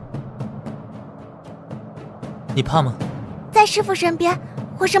你怕吗？在师父身边，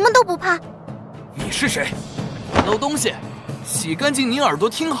我什么都不怕。你是谁？老东西，洗干净你耳朵，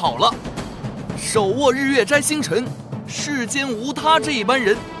听好了。手握日月摘星辰，世间无他这一般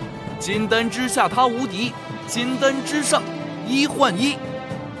人。金丹之下他无敌，金丹之上一换一。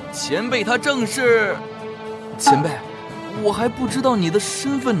前辈他正是……前辈，我还不知道你的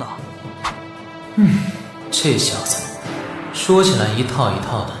身份呢。这小子说起来一套一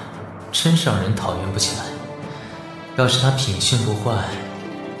套的，真是让人讨厌不起来。要是他品性不坏，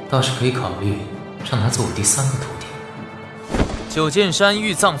倒是可以考虑让他做我第3个徒弟。九剑山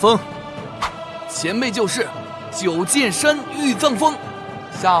玉藏峰，前辈就是九剑山玉藏峰，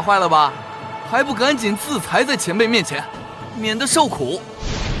吓坏了吧？还不赶紧自裁在前辈面前，免得受苦。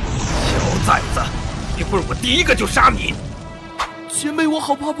小崽子，一会儿我第一个就杀你！前辈，我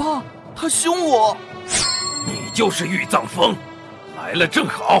好怕，他凶我。你就是玉藏峰，来了正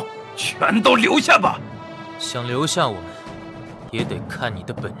好，全都留下吧。想留下我们，也得看你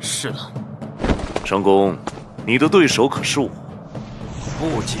的本事了。商公，你的对手可是我。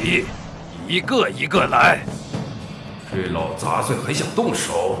不急，一个一个来。这老杂碎还想动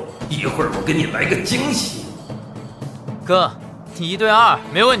手，一会儿我给你来个惊喜。哥，你1对2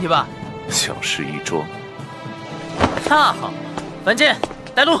没问题吧？小事一桩。那好，反剑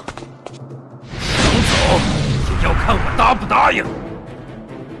带路。想走也要看我答不答应。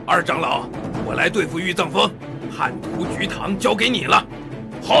二长老，我来对付玉藏峰，叛徒菊堂交给你了。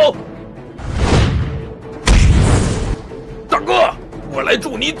好，大哥，我来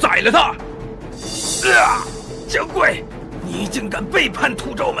助你宰了他。江贵，你竟敢背叛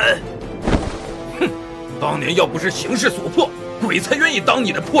土罩门！哼，当年要不是形势所迫，鬼才愿意当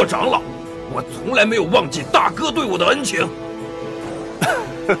你的破长老。我从来没有忘记大哥对我的恩情。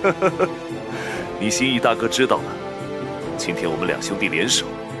你心意大哥知道了，今天我们2兄弟联手，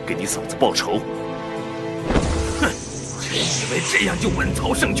给你嫂子报仇。哼，真以为这样就稳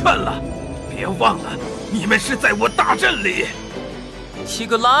操胜券了？别忘了，你们是在我大阵里。一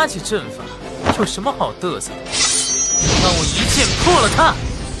个垃圾阵法，有什么好嘚瑟的？让我一剑破了他！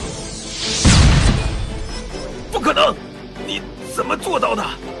不可能！你怎么做到的？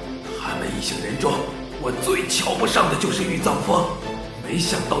他们一行人中，我最瞧不上的就是玉藏峰。没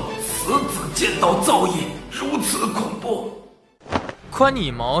想到此子剑道造诣如此恐怖。关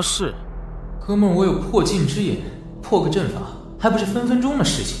你毛事？哥们儿，我有破镜之眼，破个阵法还不是分分钟的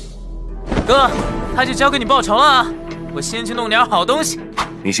事情。哥，他就交给你报仇了啊！我先去弄点好东西。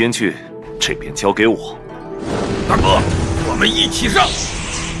你先去，这边交给我。大哥，我们一起上。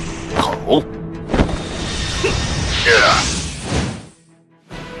好。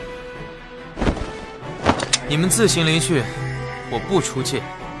你们自行离去，我不出剑。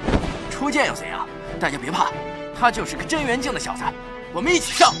出剑又怎样？大家别怕，他就是个真元境的小子，我们一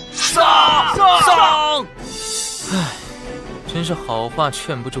起上！上！唉，真是好话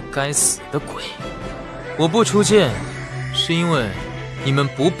劝不住该死的鬼。我不出剑，是因为你们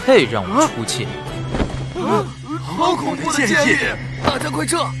不配让我出剑。好恐怖的剑意！大家快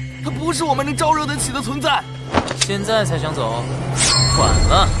撤！他不是我们能招惹得起的存在。现在才想走，晚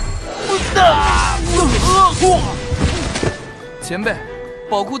了。前辈，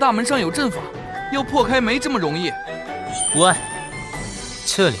宝库大门上有阵法，要破开没这么容易。无碍，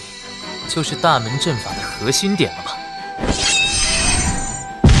这里就是大门阵法的核心点了吧？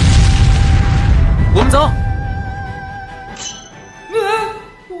我们走。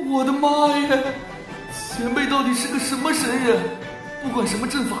我的妈呀！前辈到底是个什么神人？不管什么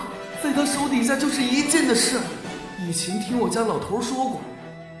阵法，在他手底下就是一剑的事。以前听我家老头说过，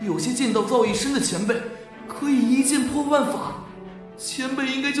有些剑道造诣深的前辈，可以一剑破万法，前辈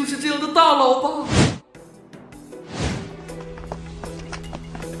应该就是这样的大佬吧？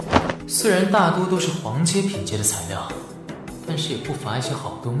虽然大多都是黄阶品阶的材料，但是也不乏一些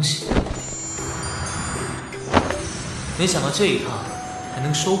好东西。没想到这一趟还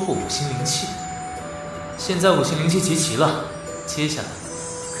能收获5星灵气。现在5星灵气集齐了，接下来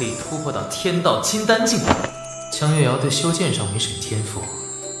可以突破到天道金丹境。江月瑶对修剑上没什么天赋，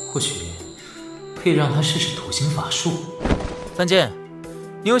或许可以让他试试土星法术。三剑，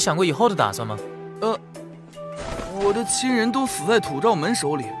你有想过以后的打算吗？我的亲人都死在土照门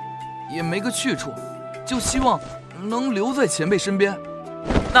手里，也没个去处，就希望能留在前辈身边。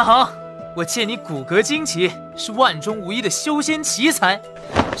那好，我见你骨骼惊奇，是万中无一的修仙奇才，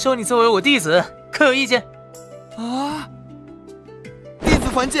收你作为我弟子，可有意见？啊！弟子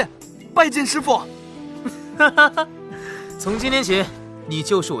还见，拜见师父。从今天起，你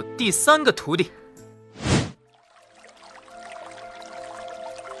就是我第3个徒弟。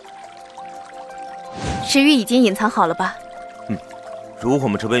石玉已经隐藏好了吧？如果我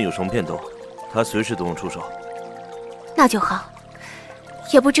们这边有什么变动，他随时都能出手。那就好。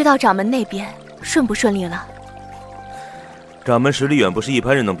也不知道掌门那边顺不顺利了。掌门实力远不是一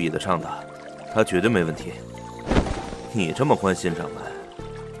般人能比得上的，他绝对没问题。你这么关心掌门，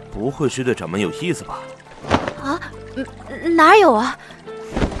不会是对掌门有意思吧？啊，哪有啊？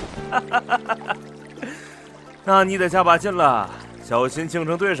那你得加把劲了，小心竞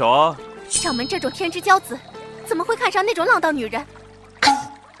争对手哦。掌门这种天之骄子，怎么会看上那种浪荡女人？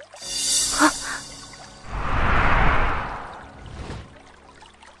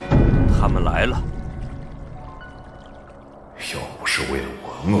他们来了。要不是为了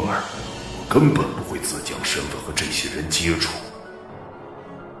文儿，我根本不会自降身份和这些人接触。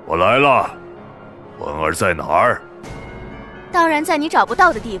我来了，文儿在哪儿？当然在你找不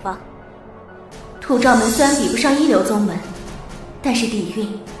到的地方。土照门虽然比不上一流宗门，但是底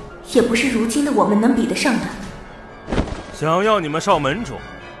蕴也不是如今的我们能比得上的。想要你们少门主，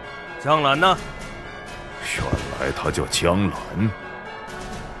江兰呢？原来他叫江兰。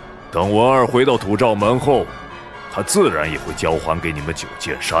等文儿回到土照门后，他自然也会交还给你们九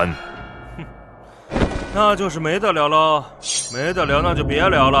剑山。那就是没得聊喽，没得聊那就别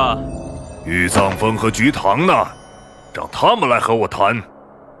聊了。玉藏峰和菊堂呢？让他们来和我谈。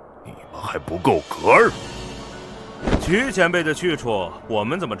你们还不够格儿。菊前辈的去处，我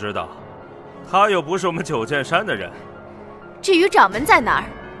们怎么知道？他又不是我们九剑山的人。至于掌门在哪儿，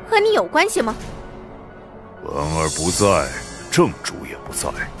和你有关系吗？文儿不在，正主也不在，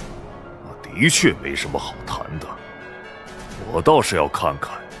那的确没什么好谈的。我倒是要看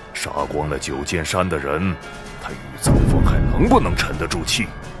看杀光了九剑山的人，他玉藏峰还能不能沉得住气。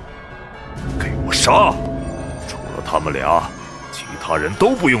给我杀！除了他们俩，其他人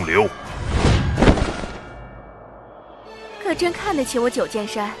都不用留。可真看得起我九剑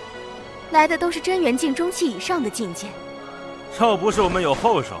山，来的都是真元境中期以上的境界。要不是我们有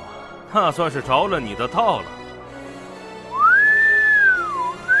后手，那算是着了你的道了。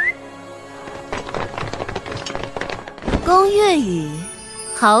宫月雨，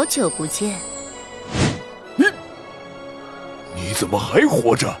好久不见。你怎么还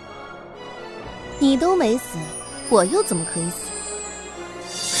活着？你都没死，我又怎么可以死？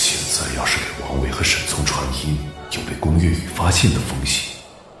现在要是给王伟和沈聪传音，有被宫月雨发现的风险，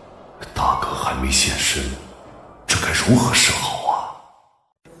大哥还没现身，这该如何是好啊？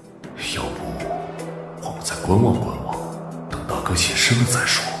要不我们再观望观望，等大哥现身了再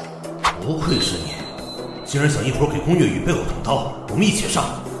说。不愧是你，竟然想一会儿给宫月雨背后捅刀，我们一起上，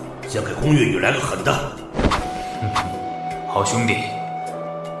先给宫月雨来个狠的。好兄弟，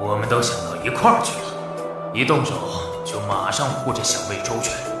我们都想到一块儿去了，一动手就马上护着小魏周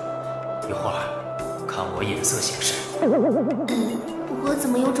全。一会儿看我眼色行事。我怎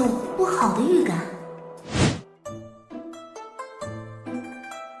么有种不好的预感？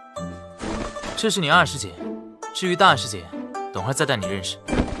这是你二师姐，至于大师姐，等会儿再带你认识。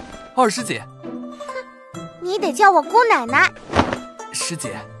二师姐，你得叫我姑奶奶。师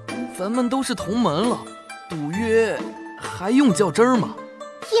姐，咱们都是同门了，赌约还用较真儿吗？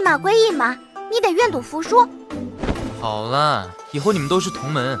一码归一码，你得愿赌服输。好了，以后你们都是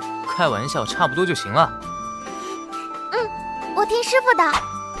同门，开玩笑差不多就行了。我听师傅的，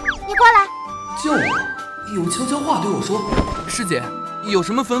你过来。叫我，有悄悄话对我说。师姐，有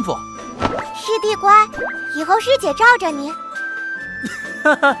什么吩咐？师弟乖，以后师姐罩着你。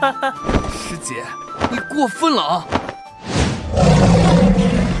师姐，你过分了啊！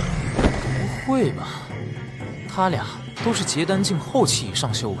不会吧？他俩都是结丹境后期以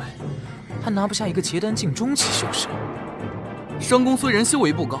上修为，还拿不下一个结丹境中期修士。商公虽然修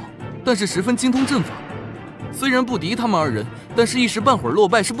为不高，但是十分精通阵法，虽然不敌他们2人，但是一时半会儿落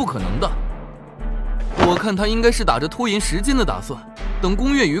败是不可能的。我看他应该是打着拖延时间的打算，等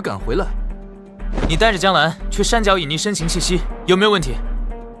宫月雨赶回来。你带着江兰去山脚隐匿深情气息，有没有问题？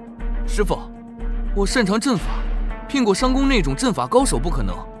师傅，我擅长阵法，骗过商宫那种阵法高手不可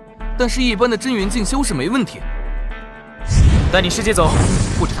能，但是一般的真元境修是没问题。带你师姐走，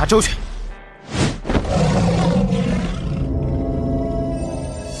护着他周全。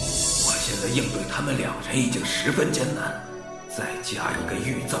我现在应对他们2人已经十分艰难，再加一个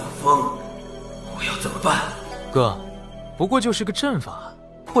玉藏风，我要怎么办？哥，不过就是个阵法，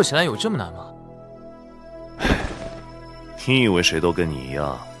破起来有这么难吗？你以为谁都跟你一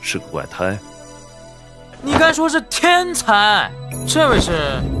样是个怪胎？你该说是天才。这位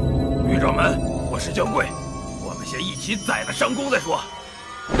是狱长们，我是江贵，我们先一起宰了商公再说。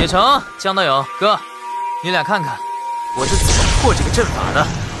也成，江道友，哥，你俩看看我是怎么破这个阵法的。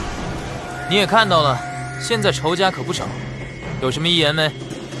你也看到了，现在仇家可不少，有什么一言没？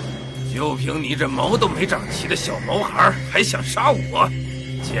就凭你这毛都没长齐的小毛孩，还想杀我，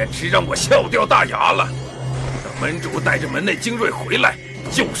简直让我笑掉大牙了。等门主带着门内精锐回来，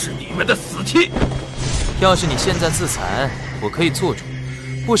就是你们的死期。要是你现在自残，我可以做主，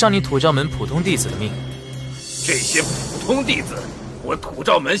不伤你土诏门普通弟子的命。这些普通弟子，我土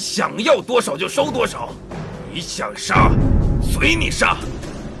诏门想要多少就收多少，你想杀，随你杀。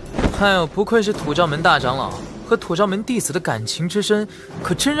哎呦，不愧是土诏门大长老，和土诏门弟子的感情之深，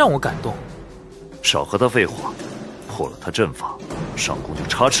可真让我感动。少和他废话，破了他阵法，上宫就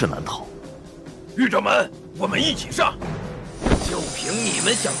插翅难逃。狱长们，我们一起上！就凭你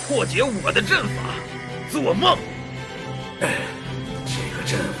们想破解我的阵法，做梦！这个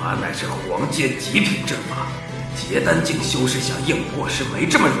阵法乃是皇阶极品阵法，结丹境修士想硬破是没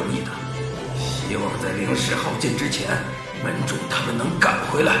这么容易的。希望在灵石耗尽之前，门主他们能赶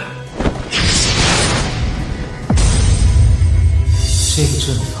回来。这个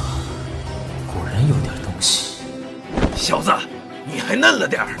阵法果然有点东西。小子，你还嫩了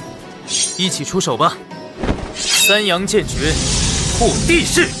点儿。一起出手吧！三阳剑诀，破地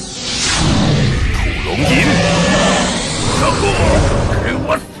势。土龙吟，上路，给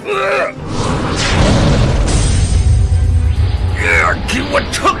我死！给我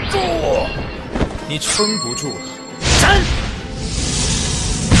撑住！你撑不住了，斩！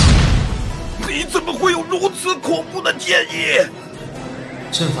你怎么会有如此恐怖的剑意？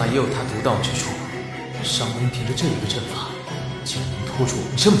阵法也有它独到之处，上宫凭着这一个阵法，竟然能拖住我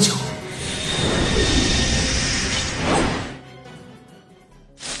们这么久。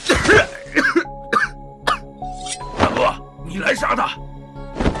大哥，你来杀他！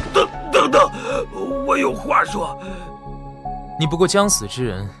等，我有话说。你不过将死之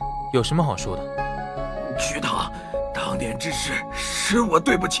人，有什么好说的？曲堂，当年之事是我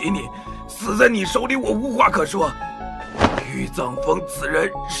对不起你，死在你手里我无话可说。玉藏风此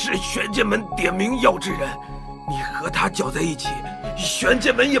人是玄剑门点名要之人，你和他搅在一起，玄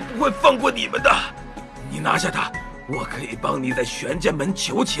剑门也不会放过你们的。你拿下他，我可以帮你在玄剑门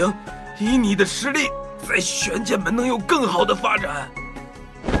求情，以你的实力，在玄剑门能有更好的发展。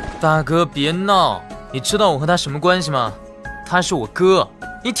大哥别闹，你知道我和他什么关系吗？他是我哥，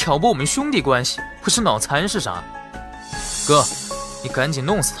你挑拨我们兄弟关系，不是脑残是啥？哥，你赶紧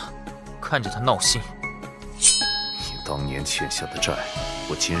弄死他，看着他闹心。你当年欠下的债，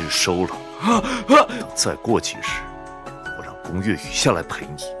我今日收了。等再过几日，我让宫月雨下来陪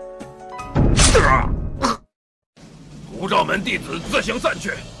你。土诏门弟子自行散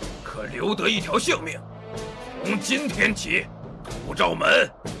去，可留得一条性命。从今天起，土诏门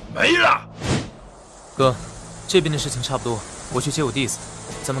没了。哥，这边的事情差不多，我去接我弟子，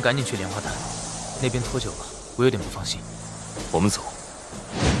咱们赶紧去莲花潭。那边拖久了，我有点不放心。我们走。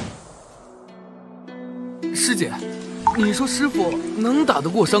师姐，你说师傅能打得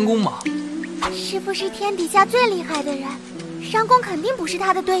过商公吗？师傅是天底下最厉害的人，商公肯定不是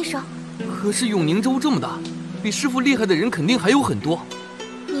他的对手。可是永宁州这么大，比师傅厉害的人肯定还有很多。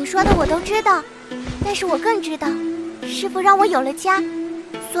你说的我都知道，但是我更知道，师傅让我有了家，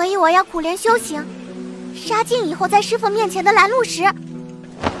所以我要苦练修行，杀尽以后在师傅面前的拦路石。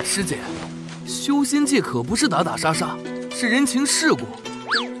师姐，修仙界可不是打打杀杀，是人情世故。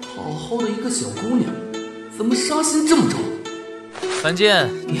好好的一个小姑娘，怎么杀心这么重？凡剑，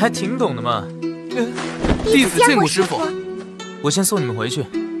你还挺懂的嘛。弟子见过师傅。我先送你们回去，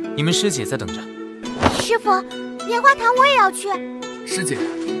你们师姐在等着。师傅，莲花潭我也要去。师姐，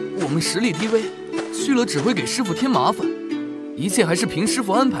我们实力低微，去了只会给师傅添麻烦，一切还是凭师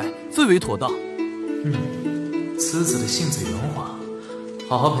傅安排最为妥当。此子的性子圆滑，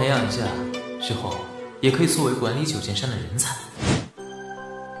好好培养一下，之后也可以作为管理九剑山的人才。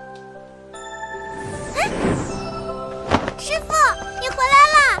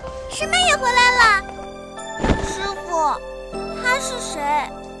是谁？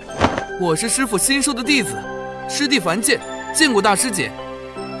我是师傅新收的弟子，师弟凡见，见过大师姐。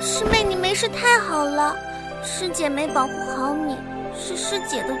师妹，你没事太好了，师姐没保护好你，是师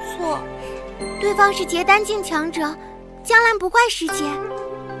姐的错。对方是结丹境强者，将来不怪师姐。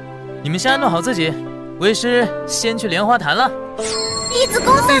你们先安顿好自己，为师先去莲花潭了。弟子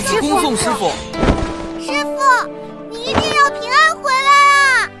恭送师傅。恭送师傅。师傅，你一定要平安回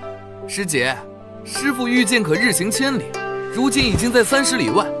来啊！师姐，师傅御剑可日行千里，如今已经在30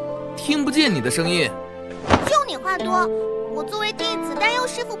里外，听不见你的声音。就你话多，我作为弟子担忧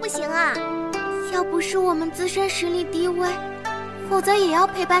师傅不行啊。要不是我们自身实力低微，否则也要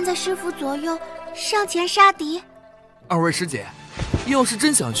陪伴在师傅左右，上前杀敌。二位师姐，要是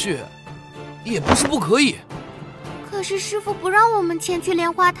真想去，也不是不可以。可是师傅不让我们前去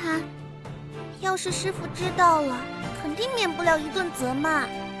莲花潭，要是师傅知道了，肯定免不了一顿责骂。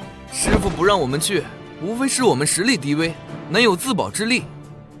师傅不让我们去，无非是我们实力低微，难有自保之力。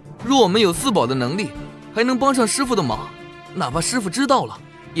若我们有自保的能力，还能帮上师傅的忙，哪怕师傅知道了，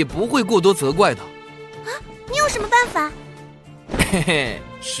也不会过多责怪的。啊，你有什么办法？嘿嘿，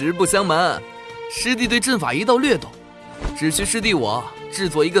实不相瞒，师弟对阵法一道略懂，只需师弟我制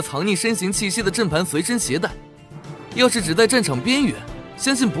作一个藏匿身形气息的阵盘随身携带。要是只在战场边缘，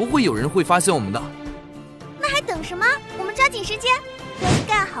相信不会有人会发现我们的。那还等什么？我们抓紧时间。要是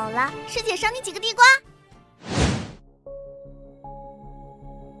干好了，师姐赏你几个地瓜。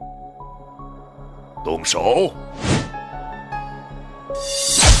动手！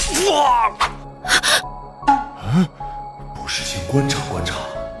哇！不是先观察观察，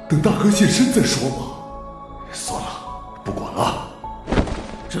等大哥现身再说吗？算了，不管了。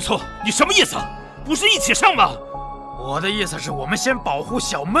知错，你什么意思？不是一起上吗？我的意思是我们先保护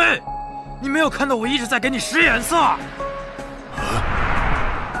小妹。你没有看到我一直在给你使眼色？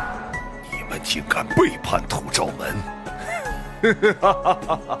你们竟敢背叛土照门！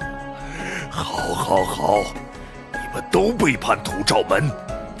好，你们都背叛土照门，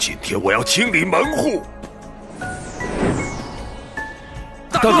今天我要清理门户。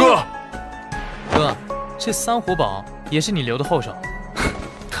大哥，哥，这3活宝也是你留的后手？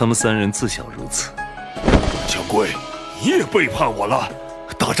他们3人自想如此。江贵，你也背叛我了。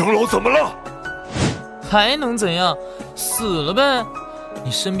大长老怎么了？还能怎样？死了呗！你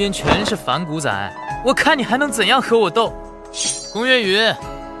身边全是反骨仔，我看你还能怎样和我斗？宫月宇，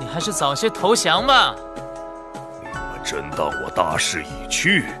你还是早些投降吧。你们真当我大势已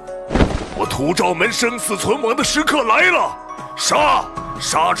去？我土照门生死存亡的时刻来了，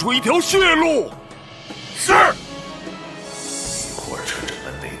杀出一条血路。是。一会儿趁着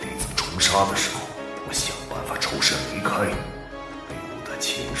门内弟子冲杀的时候，我想办法抽身离开。留得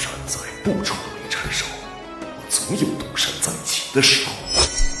青山在，不愁没柴烧。我总有东山再起的时候。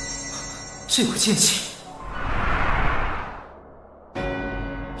这个剑气，御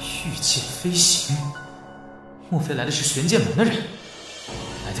剑飞行，莫非来的是玄剑门的人？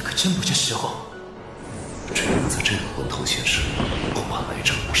来的可真不是时候。这人在这个关头现身，恐怕来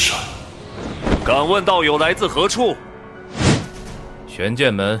者不善。敢问道友来自何处？玄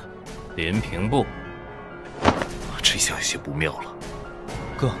剑门，临平部。这下有些不妙了。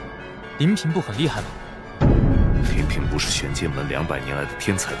哥，临平部很厉害吗？临平部是玄剑门200年来的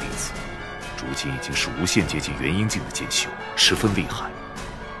天才弟子，如今已经是无限接近元婴境的剑修，十分厉害。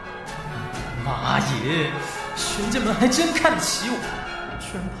妈耶，玄剑门还真看得起我，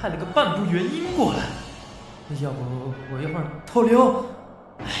居然派了个半步元婴过来。要不我一会儿偷溜？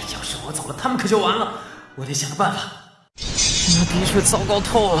要是我走了，他们可就完了。我得想个办法。那的确糟糕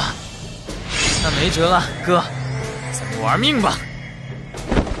透了。那没辙了，哥，咱们玩命吧。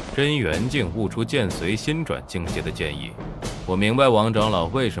真元境悟出剑随心转境界的建议，我明白王长老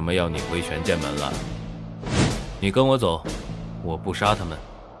为什么要你回玄剑门了。你跟我走，我不杀他们。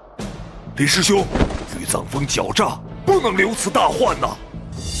李师兄，玉藏峰狡诈，不能留此大患呐！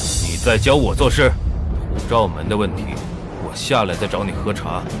你再教我做事，土照门的问题，我下来再找你喝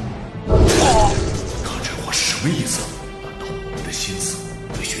茶。他这话是什么意思？难道我们的心思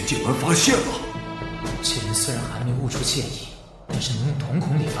被玄剑门发现了？这人虽然还没悟出剑意，但是能用瞳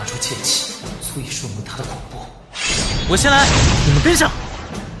孔里发出剑气，足以说明他的恐怖。我先来，你们跟上。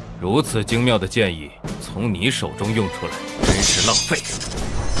如此精妙的剑意从你手中用出来，真是浪费。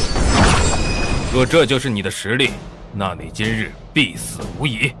若这就是你的实力，那你今日必死无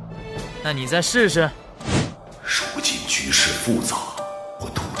疑。那你再试试。如今局势复杂，我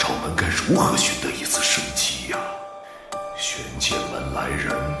土照门该如何寻得一丝生机呀？玄剑门来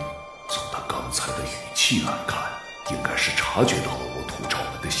人，从他刚才的语气来看，应该是察觉到了我土照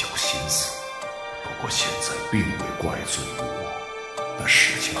门的小心思。不过现在并未怪罪于我，那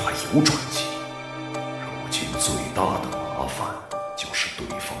事情还有转机。如今最大的麻烦就是对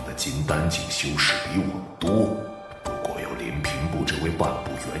方的金丹境修士比我多。不过有林平部这位半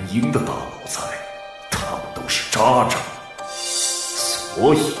步元婴的大老财，他们都是渣渣，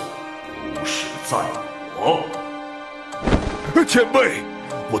所以优势在我。前辈，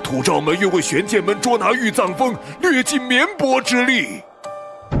我土照门愿为玄剑门捉拿玉藏峰略尽绵薄之力。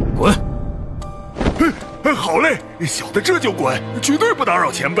滚！好嘞，小的这就滚，绝对不打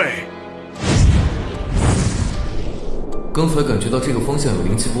扰前辈。刚才感觉到这个方向有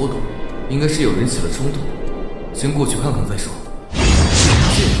灵气波动，应该是有人起了冲突，先过去看看再说。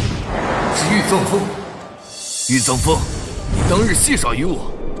是玉藏峰，玉藏峰，你当日戏耍于我，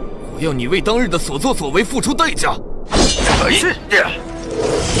我要你为当日的所作所为付出代价。是，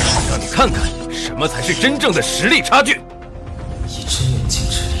让你看看什么才是真正的实力差距。以真元境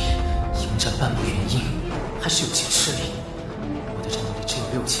之力迎战半步元婴，还是有些吃力。我的战斗力只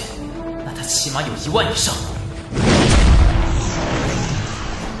有6000，那他起码有1万以上。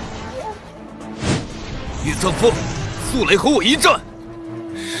玉藏峰，速来和我一战！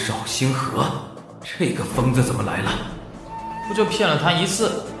邵星河，这个疯子怎么来了？不就骗了他一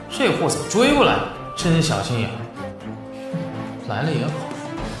次，这货怎么追过来？真小心眼。来了也好，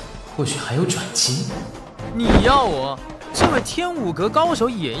或许还有转机。你要我，这位天武阁高手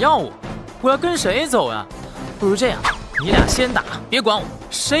也要我，我要跟谁走呀？不如这样，你俩先打，别管我，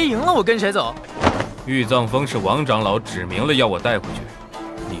谁赢了我跟谁走。玉藏峰是王长老指明了要我带回去，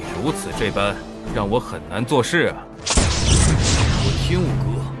你如此这般，让我很难做事啊。我天武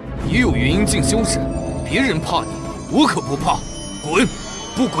阁也有元婴境修士，别人怕你，我可不怕。滚，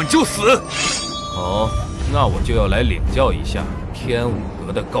不滚就死。好，那我就要来领教一下天武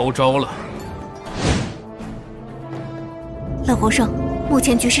阁的高招了。老皇上，目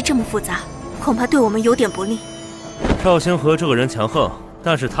前局势这么复杂，恐怕对我们有点不利。邵星河这个人强横，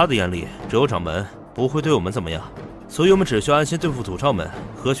但是他的眼里只有掌门，不会对我们怎么样，所以我们只需要安心对付土超门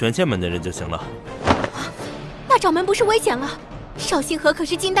和玄剑门的人就行了。那掌门不是危险了？邵星河可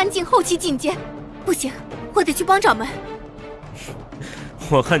是金丹境后期境界，不行，我得去帮掌门。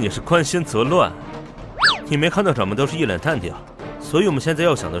我看你是宽心则乱，你没看到掌门都是一脸淡定，所以我们现在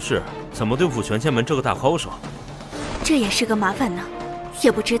要想的是怎么对付玄剑门这个大高手。这也是个麻烦呢，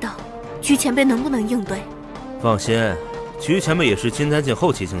也不知道菊前辈能不能应对。放心，菊前辈也是金丹境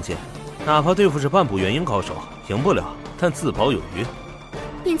后期境界，哪怕对付是半步元婴高手，赢不了，但自保有余。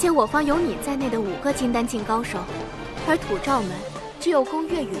并且我方有你在内的5个金丹境高手，而土照门只有宫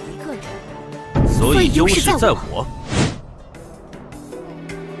月羽1个人，所以优势在我。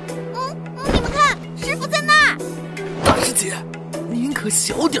你们看，师傅在那儿！大师姐，您可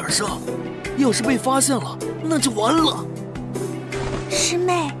小点声，要是被发现了，那就完了。师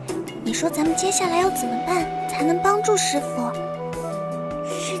妹，你说咱们接下来要怎么办才能帮助师傅？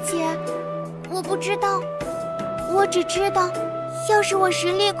师姐，我不知道，我只知道，要是我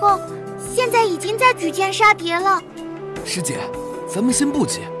实力够，现在已经在举剑杀敌了。师姐，咱们先不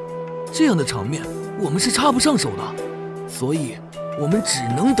急，这样的场面我们是插不上手的，所以我们只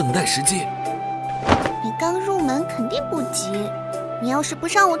能等待时机。你刚入门肯定不急，你要是不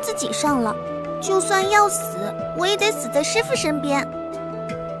上，我自己上了，就算要死，我也得死在师傅身边。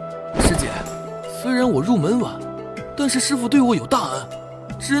师姐，虽然我入门晚，但是师傅对我有大恩，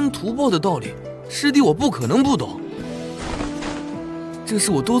知恩图报的道理，师弟我不可能不懂。这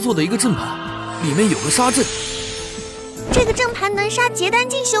是我多做的一个阵盘，里面有个杀阵。这个阵盘能杀结丹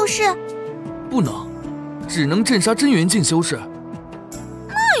境修士？不能，只能镇杀真元境修士。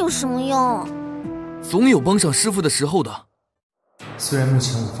那有什么用？总有帮上师傅的时候的。虽然目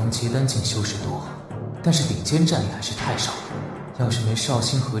前我方结丹境修士多，但是顶尖战力还是太少了。要是没邵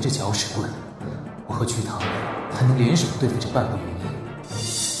星河这搅屎棍，我和菊堂还能联手对付这半步元婴。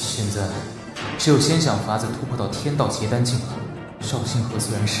现在只有先想法子突破到天道结丹境了。邵星河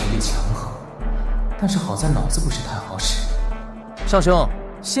虽然实力强横，但是好在脑子不是太好使。少兄，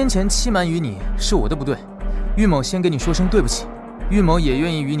先前欺瞒于你是我的不对，玉某先跟你说声对不起。玉某也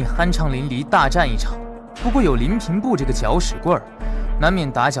愿意与你酣畅淋漓大战一场，不过有林平部这个搅屎棍儿，难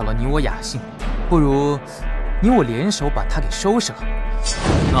免打搅了你我雅兴。不如你我联手把他给收拾了。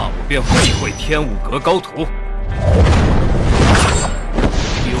那我便会会天武阁高徒。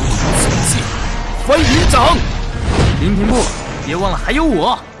幽冥剑气，翻云掌。林平部，别忘了还有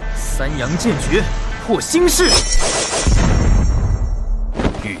我三阳剑诀破心事。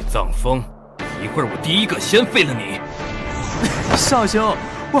玉藏峰，一会儿我第一个先废了你。少兄，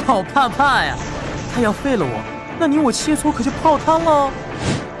我好怕呀！他要废了我，那你我切磋可就泡汤了。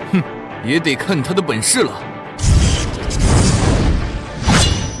哼，也得看他的本事了。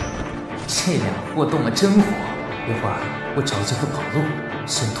这俩货动了真火，一会儿我找机会跑路，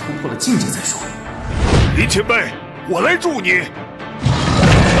先突破了境界再说。林前辈，我来助你。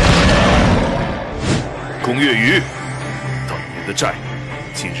宫月羽，当年的债，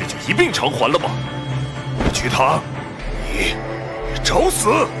今日就一并偿还了吗？菊堂，你找死！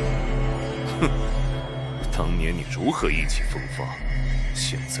哼，当年你如何意气风发，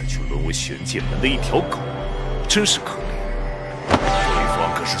现在却沦为玄剑门的一条狗，真是可怜。对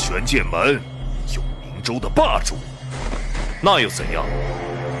方可是玄剑门永明州的霸主，那又怎样？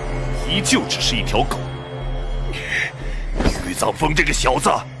依旧只是一条狗。玉藏峰这个小子，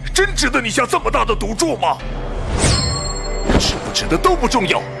真值得你下这么大的赌注吗？值不值得都不重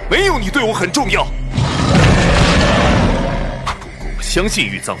要，没有你对我很重要。不过我相信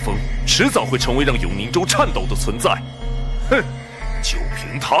玉藏峰迟早会成为让永宁州颤抖的存在。哼，就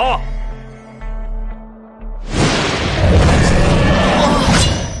凭他！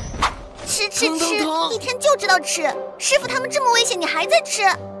吃，一天就知道吃。师傅他们这么危险，你还在吃？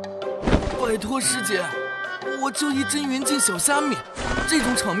拜托师姐，我就一真元镜小虾米，这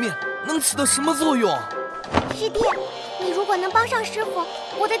种场面能起到什么作用？师弟，你如果能帮上师傅，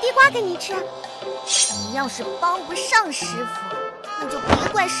我的地瓜给你吃。你要是帮不上师傅，那就别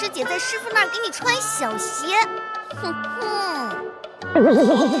怪师姐在师傅那儿给你穿小鞋。哼哼！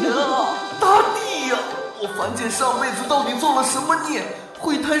大帝呀，我凡姐上辈子到底做了什么孽，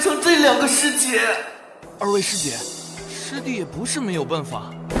会摊上这两个师姐？二位师姐，师弟也不是没有办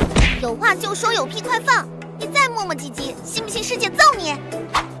法。有话就说，有屁快放！你再磨磨唧唧，信不信师姐揍你？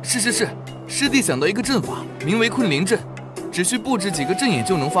是，师弟想到一个阵法，名为困灵阵，只需布置几个阵眼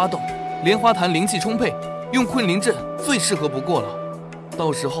就能发动。莲花潭灵气充沛，用困灵阵最适合不过了。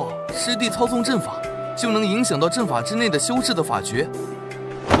到时候师弟操纵阵法，就能影响到阵法之内的修士的法诀。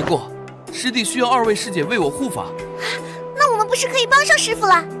不过师弟需要二位师姐为我护法。那我们不是可以帮上师傅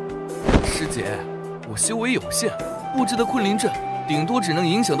了？师姐，我修为有限，布置的困灵阵顶多只能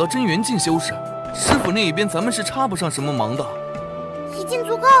影响到真元境修士，师傅那一边咱们是插不上什么忙的。已经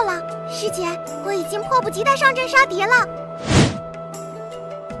足够了，师姐，我已经迫不及待上阵杀敌了。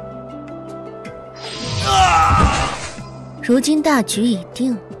如今大局已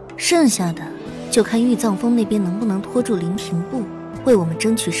定，剩下的就看玉藏峰那边能不能拖住灵平部，为我们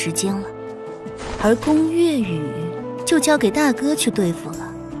争取时间了。而宫月羽就交给大哥去对付了。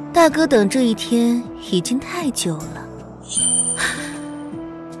大哥等这一天已经太久了。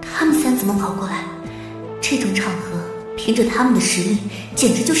他们三怎么跑过来？这种场合，凭着他们的实力，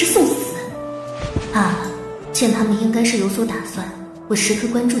简直就是送死。罢了，见他们应该是有所打算，我时刻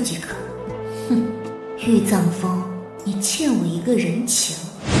关注即可。哼，玉藏峰，你欠我一个人情。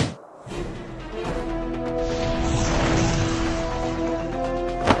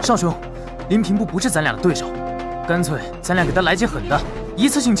少兄，林平部不是咱俩的对手，干脆咱俩给他来记狠的，一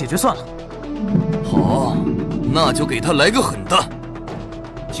次性解决算了。好，那就给他来个狠的。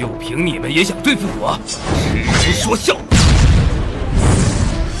就凭你们也想对付我？痴人说笑！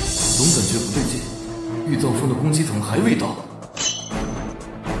总感觉不对劲，玉藏峰的攻击怎么还未到？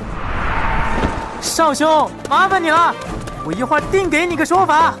少兄，麻烦你了，我一会儿定给你个说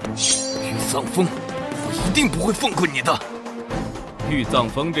法。玉藏峰，我一定不会放过你的。玉藏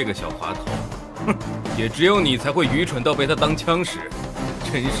峰这个小滑头，哼，也只有你才会愚蠢到被他当枪使，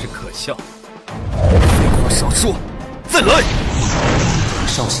真是可笑。废话少说，再来！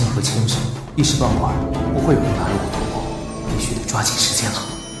绍兴和千神一时半会儿不会有人来了我突破，必须得抓紧时间了。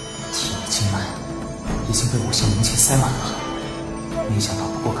体内经脉已经被5星灵气塞满了，没想到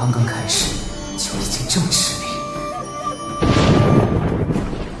不过刚刚开始就已经这么吃力。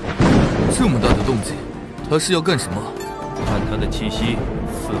这么大的动静，他是要干什么？看他的气息，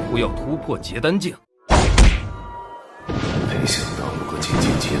似乎要突破结丹境。没想到不过仅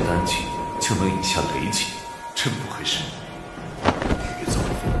结丹境就能引下雷击，真不愧是玉藏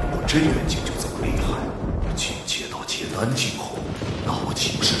峰不过真元境就这么厉害，进阶到结丹境后，那我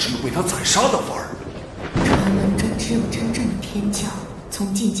岂不是只有被他宰杀的份儿？传闻中只有真正的天骄，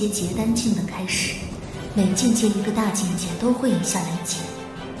从进阶结丹境的开始，每进阶一个大境界都会引下雷劫。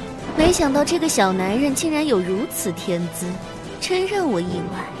没想到这个小男人竟然有如此天资，真让我意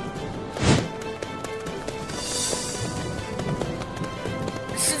外。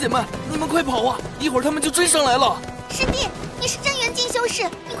师姐们，你们快跑啊！一会儿他们就追上来了。师弟，你是真元境修士，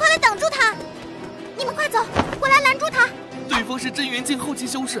你快来挡住他！你们快走，我来拦住他。对方是真元境后期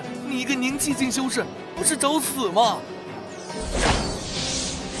修士，你一个凝气境修士，不是找死吗？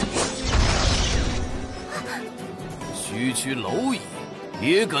区区蝼蚁，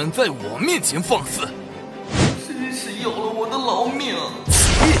也敢在我面前放肆，真是要了我的老命！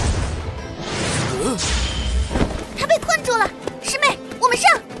他被困住了，师妹，我们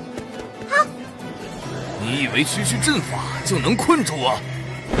上！好。你以为区区阵法就能困住我？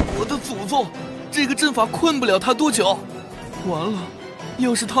我的祖宗，这个阵法困不了他多久。完了，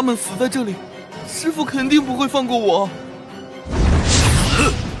要是他们死在这里，师傅肯定不会放过我。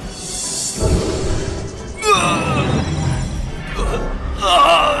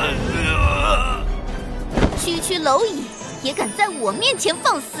区区蝼蚁也敢在我面前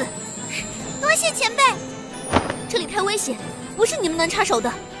放肆！多谢前辈。这里太危险，不是你们能插手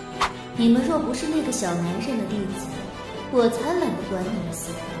的。你们若不是那个小男人的弟子，我才懒得管你们死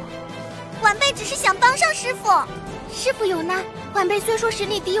活。晚辈只是想帮上师傅，师傅有难，晚辈虽说实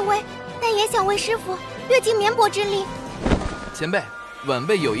力低微，但也想为师傅略尽绵薄之力。前辈，晚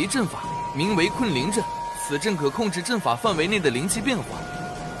辈有一阵法，名为困灵阵，此阵可控制阵法范围内的灵气变化。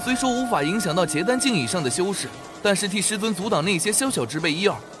虽说无法影响到结丹境以上的修士，但是替师尊阻挡那些宵小之辈一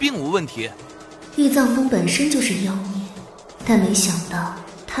二，并无问题。玉藏风本身就是妖孽，但没想到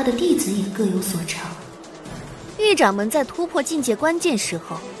他的弟子也各有所长。狱掌门在突破境界关键时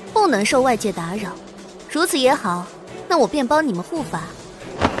候不能受外界打扰，如此也好，那我便帮你们护法。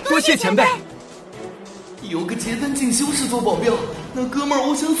多谢前辈。有个结丹境修士做保镖，那哥们儿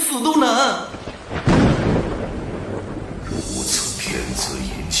我想死都难。如此天资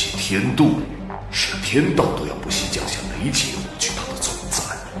引起天妒，使天道都要不惜降下雷劫无惧他的存在。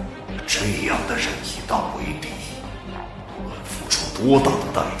这样的人以道为敌，无论付出多大的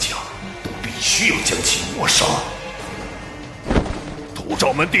代价，都必须要将其抹杀。土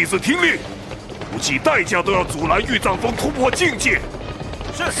掌门弟子听令，不计代价都要阻拦玉藏风突破境界。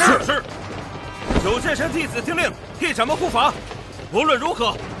是。九剑山弟子听令，替掌门护法，无论如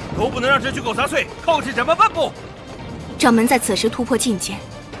何都不能让这具狗杂碎靠近掌门半步。掌门在此时突破境界，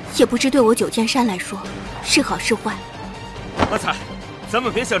也不知对我九剑山来说是好是坏。阿彩，咱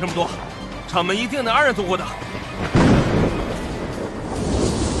们别想这么多，掌门一定能安然度过的。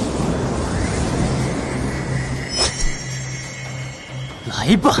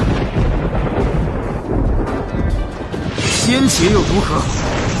来吧，天劫又如何？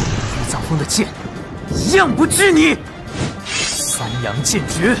玉藏风的剑一样不惧你。三阳剑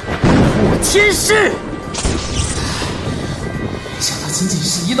诀破天势。没想到仅仅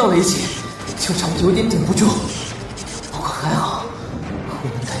是一道雷劫，就让我有点顶不住。不过还好，我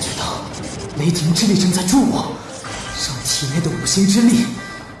能感觉到雷霆之力正在助我，让体内的五行之力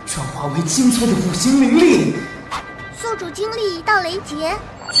转化为精粹的五行灵力。宿主经历一道雷劫，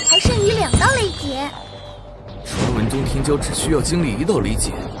还剩余2道雷劫。传闻中天骄只需要经历一道雷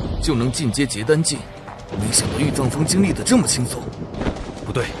劫，就能进阶结丹境，没想到玉藏风经历的这么轻松。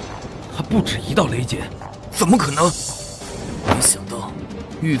不对，他不止一道雷劫，怎么可能？没想到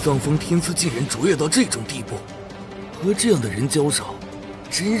玉藏风天资竟然卓越到这种地步，和这样的人交手，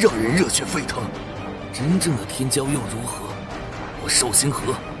真让人热血沸腾。真正的天骄又如何？我寿星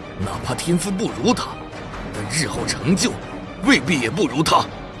河哪怕天资不如他，但日后成就未必也不如他。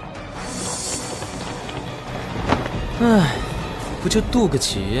唉，不就渡个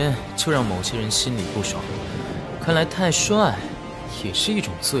劫，就让某些人心里不爽，看来太帅也是一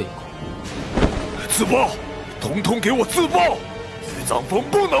种罪过。自爆，统统给我自爆！玉藏风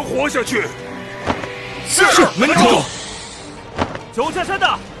不能活下去！是门主。九剑山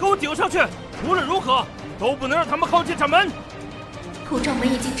的，给我顶上去！无论如何都不能让他们靠近掌门。土掌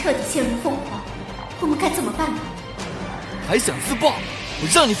门已经彻底陷入疯狂，我们该怎么办呢？还想自爆？我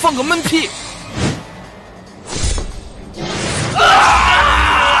让你放个闷屁！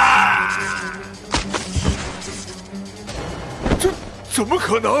怎么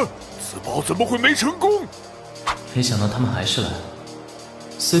可能？自爆怎么会没成功？没想到他们还是来了，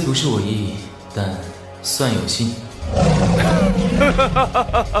虽不是我意，但算有心。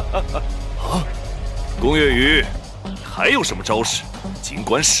啊，宫月雨，你还有什么招式？尽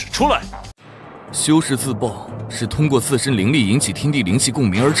管使出来。修士自爆是通过自身灵力引起天地灵气共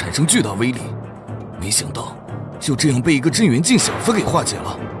鸣而产生巨大威力，没想到就这样被一个真元境小子给化解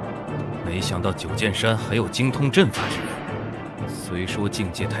了。没想到九剑山还有精通阵法之人。虽说境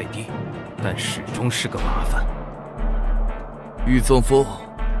界太低，但始终是个麻烦。玉藏风，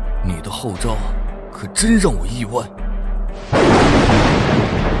你的后招可真让我意外。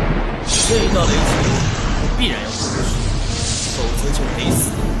这道雷劫我必然要过去，否则就得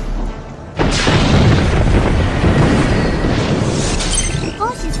死。恭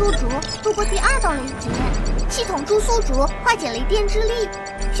喜宿主度过第2道雷劫，系统助宿主化解雷电之力，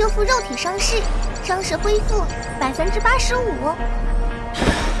修复肉体伤势，伤势恢复85%。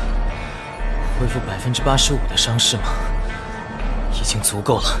恢复85%的伤势吗？已经足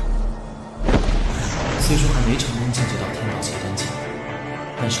够了。虽说还没成功进阶到天道结丹境，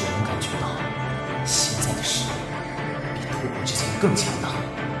但是我能感觉到现在的实力比突破之前更强大。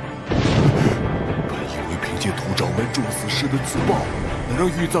本以为凭借土掌门众死士的自爆，能让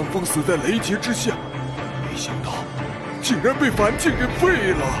玉藏风死在雷劫之下，没想到竟然被凡境给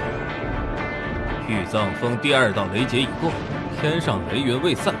废了。玉藏峰第2道雷劫已过，天上雷云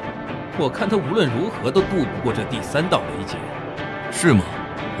未散，我看他无论如何都渡不过这第3道雷劫。是吗？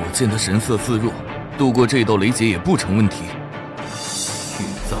我见他神色自若，渡过这道雷劫也不成问题。玉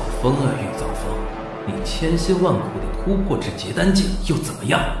藏峰啊，玉藏峰，你千辛万苦的突破至结丹境又怎么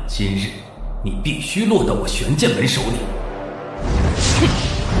样？今日你必须落到我玄剑门手里。哼，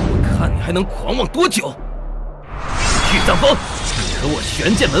我看你还能狂妄多久？玉藏峰，你和我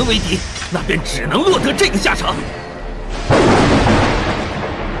玄剑门为敌，那便只能落得这个下场。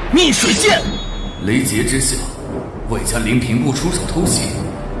逆水剑，雷劫之下，外加灵平不出手偷袭，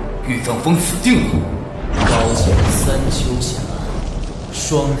玉藏峰死定了。高见3秋霞，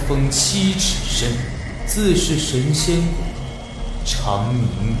双峰7尺深，自是神仙骨，长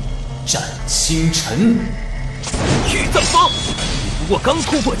鸣斩星辰。玉藏峰，你不过刚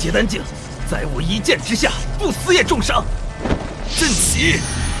突破结丹境，在我一剑之下，不死也重伤。阵起！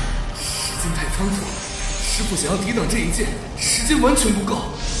时间太仓促，师父想要抵挡这一剑，时间完全不够。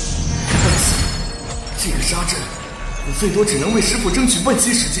没关系，这个杀阵，我最多只能为师父争取半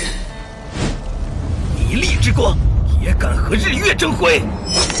期时间。一力之光，也敢和日月争辉？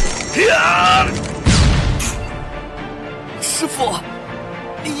师父，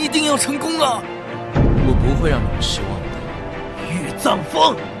你一定要成功啊！我不会让你们失望的。玉藏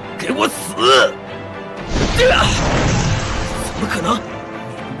峰，给我死！怎么可能？你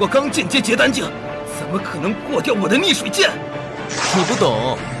不过刚进阶结丹境，怎么可能过掉我的逆水剑？你不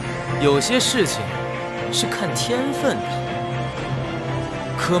懂，有些事情是看天分的。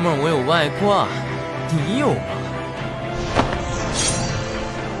哥们儿，我有外挂，你有吗？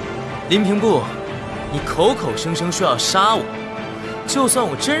林平步，你口口声声说要杀我，就算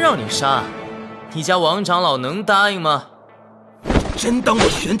我真让你杀，你家王长老能答应吗？真当我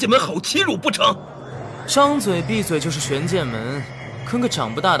玄剑门好欺辱不成？张嘴闭嘴就是玄剑门，跟个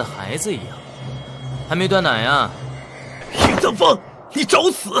长不大的孩子一样。还没断奶啊？玉藏峰，你找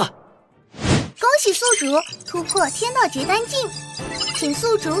死！恭喜宿主突破天道结丹境，请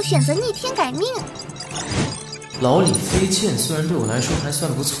宿主选择逆天改命。老李飞剑虽然对我来说还算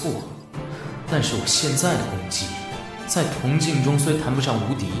不错，但是我现在的攻击，在同境中虽谈不上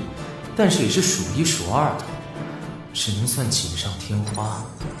无敌，但是也是数1数2的，只能算锦上添花。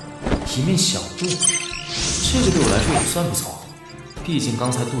一面小盾，这个对我来说也算不错，毕竟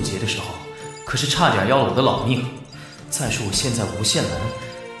刚才渡劫的时候，可是差点要了我的老命。再说我现在无限蓝，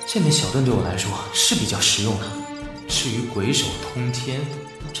这面小盾对我来说是比较实用的。至于鬼手通天，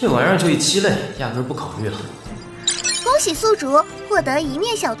这玩意儿就一鸡肋，压根不考虑了。恭喜宿主获得一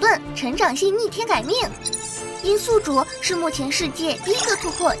面小盾成长性逆天改命，因宿主是目前世界第1个突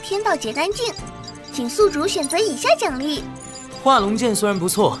破天道结丹境，请宿主选择以下奖励。化龙剑虽然不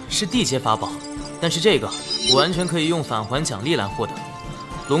错，是地阶法宝，但是这个我完全可以用返还奖励来获得。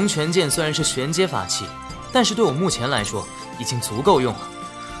龙泉剑虽然是玄阶法器，但是对我目前来说已经足够用了。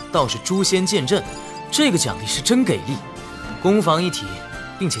倒是诛仙剑阵，这个奖励是真给力，攻防一体，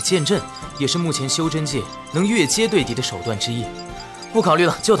并且剑阵也是目前修真界能越阶对敌的手段之一。不考虑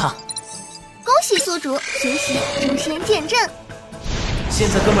了，就他。恭喜宿主学习诛仙剑阵。现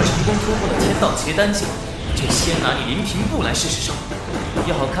在哥们儿成功突破了天道结丹境，就先拿你林平步来试试手，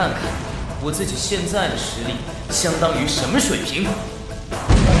也好看看我自己现在的实力相当于什么水平。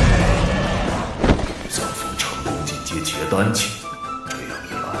藏峰成功进阶结丹境，这样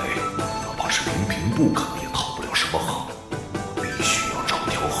一来，哪怕是林平步可能也讨不了什么好。必须要找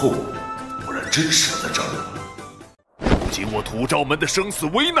条后路，不然真折在这儿了。如今我土昭门的生死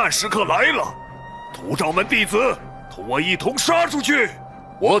危难时刻来了，土昭门弟子同我一同杀出去！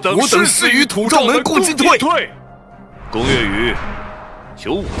我等誓与土昭门共进退。宫月雨，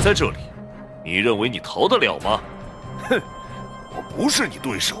有我在这里，你认为你逃得了吗？哼，我不是你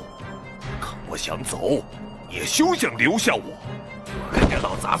对手，可我想走，也休想留下我。我看这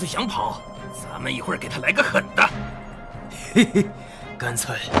老杂碎想跑，咱们一会儿给他来个狠的。嘿嘿，干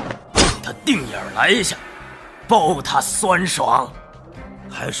脆给他定眼来一下，包他酸爽。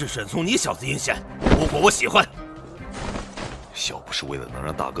还是沈从你小子阴险，不过我喜欢。要不是为了能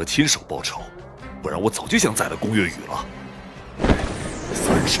让大哥亲手报仇，不然我早就想宰了宫月雨了。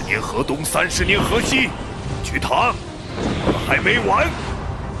30年河东，30年河西，菊堂，我还没完。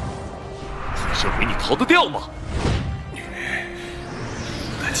你认为你逃得掉吗？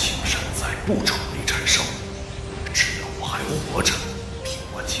在青山在，不愁没柴烧。只要我还活着，凭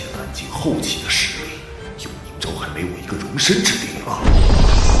我结丹境后期的实力，永宁州还没我一个容身之地了。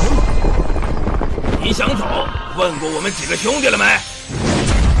你想走？问过我们几个兄弟了没？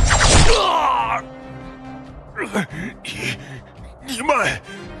你们，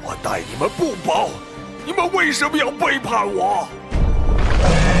我待你们不薄，你们为什么要背叛我？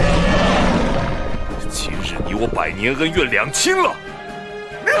今日你我100年恩怨两清了！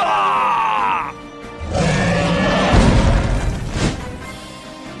啊！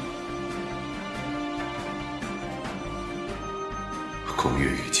宫月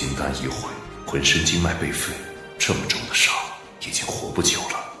与金丹一回，浑身经脉被废，这么重的伤，已经活不久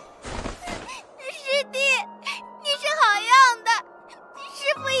了。师弟，你是好样的，师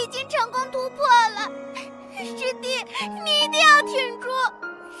父已经成功突破了。师弟，你一定要挺住，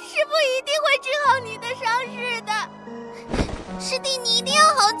师父一定会治好你的伤势的。师弟，你一定要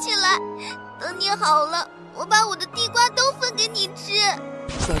好起来，等你好了，我把我的地瓜都分给你吃。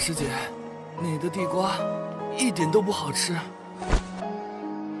大师姐，你的地瓜一点都不好吃。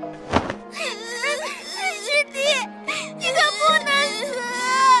师弟，你可不能死！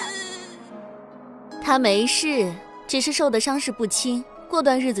他没事，只是受的伤势不轻，过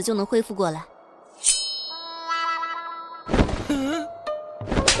段日子就能恢复过来。你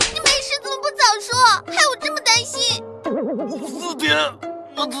没事怎么不早说，害我这么担心。4天，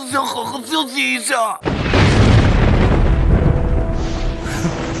我只想好好休息一下。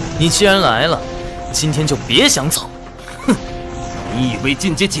你既然来了，今天就别想走。哼，你以为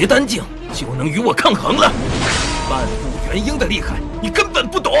进阶结丹境就能与我抗衡了？半步元婴的厉害，你根本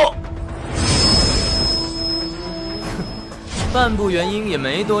不懂。半步元婴也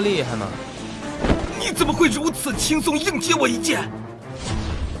没多厉害嘛。你怎么会如此轻松应接我一剑？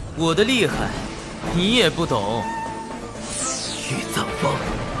我的厉害，你也不懂。玉藏风，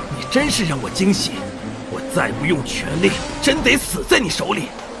你真是让我惊喜！我再不用全力，真得死在你手里。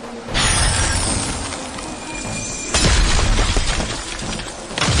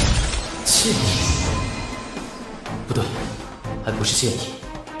剑意？不对，还不是剑意。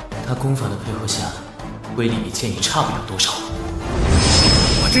他功法的配合下，威力比剑意差不了多少。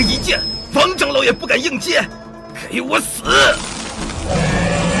我这一剑，王长老也不敢应接，给我死！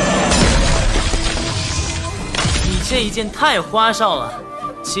你这一剑太花哨了，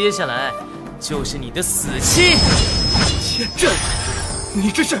接下来就是你的死期。剑阵？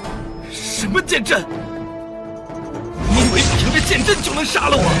你这是什么剑阵？你以为凭着剑阵就能杀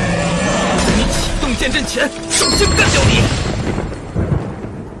了我？我在你启动剑阵前，首先干掉你！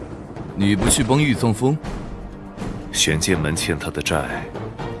你不去帮玉藏风？玄剑门欠他的债，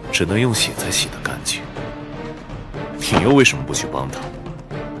只能用血才洗得干净。你又为什么不去帮他？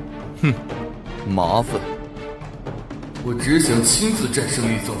哼，麻烦。我只想亲自战胜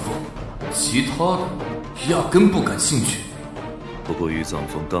玉藏风，其他的压根不感兴趣。不过玉藏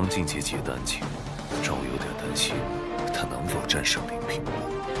风刚进阶结丹境，让我有点担心，他能否战胜林平波？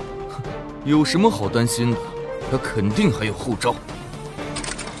有什么好担心的？他肯定还有后招。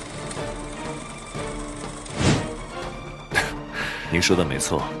您说的没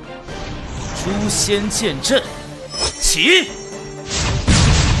错。诛仙剑阵，起！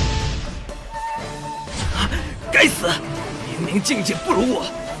该死！明明境界不如我，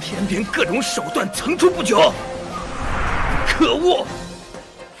偏偏各种手段层出不穷。可恶！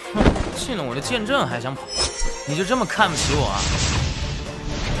哼，进了我的剑阵还想跑，你就这么看不起我啊？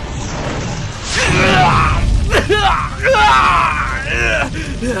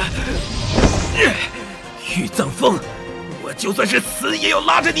玉藏风，我就算是死也要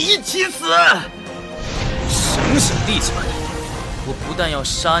拉着你一起死！省省力气吧你！我不但要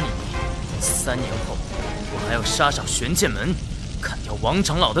杀你，3年后我还要杀上玄剑门，砍掉王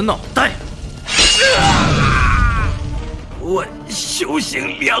长老的脑袋！我修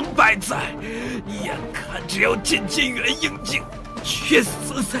行200载，眼看着要进阶元婴境，却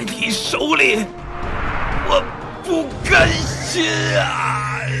死在你手里，我不甘心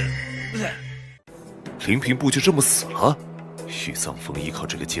啊！林平步就这么死了？玉藏风依靠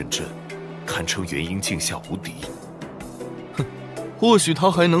这个剑阵，堪称元婴境下无敌。哼，或许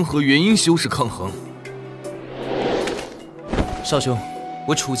他还能和元婴修士抗衡。少兄，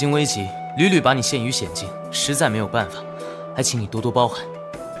我处境危急，屡屡把你陷于险境，实在没有办法，还请你多多包涵。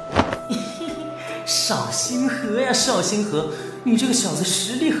少星河呀，少星河，你这个小子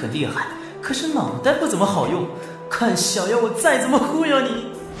实力很厉害，可是脑袋不怎么好用，看小妖我再怎么忽悠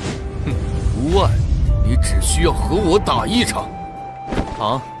你。哼，无碍，你只需要和我打一场。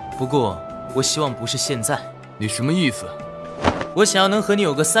好，不过我希望不是现在。你什么意思？我想要能和你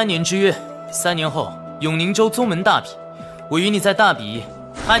有个3年之约，3年后永宁州宗门大比，我与你在大比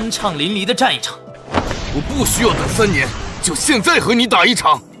酣畅淋漓的战一场。我不需要等3年，就现在和你打一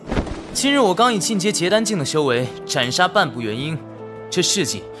场。今日我刚以进阶结丹境的修为斩杀半步元婴，这事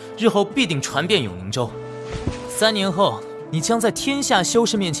迹日后必定传遍永宁州。3年后，你将在天下修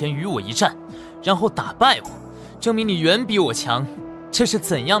士面前与我一战，然后打败我，证明你远比我强。这是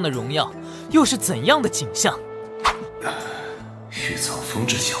怎样的荣耀，又是怎样的景象？玉藏风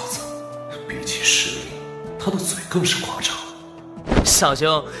这小子，比起实力，他的嘴更是夸张。少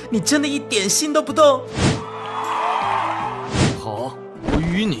兄，你真的一点心都不动？好，我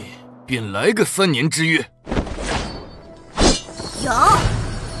与你便来个3年之约。有，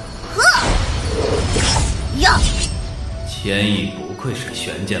呵，呀！千亿不愧是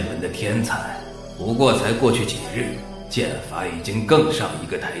玄剑门的天才，不过才过去几日，剑法已经更上一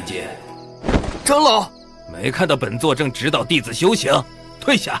个台阶。长老，没看到本座正指导弟子修行，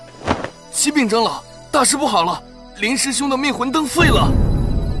退下。启禀长老，大事不好了，林师兄的灭魂灯碎了。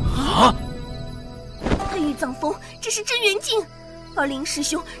啊！他玉藏峰只是真元境，而林师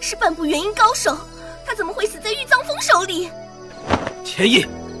兄是半步元婴高手，他怎么会死在玉藏峰手里？千亿，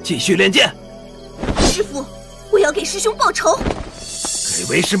继续练剑。师父，我要给师兄报仇。给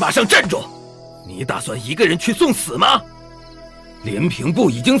为师马上站住！你打算一个人去送死吗？连平部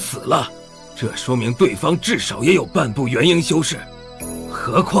已经死了，这说明对方至少也有半步元婴修士。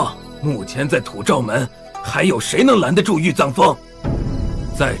何况目前在土照门，还有谁能拦得住玉藏峰？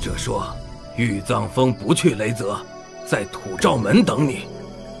再者说，玉藏峰不去雷泽，在土照门等你。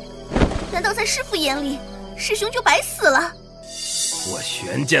难道在师父眼里，师兄就白死了？我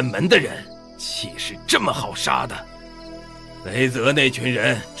玄剑门的人岂是这么好杀的？雷泽那群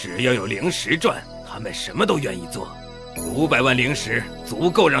人只要有灵石赚，他们什么都愿意做。500万灵石足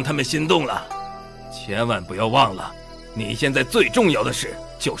够让他们心动了。千万不要忘了，你现在最重要的事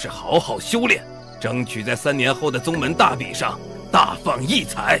就是好好修炼，争取在3年后的宗门大比上大放异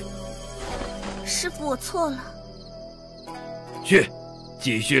彩。师父，我错了。去，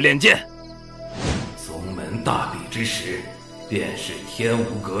继续练剑。宗门大比之时，便是天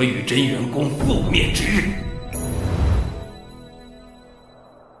无阁与真元宫覆灭之日。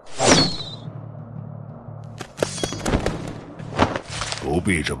不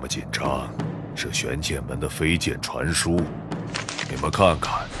必这么紧张，是玄剑门的飞剑传书。你们看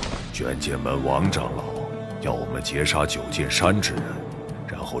看，玄剑门王长老要我们截杀九剑山之人，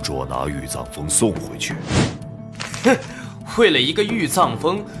然后捉拿玉藏峰送回去。哼，为了一个玉藏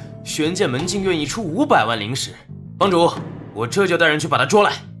峰，玄剑门竟愿意出500万灵石。帮主，我这就带人去把他捉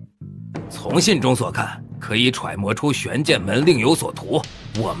来。从信中所看，可以揣摩出玄剑门另有所图。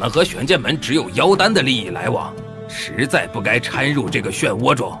我们和玄剑门只有妖丹的利益来往，实在不该掺入这个漩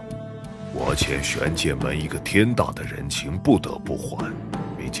涡中。我欠玄剑门一个天大的人情，不得不还，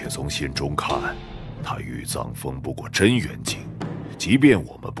并且从信中看，他玉藏峰不过真元境，即便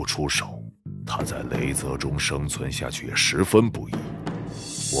我们不出手，他在雷泽中生存下去也十分不易。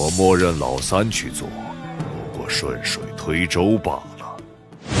我默认老三去做，不过顺水推舟罢了。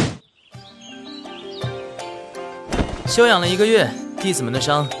休养了1个月，弟子们的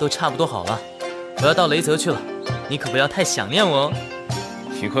伤都差不多好了，我要到雷泽去了，你可不要太想念我哦。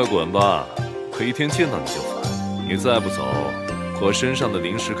你快滚吧，可一天见到你就烦。你再不走，我身上的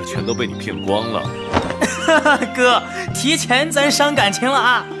灵石可全都被你骗光了。哥，提前咱伤感情了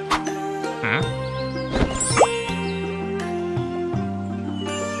啊。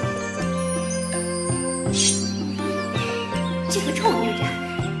这个臭女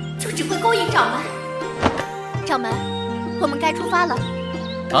人就只会勾引掌门。掌门，我们该出发了。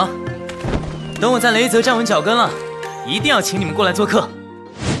啊，等我在雷泽站稳脚跟了，一定要请你们过来做客。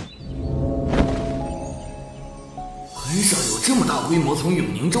很少有这么大规模从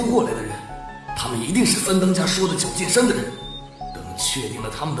永宁州过来的人，他们一定是三当家说的九剑山的人。等确定了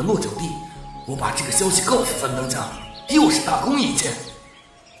他们的落脚地，我把这个消息告诉三当家，又是大功一件。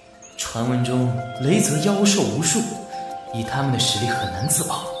传闻中雷泽妖兽无数，以他们的实力很难自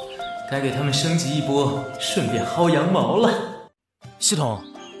保，该给他们升级一波，顺便薅羊毛了。系统，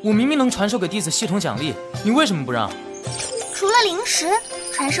我明明能传授给弟子系统奖励，你为什么不让？除了灵石，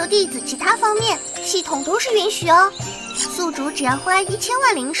传授弟子其他方面，系统都是允许哦。宿主只要花1000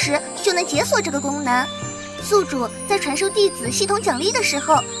万灵石就能解锁这个功能。宿主在传授弟子系统奖励的时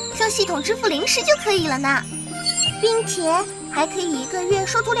候，向系统支付灵石就可以了呢，并且还可以1个月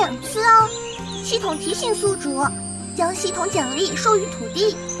收徒2次哦。系统提醒宿主，将系统奖励授予土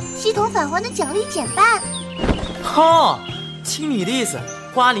地，系统返还的奖励减半。哦，听你的意思，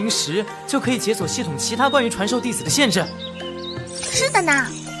花灵石就可以解锁系统其他关于传授弟子的限制。是的呢，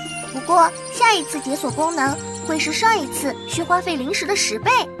不过下一次解锁功能会是上一次需花费灵石的10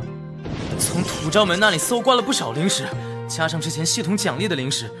倍。从土照门那里搜刮了不少灵石，加上之前系统奖励的灵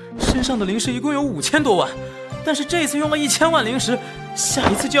石，身上的灵石一共有5000多万。但是这次用了1000万灵石，下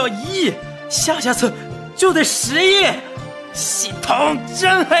一次就要1亿，下次就得10亿。系统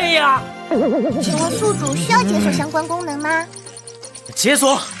真黑呀！请问宿主需要解锁相关功能吗？解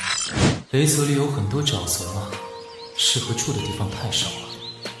锁。雷泽里有很多沼泽啊，适合住的地方太少了。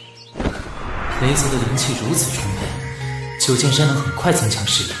雷泽的灵气如此充沛，九剑山能很快增强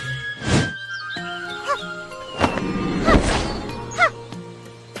实力。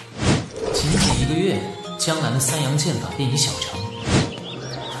江南的三阳剑法便已小成，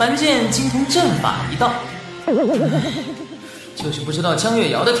凡剑精通阵法一道，就是不知道江月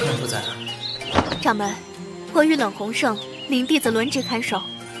瑶的天赋在哪。掌门，我与冷洪胜领弟子轮值看守，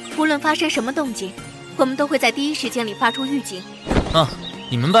无论发生什么动静，我们都会在第一时间里发出预警。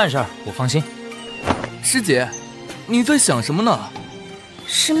你们办事儿我放心。师姐，你在想什么呢？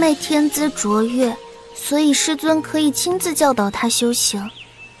师妹天资卓越，所以师尊可以亲自教导她修行。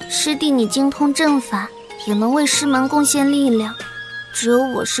师弟你精通阵法，也能为师门贡献力量。只有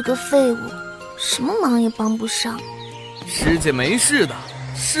我是个废物，什么忙也帮不上。师姐没事的，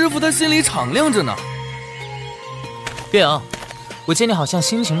师傅他心里敞亮着呢。月瑶，我见你好像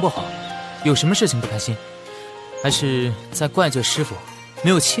心情不好，有什么事情不开心？还是在怪罪师傅没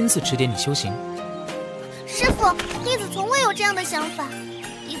有亲自指点你修行？师傅，弟子从未有这样的想法，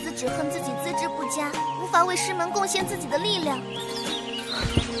弟子只恨自己资质不佳，无法为师门贡献自己的力量。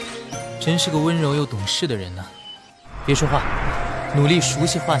真是个温柔又懂事的人呢。别说话，努力熟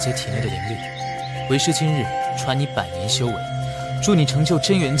悉化解体内的灵力。为师今日传你100年修为，祝你成就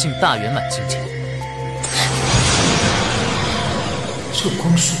真元境大圆满境界。这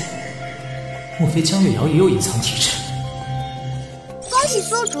光束，莫非江月瑶也有隐藏体质？恭喜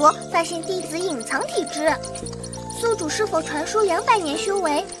宿主发现弟子隐藏体质。宿主是否传输200年修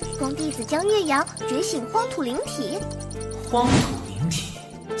为，供弟子江月瑶觉醒荒土灵体？荒土灵体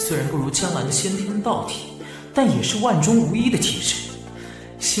虽然不如江南的先天道体，但也是万中无一的体质。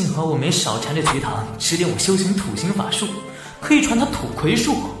幸好我没少缠着菊堂指点我修行土行法术，可以传他土魁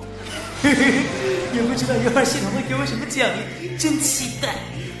术。也不知道一会儿系统会给我什么奖励，真期待。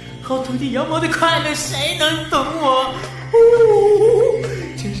好徒弟羊毛的快乐，谁能懂我？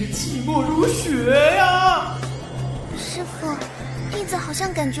真是寂寞如雪呀！师父，弟子好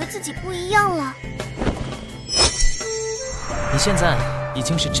像感觉自己不一样了。你现在已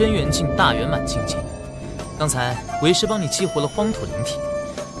经是真元境大圆满境界。刚才为师帮你激活了荒土灵体，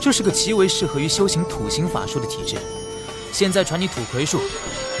这是个极为适合于修行土行法术的体质。现在传你土魁术，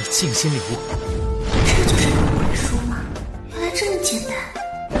你静心领悟。这就是土魁术吗？原来这么简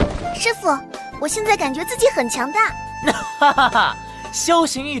单。师父，我现在感觉自己很强大。哈哈哈！修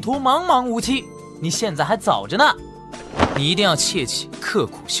行一途茫茫无期，你现在还早着呢。你一定要切记刻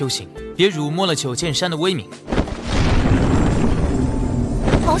苦修行，别辱没了九剑山的威名。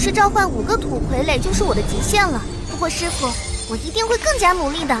同时召唤5个土傀儡就是我的极限了。不过师父，我一定会更加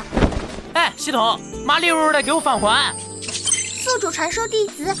努力的。哎，系统，麻利噜的给我返还。宿主传授弟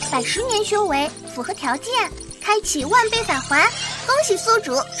子110年修为，符合条件，开启10000倍返还。恭喜宿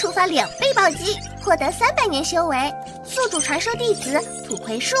主触发2倍暴击，获得300年修为。宿主传授弟子土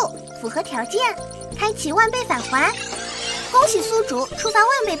魁术，符合条件，开启10000倍返还。恭喜宿主触发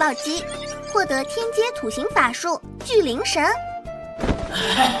10000倍暴击，获得天阶土行法术聚灵神。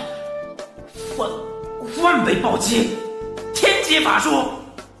10000倍暴击，天阶法术！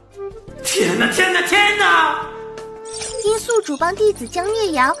天哪！天哪！天哪！因宿主帮弟子江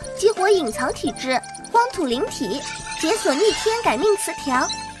月瑶激活隐藏体质荒土灵体，解锁逆天改命词条，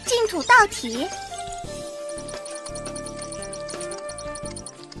净土道体。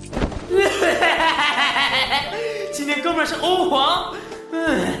今天哥们儿是欧皇，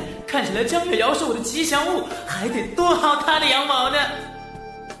看起来江月瑶是我的吉祥物，还得多薅他的羊毛呢。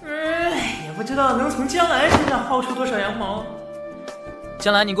也不知道能从江兰身上薅出多少羊毛。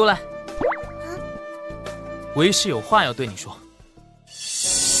江兰，你过来。为师有话要对你说。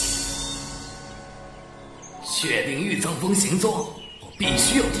确定玉藏峰行踪，我必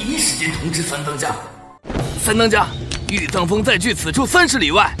须要第一时间通知三当家。三当家，玉藏峰在距此处30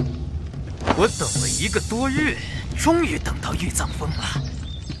里外。我等了1个多月，终于等到玉藏峰了。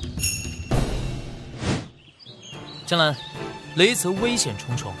江兰，雷泽危险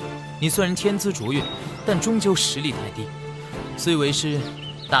重重，你虽然天资卓越，但终究实力太低，所以为师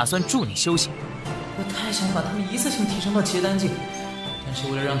打算助你修行。我太想把他们一次性提升到结丹境，但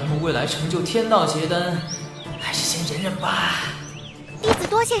是为了让他们未来成就天道结丹，还是先忍忍吧。弟子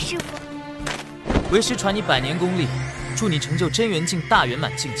多谢师父。为师传你100年功力，助你成就真元境大圆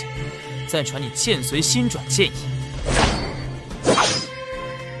满境界，再传你剑随心转剑意。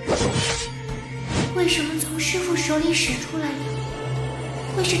为什么从师父手里使出来的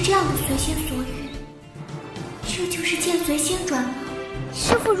会是这样的随心所欲？这就是剑随心转吗？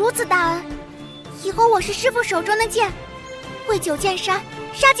师父如此大恩，以后我是师父手中的剑，为九剑山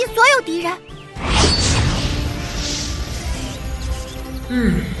杀尽所有敌人。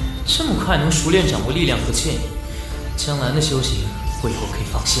这么快能熟练掌握力量和剑意，江兰的修行我以后可以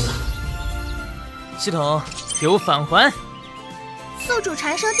放心了。系统，给我返还。宿主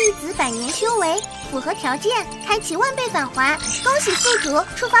传授弟子100年修为，符合条件，开启10000倍返还。恭喜宿主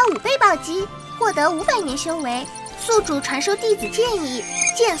触发5倍暴击，获得500年修为。宿主传授弟子剑意，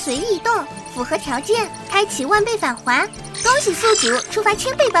剑随意动，符合条件开启10000倍返还。恭喜宿主触发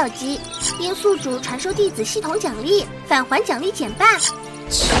1000倍暴击，因宿主传授弟子系统奖励，返还奖励减半。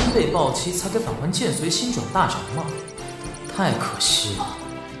1000倍暴击才给返还剑随星转大成吗？太可惜了。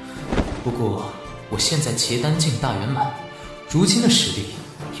不过我现在结丹境大圆满，如今的实力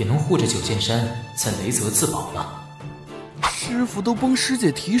也能护着九剑山在雷泽自保了。师傅都帮师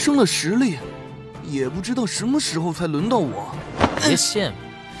姐提升了实力，也不知道什么时候才轮到我。别羡慕，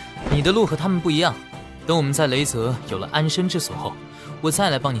你的路和他们不一样。等我们在雷泽有了安身之所后，我再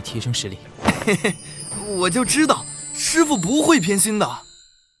来帮你提升实力。嘿嘿，我就知道师傅不会偏心的。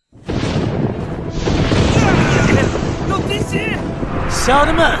有敌袭！小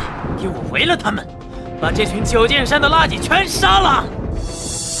的们，给我围了他们，把这群九剑山的垃圾全杀了！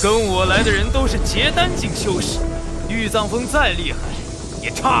跟我来的人都是结丹境修士，玉藏风再厉害，也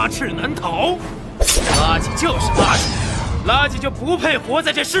插翅难逃。垃圾就是垃圾，垃圾就不配活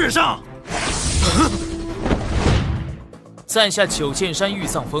在这世上。在下九剑山玉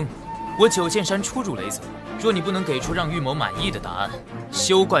藏风，我九剑山初入雷泽，若你不能给出让玉某满意的答案，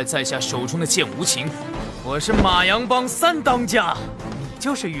休怪在下手中的剑无情。我是马阳帮3当家，你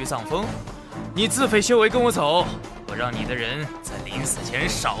就是玉藏风，你自费修为跟我走，我让你的人在临死前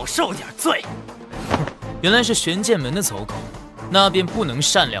少受点罪。原来是玄剑门的走狗，那便不能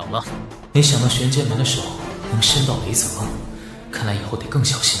善了了。没想到玄剑门的手能伸到雷泽，看来以后得更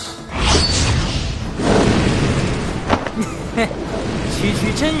小心了。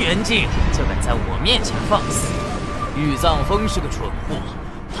区真元境就敢在我面前放肆，玉藏风是个蠢货，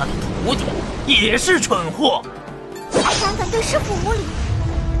他的徒弟也是蠢货。胆敢对师傅无礼，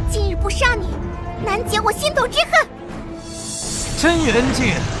今日不杀你，难解我心头之恨。真元境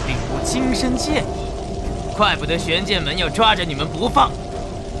领悟精深剑意，怪不得玄剑门要抓着你们不放。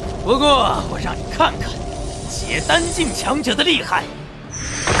不过我让你看看结丹境强者的厉害。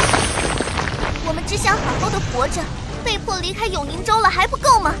我们只想好好的活着，被迫离开永宁州了还不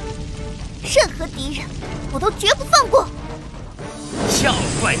够吗？任何敌人我都绝不放过。要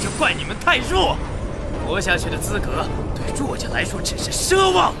怪就怪你们太弱，活下去的资格对弱者来说只是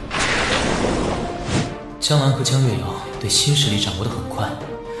奢望。江兰和江月瑶对新实力掌握得很快，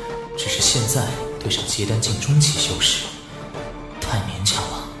只是现在对上结丹境中期修士，太勉强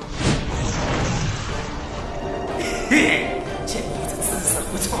了。嘿，这女子姿色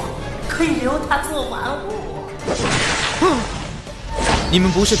不错，可以留她做玩物。你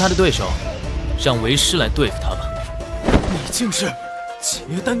们不是他的对手，让为师来对付他吧。你竟是结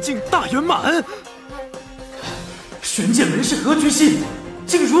丹境大圆满！玄剑门是何居心，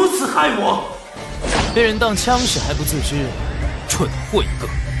竟如此害我！被人当枪使还不自知，蠢货一个！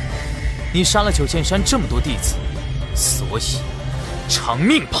你杀了九剑山这么多弟子，所以偿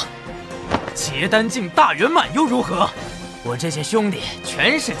命吧！结丹境大圆满又如何？我这些兄弟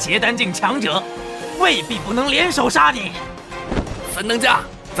全是结丹境强者，未必不能联手杀你。3当家，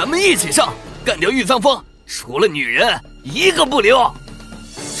咱们一起上，干掉玉藏风，除了女人一个不留。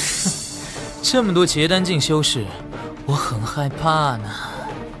这么多结丹境修士，我很害怕呢。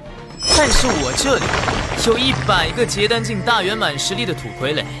但是我这里有100个结丹境大圆满实力的土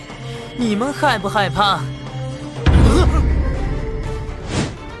傀儡，你们害不害怕？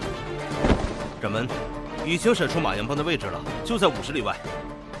掌门，已经审出马阳帮的位置了，就在50里外。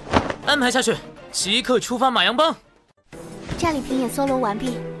安排下去，即刻出发马阳帮。战利品也搜罗完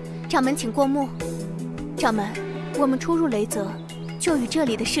毕，掌门请过目。掌门，我们初入雷泽，就与这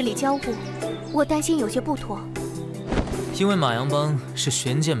里的势力交互，我担心有些不妥。因为马阳帮是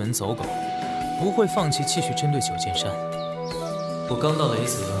玄剑门走狗，不会放弃继续针对九剑山。我刚到雷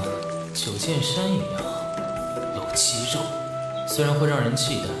泽，九剑山一样有肌肉，虽然会让人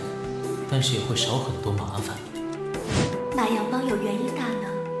忌惮，但是也会少很多麻烦。马阳帮有元婴大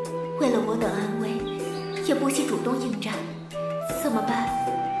能，为了我等安危，也不惜主动应战。怎么办？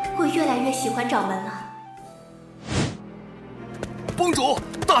我越来越喜欢掌门了。帮主，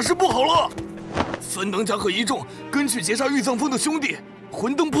大事不好了！3当家和一众跟去劫杀玉藏风的兄弟，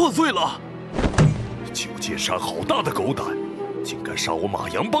魂灯破碎了。九剑山好大的狗胆，竟敢杀我马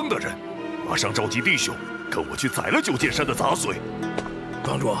阳帮的人！马上召集弟兄，跟我去宰了九剑山的杂碎。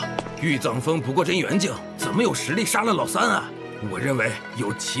帮主，玉藏风不过真元境，怎么有实力杀了老三啊？我认为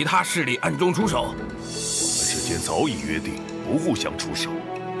有其他势力暗中出手。我们之间早已约定，不互相出手。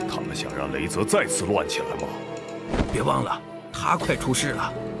他们想让雷泽再次乱起来吗？别忘了，他快出事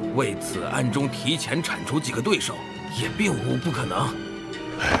了，为此暗中提前铲除几个对手，也并无不可能。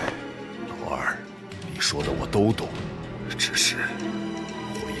哎，老二，你说的我都懂，只是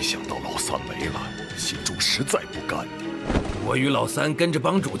回想到老三没了，心中实在不甘。我与老三跟着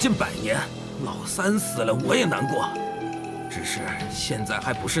帮主近100年，老三死了我也难过，只是现在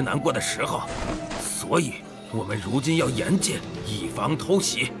还不是难过的时候，所以我们如今要严戒，以防偷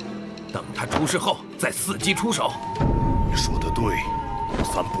袭。等他出事后再伺机出手。你说的对，老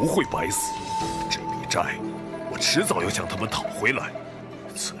三不会白死，这笔债我迟早要向他们讨回来。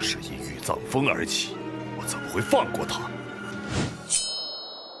此事因玉藏风而起，我怎么会放过他？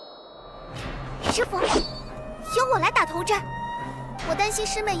师傅，由我来打头阵。我担心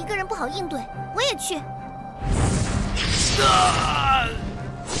师妹一个人不好应对，我也去。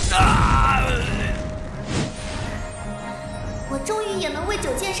我终于也能为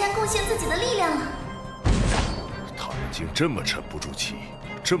九剑山贡献自己的力量了。他们竟这么沉不住气，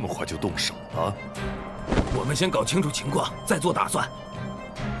这么快就动手了？我们先搞清楚情况，再做打算。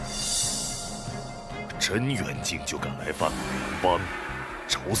真元境就敢来犯马阳帮，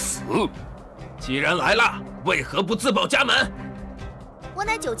找死！既然来了，为何不自报家门？我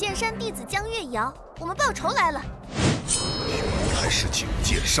乃九剑山弟子江月瑶，我们报仇来了。原来是九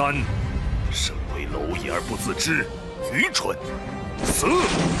剑山，身为蝼蚁而不自知，愚蠢！死！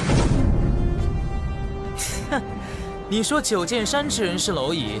哼，你说九剑山之人是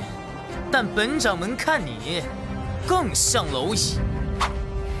蝼蚁，但本掌门看你更像蝼蚁。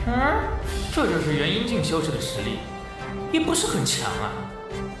这就是元婴境修士的实力，也不是很强啊。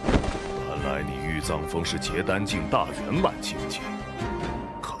原来你玉藏风是结丹境大圆满境界，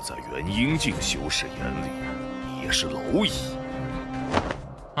可在元婴境修士眼里，你也是蝼蚁。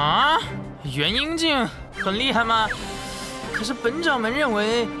啊，元婴境很厉害吗？可是本掌门认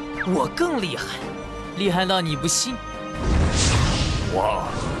为我更厉害，厉害到你不信。哇，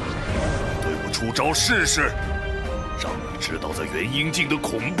你对我出招试试，让你知道在元婴境的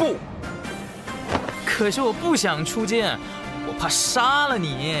恐怖。可是我不想出剑，我怕杀了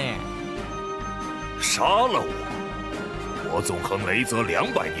你。杀了我，我纵横雷泽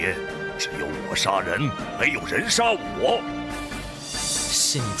200年，只有我杀人，没有人杀我。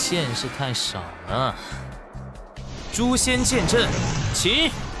是你见识太少了。诛仙剑阵，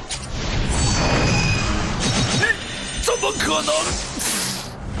起！怎么可能？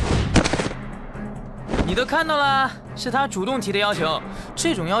你都看到了，是他主动提的要求，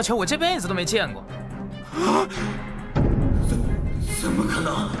这种要求我这辈子都没见过。啊！怎么可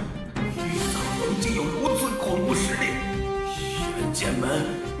能？玉藏风竟有如此恐怖实力！玄剑门，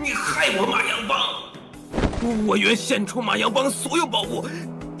你害我马阳帮！我愿献出马阳帮所有宝物，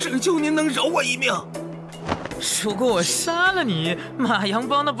只求您能饶我一命。如果我杀了你，马阳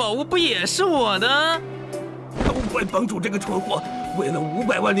帮的宝物不也是我的？都怪帮主这个蠢货，为了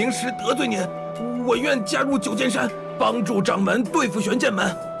500万灵石得罪您，我愿加入九剑山，帮助掌门对付玄剑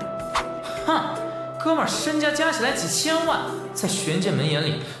门。哼！哥们儿身家加起来几千万，在玄剑门眼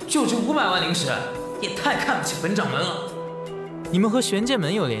里就值500万灵石，也太看不起本掌门了。你们和玄剑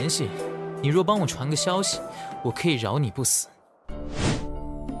门有联系，你若帮我传个消息，我可以饶你不死。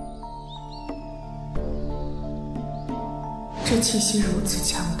这气息如此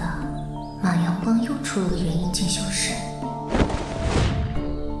强大，马阳帮又出了个元婴境修士。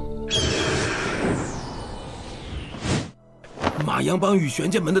马阳帮与玄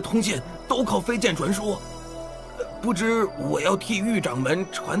剑门的通信都靠飞剑传输，不知我要替玉掌门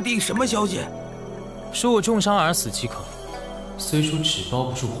传递什么消息？说我重伤而死即可，虽说纸包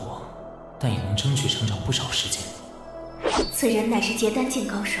不住火，但也能争取成长不少时间。此人乃是结丹境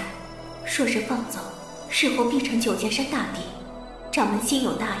高手，若是放走，日后必成九剑山大敌。掌门心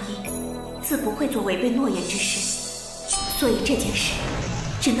有大义，自不会做违背诺言之事，所以这件事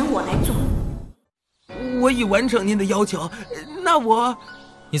只能我来做。我已完成您的要求，那我……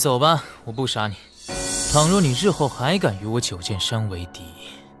你走吧，我不杀你。倘若你日后还敢与我九剑山为敌，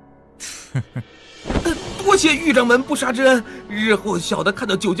多谢玉掌门不杀之恩，日后小的看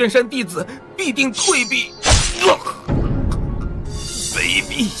到九剑山弟子必定退避。卑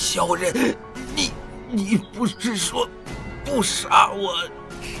鄙小人，你不是说不杀我？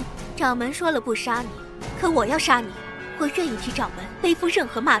掌门说了不杀你，可我要杀你，我愿意替掌门背负任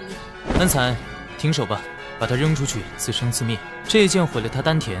何骂名。安彩，停手吧，把他扔出去，自生自灭。这一剑毁了他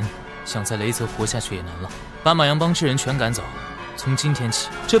丹田，想在雷泽活下去也难了。把马阳帮之人全赶走，从今天起，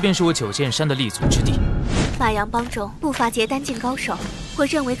这便是我九剑山的立足之地。马阳帮中不乏结丹境高手，我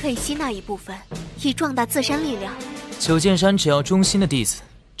认为可以吸纳一部分，以壮大自身力量。九剑山只要忠心的弟子，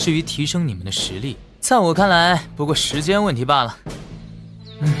至于提升你们的实力，在我看来不过时间问题罢了。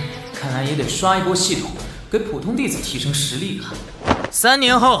看来也得刷一波系统，给普通弟子提升实力了。3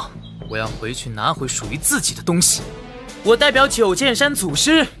年后，我要回去拿回属于自己的东西。我代表九剑山祖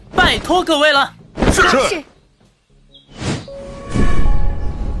师，拜托各位了。是。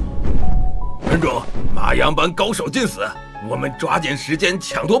门主，马阳帮高手尽死，我们抓紧时间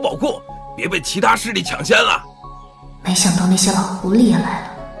抢夺宝库，别被其他势力抢先了。没想到那些老狐狸也来了，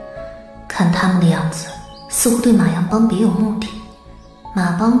看他们的样子，似乎对马阳帮别有目的。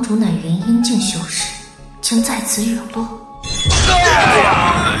马帮主乃元婴境修士，竟在此陨落。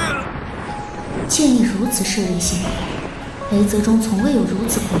剑意如此射力性，雷泽中从未有如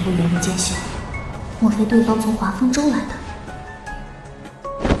此恐怖人物剑修，莫非对方从华丰州来的？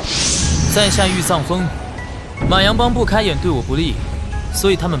在下玉藏风，马阳帮不开眼对我不利，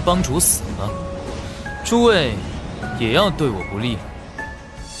所以他们帮主死了，诸位也要对我不利。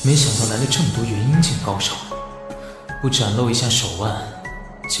没想到来了这么多元婴境高手，不展露一下手腕，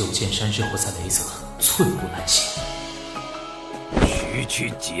九剑山日后在雷泽寸步难行。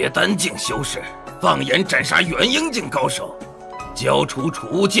区结丹境修士放眼斩杀元婴境高手，交出储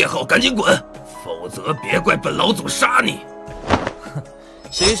物戒号，赶紧滚，否则别怪本老祖杀你。哼，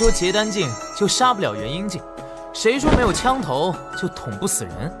谁说结丹境就杀不了元婴境？谁说没有枪头就捅不死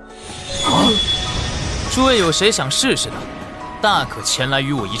人？诸位有谁想试试的，大可前来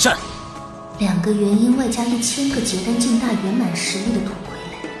与我一战。2个元婴外加1000个结丹境大圆满实力的土傀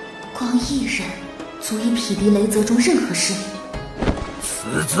儡，光一人足以匹敌雷泽中任何势力。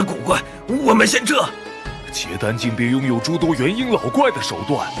此子古怪，我们先撤。结丹境便拥有诸多元婴老怪的手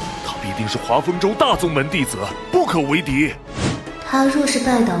段，他必定是华丰州大宗门弟子，不可为敌。他若是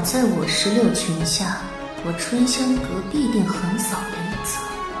拜倒在我16群下，我春香阁必定横扫雷泽。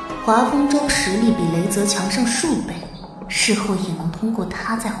华丰州实力比雷泽强上数倍，日后也能通过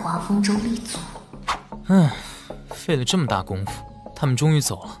他在华丰州立足。费了这么大功夫，他们终于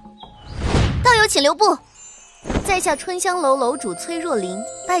走了。道友请留步，在下春香楼楼主崔若琳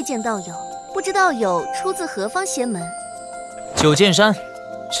拜见道友，不知道友出自何方仙门？九剑山，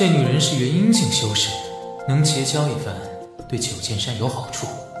这女人是元婴境修士，能结交一番，对九剑山有好处。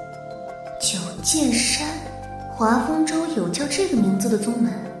九剑山，华丰州有叫这个名字的宗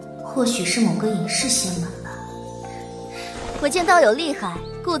门，或许是某个隐士仙门吧。我见道友厉害，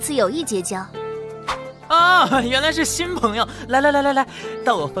故此有意结交。啊，原来是新朋友，来，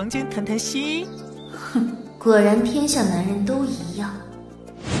到我房间谈谈心。哼，果然天下男人都一样。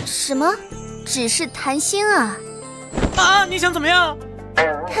什么？只是谈心啊？啊，你想怎么样？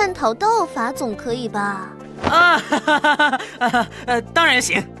探讨道法总可以吧？当然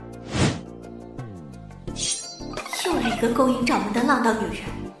行。又来一个勾引掌门的浪荡女人，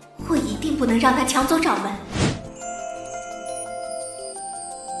我一定不能让她抢走掌门。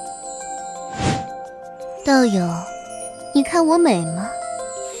道友，你看我美吗？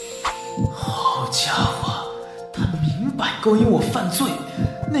好家伙，他明摆勾引我犯罪，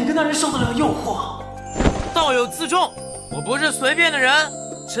哪个男人受得了诱惑？道友自重，我不是随便的人，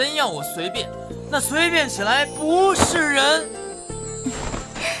真要我随便，那随便起来不是人。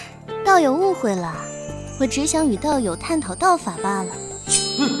道友误会了，我只想与道友探讨道法罢了。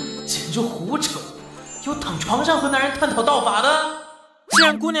简直胡扯！有躺床上和男人探讨道法的？既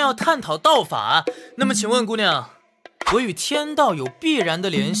然姑娘要探讨道法，那么请问姑娘，我与天道有必然的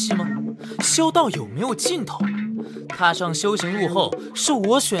联系吗？修道有没有尽头？踏上修行路后，是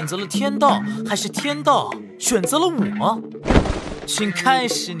我选择了天道，还是天道选择了我？请开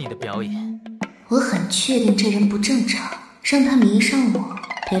始你的表演。我很确定这人不正常，让他迷上我，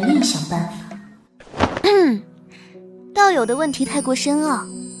得另想办法。道友的问题太过深奥，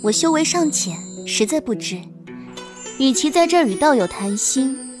我修为尚浅，实在不知。与其在这儿与道友谈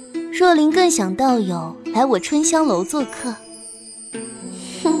心，若琳更想道友来我春香楼做客。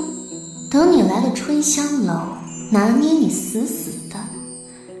哼，等你来了春香楼，拿捏你死死的。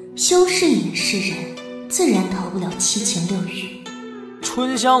修士也是人，自然逃不了七情六欲。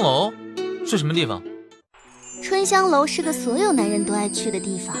春香楼是什么地方？春香楼是个所有男人都爱去的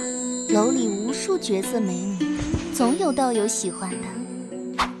地方，楼里无数绝色美女，总有道友喜欢的。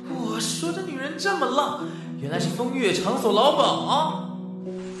我说这女人这么浪，原来是风月场所老鸨啊！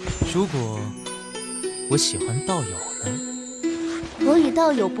如果我喜欢道友呢？我与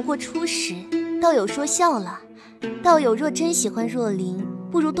道友不过初识，道友说笑了。道友若真喜欢若琳，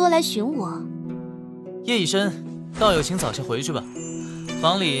不如多来寻我。夜已深，道友请早些回去吧。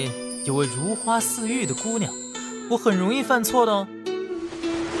房里有位如花似玉的姑娘，我很容易犯错的哦。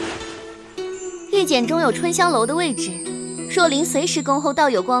玉简中有春香楼的位置，若琳随时恭候道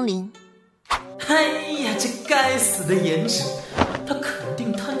友光临。哎呀，这该死的颜值，他肯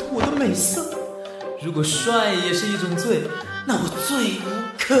定贪图我的美色。如果帅也是一种罪，那我罪无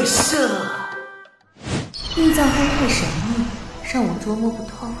可赦。玉藏风太神秘，让我捉摸不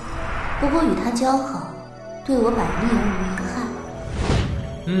透。不过与他交好，对我百利而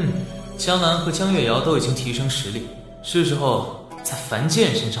无一害。江南和江月瑶都已经提升实力，是时候在樊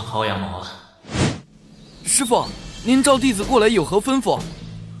剑身上薅羊毛了。师父，您召弟子过来有何吩咐？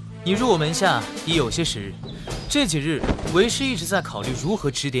你入我门下已有些时日，这几日为师一直在考虑如何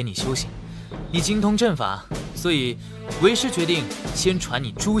指点你修行。你精通阵法，所以为师决定先传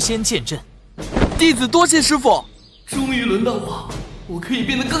你诛仙剑阵。弟子多谢师傅，终于轮到我可以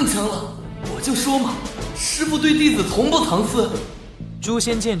变得更强了。我就说嘛，师傅对弟子从不藏私。诛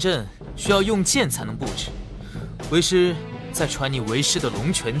仙剑阵需要用剑才能布置，为师再传你为师的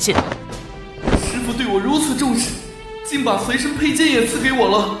龙泉剑。师傅对我如此重视，竟把随身佩剑也赐给我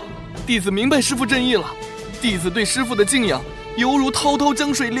了。弟子明白师傅真意了。弟子对师傅的敬仰犹如滔滔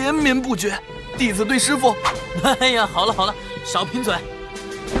江水连绵不绝。弟子对师傅……哎呀，好了，少贫嘴，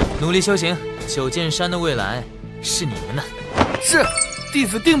努力修行，九剑山的未来是你们的。是，弟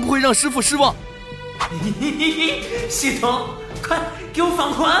子定不会让师傅失望。系统，快给我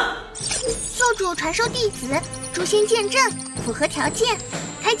返还！宿主传授弟子诛仙剑阵，符合条件，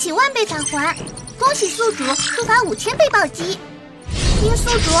开启10000倍返还。恭喜宿主触发5000倍暴击。因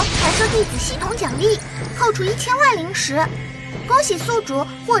宿主传授弟子系统奖励，扣除1000万灵石。恭喜宿主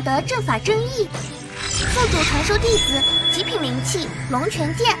获得阵法真意。宿主传授弟子极品灵器龙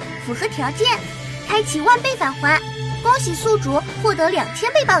泉剑，符合条件，开启10000倍返还。恭喜宿主获得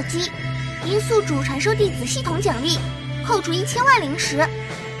2000倍暴击。因宿主传授弟子系统奖励，扣除1000万灵石。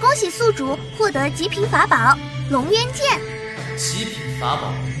恭喜宿主获得极品法宝龙渊剑。极品法宝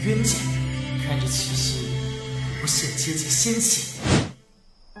龙渊剑，看这气息，无限接近仙气。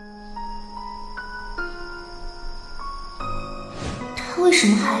他为什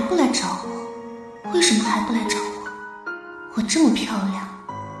么还不来找我？为什么还不来找我？我这么漂亮，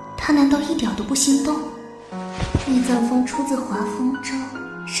他难道一点都不心动？玉藏风出自华丰州，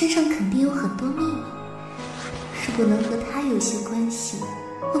身上肯定有很多秘密。如果能和他有些关系，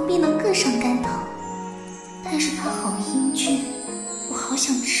我必能更上竿头。但是他好英俊，我好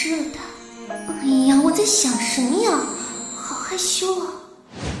想吃了他。哎呀，我在想什么呀？好害羞啊！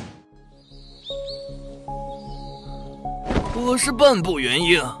我是半步元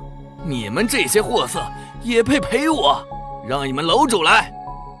婴，你们这些货色也配陪我？让你们楼主来。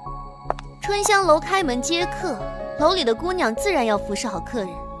春香楼开门接客，楼里的姑娘自然要服侍好客人。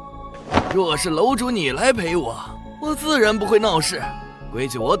若是楼主你来陪我，我自然不会闹事。规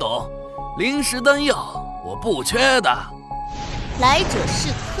矩我懂，灵石丹药我不缺的。来者是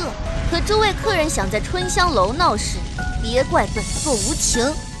客，可诸位客人想在春香楼闹事，别怪本座无情。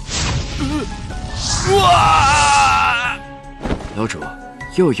哇！楼主，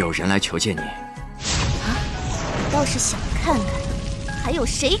又有人来求见你。啊，我倒是想看看，还有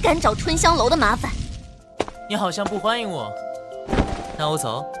谁敢找春香楼的麻烦。你好像不欢迎我，那我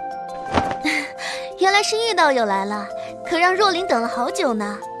走。原来是玉道友来了，可让若琳等了好久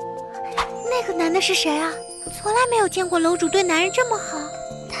呢。那个男的是谁啊？从来没有见过楼主对男人这么好。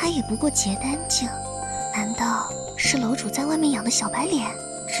他也不过结丹境，难道是楼主在外面养的小白脸？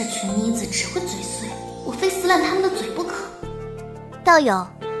这群妮子只会嘴碎，我非撕烂他们的嘴不可。道友，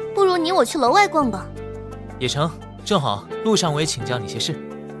不如你我去楼外逛逛。也成，正好路上我也请教你些事。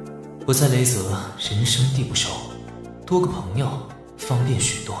我在雷泽人生地不熟，多个朋友方便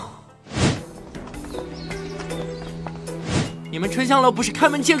许多。你们春香楼不是开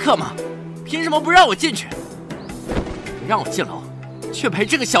门接客吗？凭什么不让我进去？不让我进楼，却陪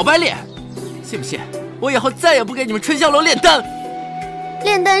这个小白脸，信不信我以后再也不给你们春香楼炼丹？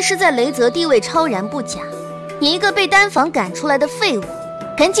炼丹师在雷泽地位超然不假，你一个被丹房赶出来的废物，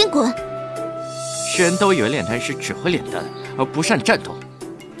赶紧滚！世人都以为炼丹师只会炼丹，而不善战斗，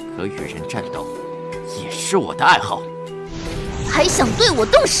可与人战斗也是我的爱好。还想对我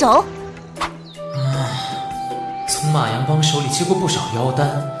动手？从马阳帮手里接过不少妖丹，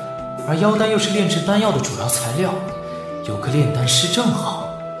而妖丹又是炼制丹药的主要材料，有个炼丹师正好。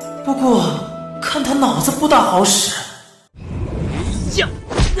不过看他脑子不大好使。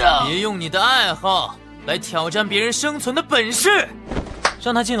别用你的爱好来挑战别人生存的本事。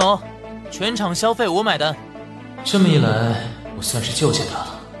让他进楼，全场消费我买单。这么一来，我算是救下他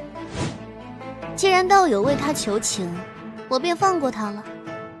了。既然道友为他求情，我便放过他了。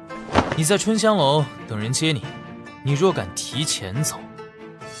你在春香楼等人接你，你若敢提前走，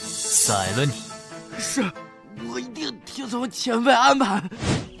宰了你。是，我一定听从前辈安排。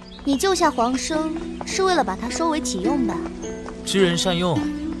你救下黄生，是为了把他收为己用吧？知人善用，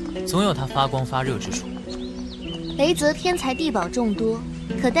总有他发光发热之处。雷泽天才地宝众多，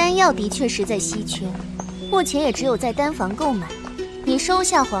可丹药的确实在稀缺，目前也只有在丹房购买。你收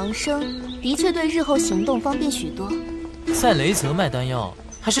下黄生，的确对日后行动方便许多。在雷泽卖丹药，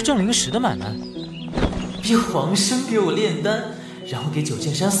还是正灵石的买卖。逼黄生给我炼丹，然后给九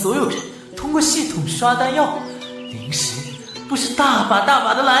剑山所有人通过系统刷丹药，灵石不是大把大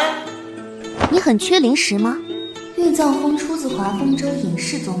把的来？你很缺灵石吗？玉藏风出自华丰州隐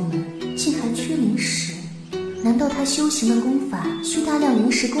士宗门，竟还缺灵石。难道他修行的功法需大量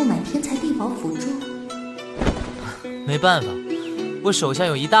灵石购买天才地宝辅助？没办法，我手下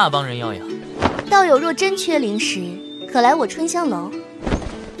有一大帮人要养。道友若真缺灵石，可来我春香楼。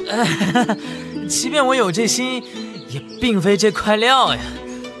即便我有这心，也并非这块料呀。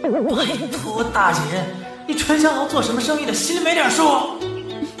拜托大姐，你春香楼做什么生意的，心里没点数？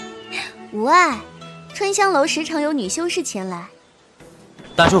无碍，春香楼时常有女修士前来。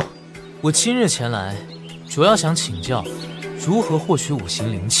打住！我今日前来，主要想请教如何获取五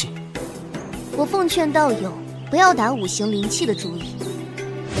行灵气。我奉劝道友不要打五行灵气的主意。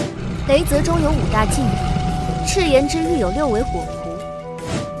雷泽中有5大禁地，赤炎之域有6尾火狐，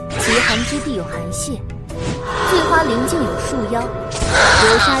极寒之地有寒蟹，醉花灵境有树妖，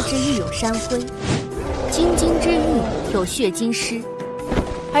流沙之域有山灰，金晶之域有血金狮。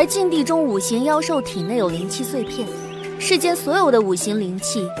而禁地中五行妖兽体内有灵气碎片，世间所有的五行灵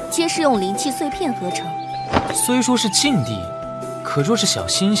气皆是用灵气碎片合成。虽说是禁地，可若是小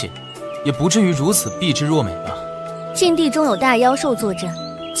星星，也不至于如此避之若美吧？禁地中有大妖兽坐镇，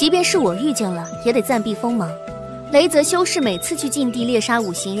即便是我遇见了，也得暂避锋芒。雷泽修士每次去禁地猎杀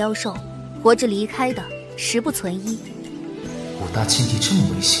五行妖兽，活着离开的实不存一。5大禁地这么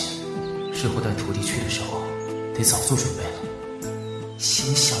危险，日后带徒弟去的时候，得早做准备了。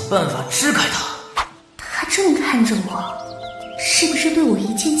先想办法支开他。他这么看着我，是不是对我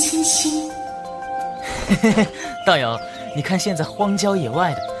一见倾心？道友，你看现在荒郊野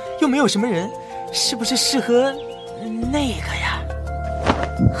外的，又没有什么人，是不是适合那个呀？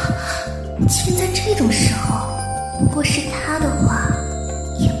现在这种时候，不过是他的话，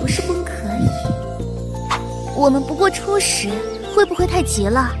也不是不可以。我们不过初识，会不会太急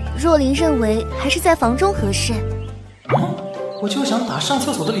了？若琳认为还是在房中合适。我就想打上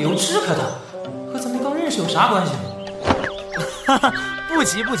厕所的理由支开他，和咱们刚认识有啥关系呢？不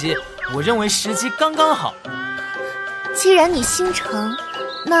急不急，我认为时机刚刚好。既然你心诚，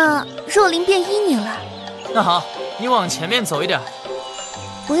那若琳便依你了。那好，你往前面走一点。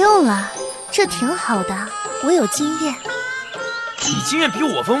不用了，这挺好的，我有经验。你经验比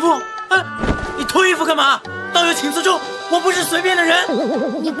我丰富？你脱衣服干嘛？道友请自重，我不是随便的人。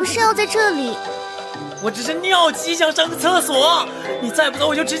你不是要在这里？我只是尿急想上个厕所，你再不走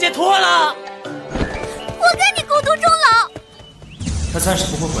我就直接脱了。我跟你孤独终老。他暂时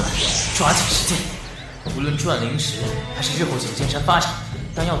不会回来，抓紧时间。无论赚灵石还是日后九剑山发展，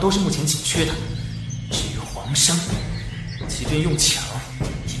丹药都是目前紧缺的。至于黄生，即便用抢，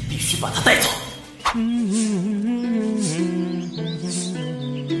也必须把他带走。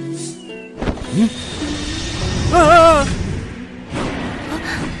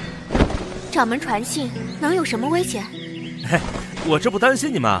掌门传信，能有什么危险？我这不担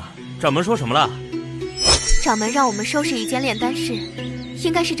心你吗？掌门说什么了？掌门让我们收拾一间炼丹室，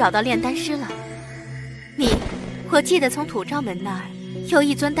应该是找到炼丹师了。我记得从土照门那儿有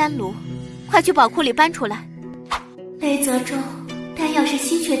一尊丹炉，快去宝库里搬出来。雷泽中，丹药是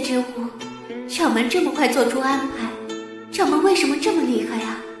稀缺之物，掌门这么快做出安排，掌门为什么这么厉害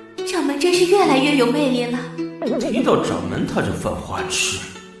啊？掌门真是越来越有魅力了。提到掌门他就犯花痴。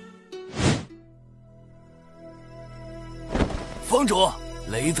方主，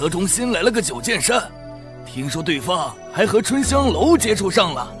雷泽中新来了个九剑山，听说对方还和春香楼接触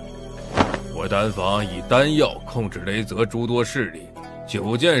上了。我丹房以丹药控制雷泽诸多势力，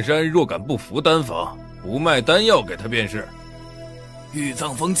九剑山若敢不服丹房，不卖丹药给他便是。玉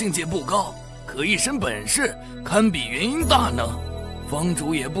藏峰境界不高，可一身本事堪比元婴大能，方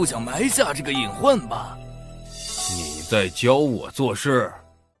主也不想埋下这个隐患吧？你在教我做事？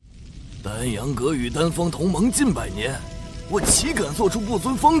丹阳阁与丹方同盟近100年，我岂敢做出不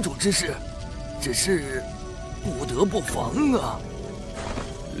尊方主之事？只是不得不防啊。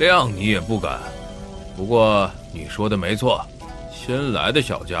谅你也不敢，不过你说的没错，新来的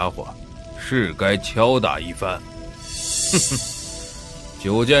小家伙是该敲打一番。哼哼，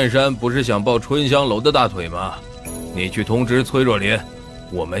九剑山不是想抱春香楼的大腿吗？你去通知崔若琳，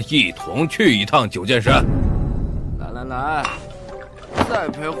我们一同去一趟九剑山。来，再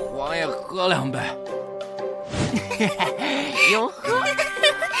陪皇爷喝2杯。有喝，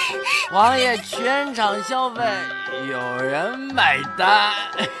皇爷全场消费，有人买单。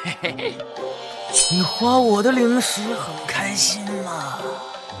你花我的灵石很开心吗？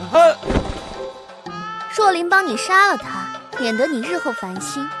若琳帮你杀了他，免得你日后烦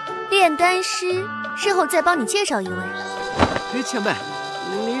心。炼丹师日后再帮你介绍一位。前辈，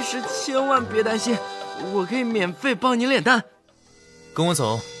灵石千万别担心，我可以免费帮你炼丹。跟我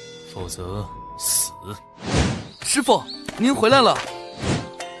走，否则死。师傅，您回来了。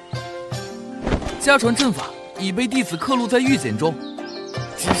家传阵法，已被弟子刻录在玉简中，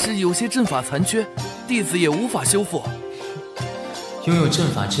只是有些阵法残缺，弟子也无法修复。拥有阵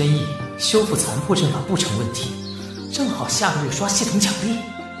法真意，修复残破阵法不成问题。正好下个月刷系统奖励。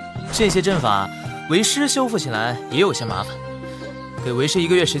这些阵法，为师修复起来也有些麻烦，给为师1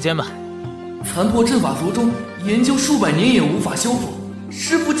个月时间吧。残破阵法族中，研究数百年也无法修复，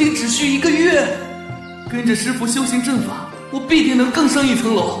师傅竟只需1个月。跟着师傅修行阵法，我必定能更上一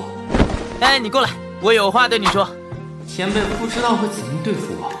层楼。哎，你过来，我有话对你说。前辈不知道会怎么对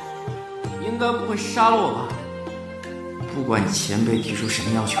付我，应该不会杀了我吧？不管前辈提出什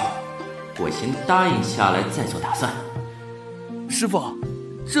么要求，我先答应下来再做打算。师傅，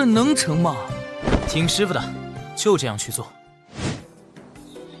这能成吗？听师傅的，就这样去做。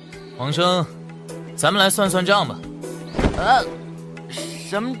黄生，咱们来算算账吧。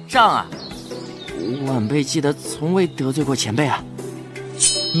什么账啊？晚辈记得从未得罪过前辈啊。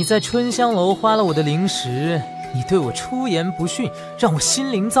你在春香楼花了我的灵石，你对我出言不逊，让我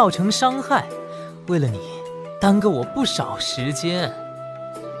心灵造成伤害，为了你耽搁我不少时间，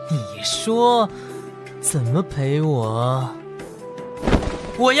你说怎么赔我？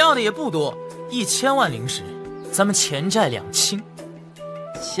我要的也不多，1000万灵石，咱们前债2清。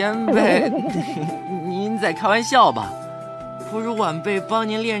前辈，您在开玩笑吧？不如晚辈帮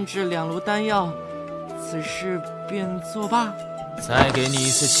您炼制2炉丹药，此事便作罢。再给你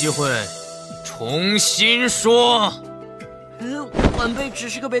一次机会，重新说。晚辈只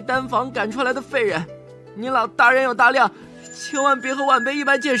是个被丹房赶出来的废人，您老大人有大量，千万别和晚辈一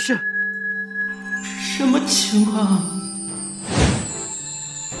般见识。什么情况？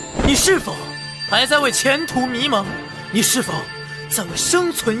你是否还在为前途迷茫？你是否在为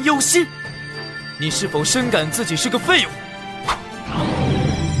生存忧心？你是否深感自己是个废物？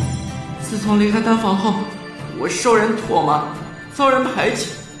自从离开丹房后，我受人唾骂，遭人排挤，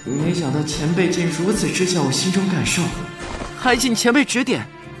没想到前辈竟如此知晓我心中感受，还请前辈指点。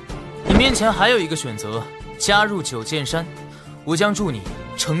你面前还有一个选择，加入九剑山，我将助你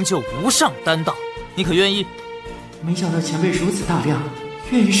成就无上丹道，你可愿意？没想到前辈如此大量，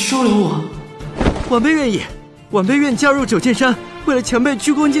愿意收留我。晚辈愿意，晚辈愿加入九剑山，为了前辈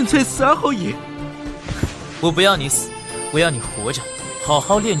鞠躬尽瘁，死而后已。我不要你死，我要你活着，好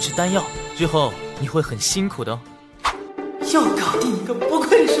好炼制丹药，日后你会很辛苦的哦。又搞定一个，不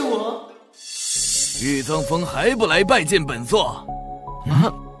愧是我。玉藏峰还不来拜见本座？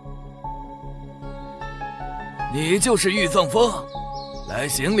你就是玉藏峰，来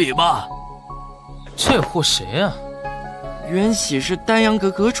行礼吧。这货谁啊？原喜是丹阳阁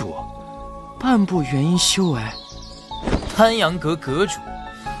阁主，半步元婴修为。丹阳阁阁主，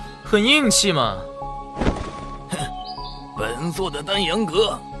很硬气嘛。哼，本座的丹阳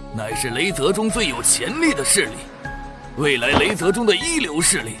阁乃是雷泽中最有潜力的势力，未来雷泽中的一流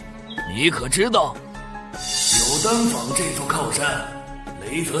势力，你可知道？有丹坊这座靠山，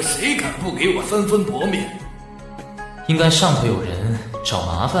雷泽谁敢不给我3分薄面？应该上头有人找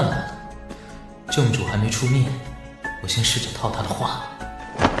麻烦了，正主还没出面，我先试着套他的话。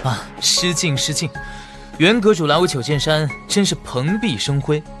啊，失敬失敬，袁阁主来我九剑山真是蓬荜生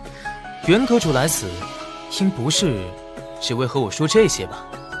辉。袁阁主来此，应不是只为和我说这些吧？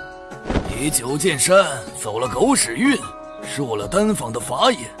你九剑山走了狗屎运，入了丹坊的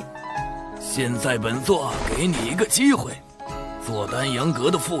法眼，现在本座给你一个机会，做丹阳阁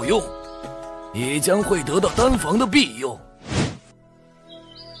的附庸，你将会得到丹房的庇佑。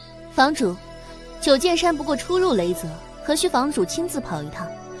房主，九剑山不过初入雷泽，何须房主亲自跑一趟？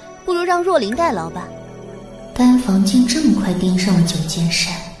不如让若琳代劳吧。丹房竟这么快盯上了九剑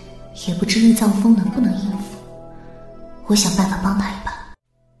山，也不知玉藏峰能不能应付。我想办法帮他一把。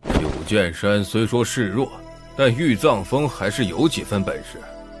九剑山虽说势弱，但玉藏峰还是有几分本事。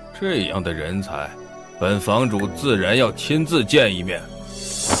这样的人才，本房主自然要亲自见一面。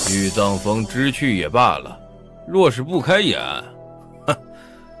玉藏峰知趣也罢了，若是不开眼，哼，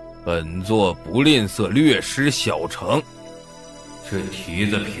本座不吝啬略施小惩。这蹄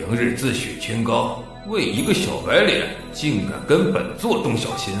子平日自诩清高，为一个小白脸竟敢跟本座动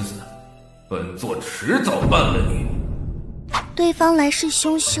小心思，本座迟早办了你。对方来势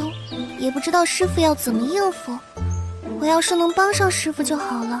汹汹，也不知道师傅要怎么应付。我要是能帮上师傅就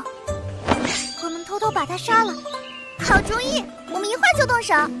好了。我们偷偷把他杀了，好主意！我们一会儿就动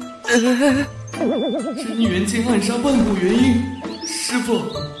手。真元镜暗杀半步元婴，师傅，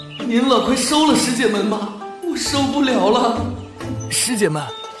您老快收了师姐们吧，我受不了了。师姐们，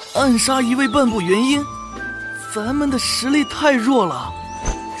暗杀一位半步元婴，咱们的实力太弱了。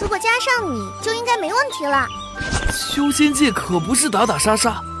如果加上你，就应该没问题了。修仙界可不是打打杀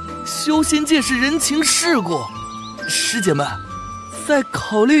杀，修仙界是人情世故。师姐们，再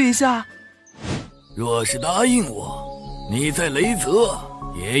考虑一下。若是答应我，你在雷泽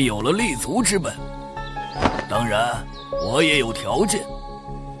也有了立足之本。当然，我也有条件。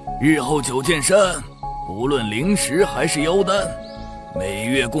日后九剑山，无论灵石还是妖丹，每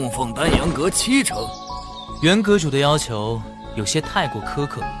月供奉丹阳阁7成。袁阁主的要求有些太过苛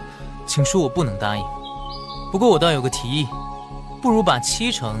刻，请恕我不能答应。不过我倒有个提议，不如把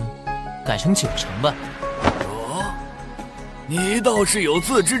7成改成9成吧。哦，你倒是有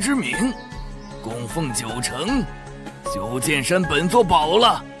自知之明，供奉9成，九剑山本座保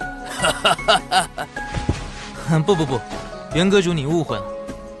了。哈哈哈哈哈！不，袁阁主你误会了，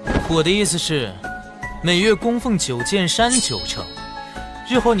我的意思是，每月供奉九剑山9成，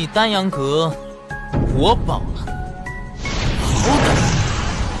日后你丹阳阁我保了。好的，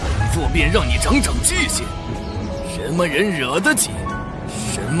本座便让你长长记性，什么人惹得起，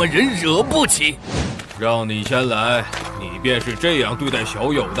什么人惹不起。让你先来，你便是这样对待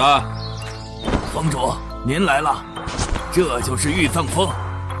小友的？房主，您来了，这就是玉藏风，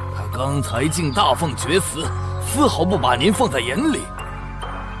他刚才竟大放厥词，丝毫不把您放在眼里。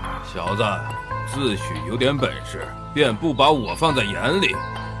小子，自诩有点本事，便不把我放在眼里？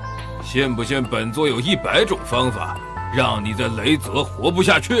信不信本座有100种方法，让你在雷泽活不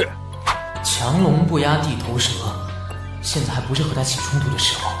下去？强龙不压地头蛇，现在还不是和他起冲突的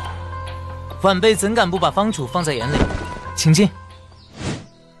时候。晚辈怎敢不把方主放在眼里？请进。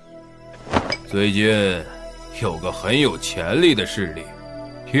最近有个很有潜力的势力，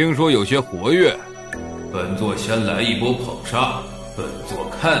听说有些活跃，本座先来一波捧杀，本座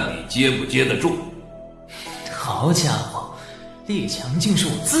看你接不接得住。好家伙，列强竟是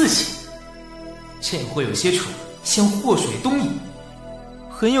我自己，这会有些蠢，像祸水东移。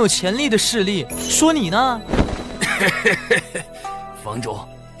很有潜力的势力，说你呢？房主，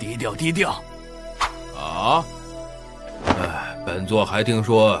低调低调。啊？本座还听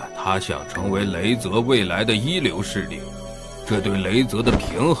说他想成为雷泽未来的一流势力，这对雷泽的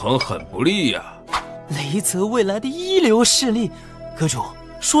平衡很不利呀。雷泽未来的一流势力，阁主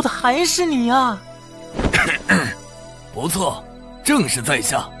说的还是你啊？不错，正是在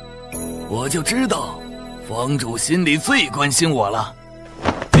下，我就知道，房主心里最关心我了。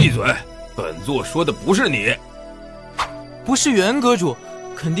闭嘴！本座说的不是你，不是袁阁主，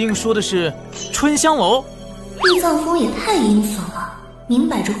肯定说的是春香楼。玉藏风也太阴损了，明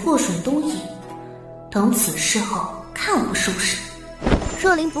摆着祸水东移。等此事后，看我收拾。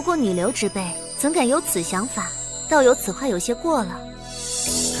若琳不过女流之辈，怎敢有此想法？倒有此话有些过了。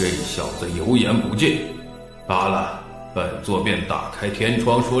这小子油盐不进。罢了，本座便打开天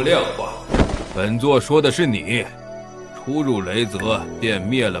窗说亮话。本座说的是你，初入雷泽便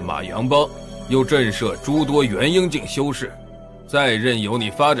灭了马阳帮，又震慑诸多元婴境修士，再任由你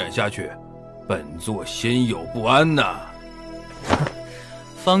发展下去，本座心有不安呐。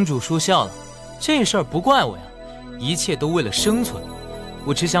方主说笑了，这事儿不怪我呀，一切都为了生存，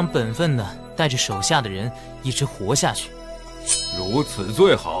我只想本分的带着手下的人一直活下去。如此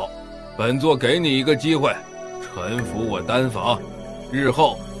最好，本座给你一个机会，臣服我丹房，日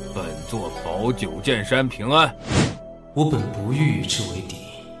后本座保九剑山平安。我本不欲与之为敌，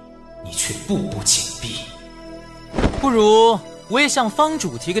你却步步紧逼。不如我也向方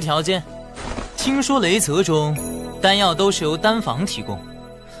主提个条件，听说雷泽中丹药都是由丹房提供，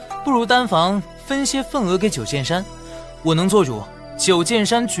不如丹房分些份额给九剑山，我能做主，九剑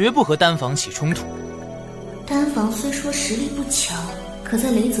山绝不和丹房起冲突。丹房虽说实力不强，可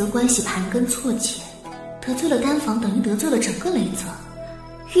在雷泽关系盘根错节，得罪了丹房等于得罪了整个雷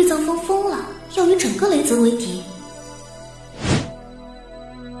泽。玉藏风疯了，要与整个雷泽为敌。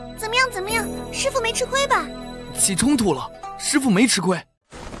怎么样？师傅没吃亏吧？起冲突了，师傅没吃亏。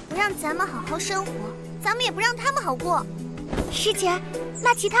不让咱们好好生活，咱们也不让他们好过。师姐，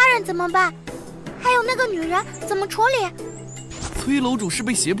那其他人怎么办？还有那个女人怎么处理？崔楼主是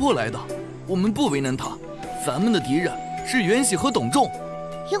被胁迫来的，我们不为难他。咱们的敌人是袁喜和董仲。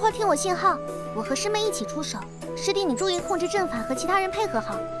一会儿听我信号，我和师妹一起出手。师弟你注意控制阵法，和其他人配合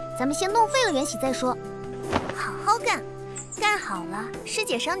好。咱们先弄废了袁喜再说。好好干，干好了，师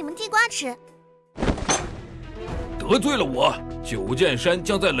姐赏你们地瓜吃。得罪了我，九剑山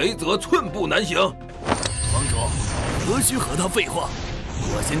将在雷泽寸步难行。房主，何须和他废话？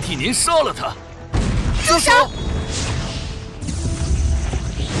我先替您杀了他。住手！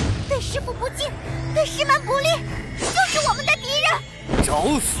对师父不敬，对师门不利，就是我们的敌人。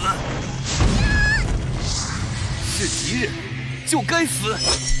找死！是敌人，就该死。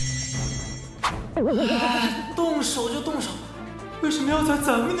动手就动手，为什么要在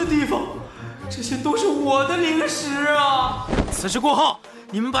咱们的地方？这些都是我的灵石啊！此事过后，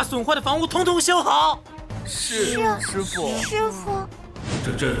你们把损坏的房屋统统修好。是，师父。这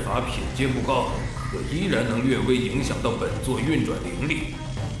是阵法品阶不高，可依然能略微影响到本座运转灵力。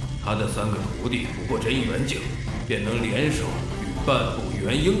他的3个徒弟不过真元境，便能联手与半步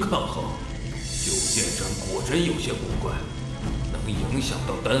元婴抗衡。九剑山果真有些古怪，能影响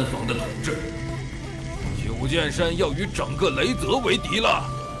到丹房的统治。九剑山要与整个雷泽为敌了。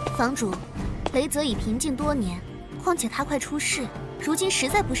房主，雷泽已平静多年，况且他快出世，如今实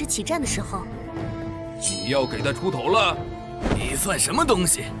在不是起战的时候。你要给他出头了？你算什么东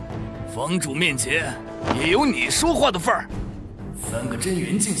西？房主面前也有你说话的份儿。3个真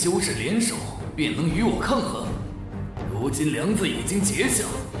元境修士联手，便能与我抗衡。如今梁子已经结下，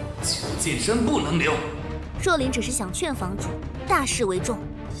九剑山不能留。若琳只是想劝房主，大事为重。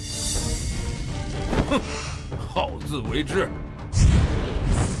哼，好自为之。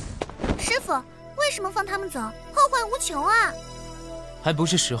师傅，为什么放他们走？后患无穷啊！还不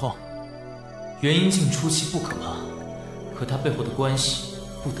是时候。元婴境初期不可怕，可他背后的关系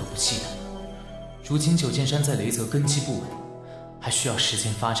不得不忌惮。如今九剑山在雷泽根基不稳，还需要时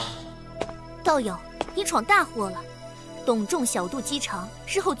间发展。道友，你闯大祸了！董仲小肚鸡肠，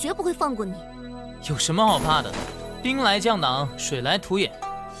日后绝不会放过你。有什么好怕的？兵来将挡，水来土掩。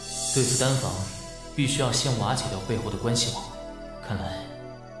对付丹房，必须要先瓦解掉背后的关系网。看来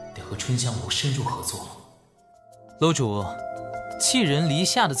得和春香楼深入合作了。楼主，寄人篱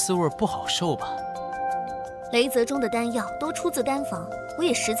下的滋味不好受吧？雷泽中的丹药都出自丹房，我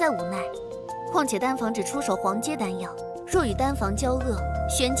也实在无奈。况且丹房只出手黄阶丹药，若与丹房交恶，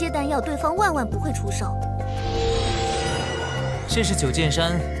玄阶丹药对方万万不会出手。这是九剑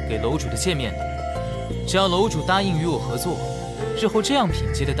山给楼主的见面礼，只要楼主答应与我合作，日后这样品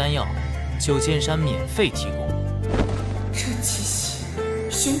阶的丹药，九剑山免费提供。这七夕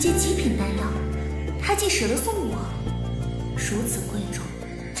玄阶极品丹药，他竟舍得送我，如此贵重，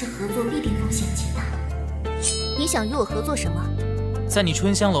这合作必定风险极大。你想与我合作什么？在你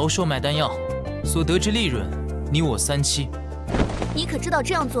春香楼售卖丹药，所得之利润，你我3期。你可知道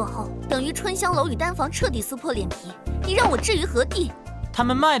这样做后，等于春香楼与丹房彻底撕破脸皮？你让我置于何地？他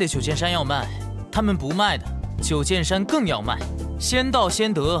们卖的九剑山要卖，他们不卖的九剑山更要卖。先到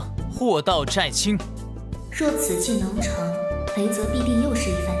先得，货到债清。若此计能成，雷泽必定又是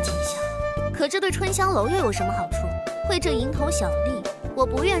一番景象。可这对春香楼又有什么好处？为这蝇头小利，我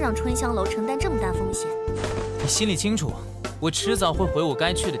不愿让春香楼承担这么大风险。你心里清楚，我迟早会回我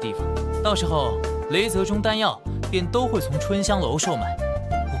该去的地方，到时候雷泽中丹药便都会从春香楼售卖。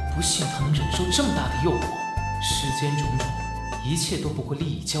我不信他能忍受这么大的诱惑，世间种种，一切都不过利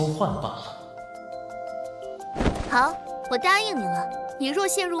益交换罢了。好，我答应你了。你若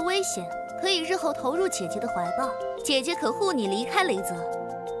陷入危险，可以日后投入姐姐的怀抱，姐姐可护你离开雷泽。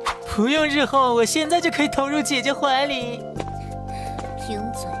不用日后，我现在就可以投入姐姐怀里。贫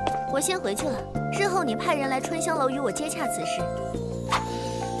嘴，我先回去了。日后你派人来春香楼与我接洽此事。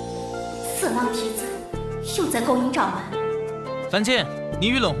死浪蹄子，又在勾引掌门。樊健，你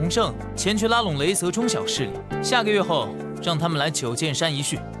与冷鸿胜前去拉拢雷泽中小势力，下个月后让他们来九剑山一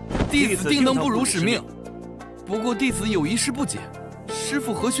叙。弟子定能不辱使命。不过弟子有一事不解，师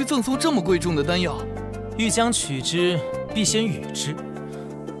父何须赠送这么贵重的丹药？欲将取之，必先予之。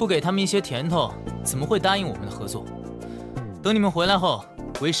不给他们一些甜头，怎么会答应我们的合作？等你们回来后，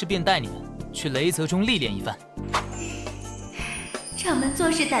为师便带你们去雷泽中历练一番。掌门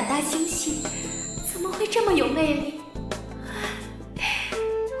做事胆大心细，怎么会这么有魅力？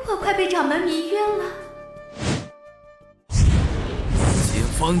我快被掌门迷晕了。请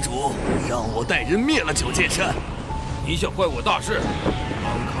方主让我带人灭了九剑山。你想坏我大事？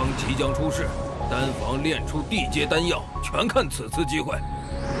康康即将出世，丹房炼出地阶丹药，全看此次机会。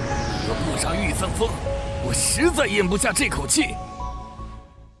若不杀玉藏风，我实在咽不下这口气。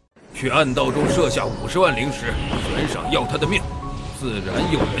去暗道中设下50万灵石，悬赏要他的命，自然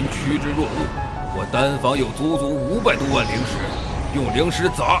有人趋之若鹜。我丹房有足500多万灵石，用灵石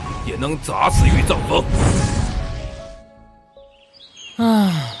砸也能砸死玉藏风。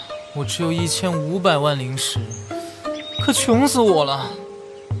唉，我只有1500万灵石，可穷死我了。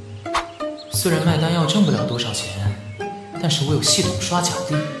虽然卖丹药挣不了多少钱，但是我有系统刷奖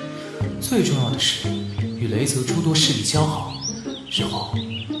励。最重要的是，与雷泽诸多势力交好，日后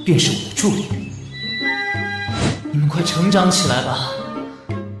便是我的助力。你们快成长起来吧，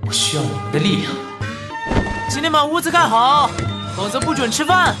我需要你们的力量。今天把屋子盖好，否则不准吃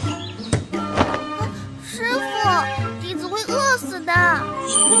饭。师傅，弟子会饿死的。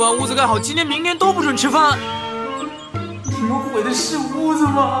不把屋子盖好，今天明天都不准吃饭。你们毁的是屋子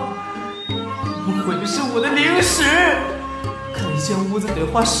吗？你们毁的是我的灵石。盖一间屋子得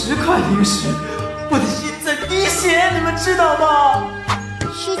花10块灵石，我的心在滴血，你们知道吗？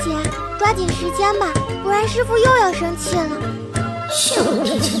师姐，抓紧时间吧，不然师傅又要生气了。幸好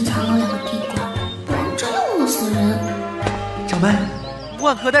提前藏了2个地瓜，不然真的饿死人。掌门，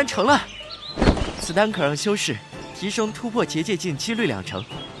万合丹成了，此丹可让修士提升突破结界境几率2成，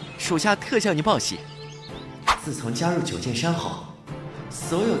属下特向你报喜。自从加入九剑山后，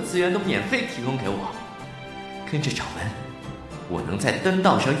所有资源都免费提供给我，跟着掌门，我能在丹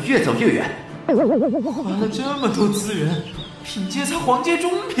道上越走越远。花了这么多资源，品阶才黄阶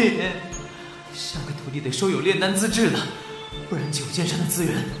中品，下个徒弟得收有炼丹资质的，不然九剑山的资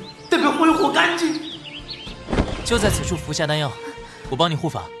源得被挥霍干净。就在此处服下丹药，我帮你护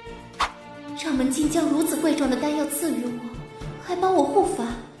法。掌门竟将如此贵重的丹药赐予我，还帮我护法，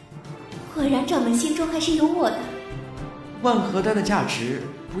果然掌门心中还是有我的。万合丹的价值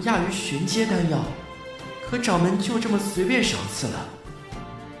不亚于玄阶丹药，可掌门就这么随便赏赐了。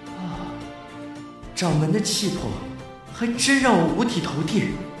掌门的气魄还真让我五体投地。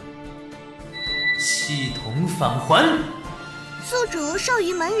系统返还，宿主授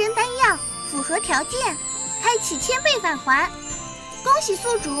予门人丹药，符合条件，开启1000倍返还。恭喜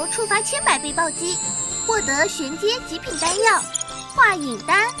宿主触发100倍暴击，获得玄阶极品丹药化影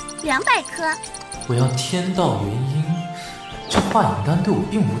丹200颗。我要天道元婴，这化影丹对我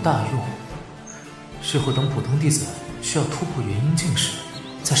并无大用，日后等普通弟子需要突破元婴境时，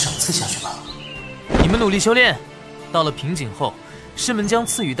再赏赐下去吧。你们努力修炼，到了瓶颈后，师门将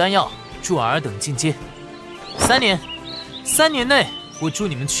赐予丹药，助尔等进阶。3年内，我助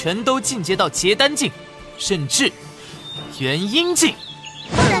你们全都进阶到结丹境，甚至元婴境。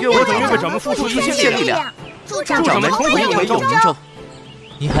我等愿为掌门付出一切力量，助掌门重回永宁州。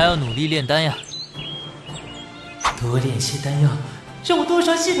你还要努力炼丹呀，多炼些丹药，让我多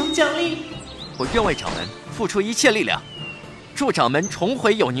少系统奖励。我愿为掌门付出一切力量，助掌门重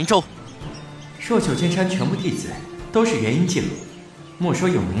回永宁州。若九剑山全部弟子都是元婴境，莫说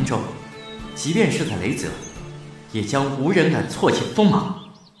永宁州，即便是在雷泽，也将无人敢错起锋芒。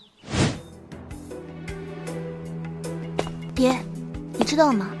爹，你知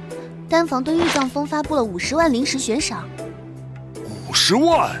道吗？丹房对玉藏峰发布了50万临时悬赏。50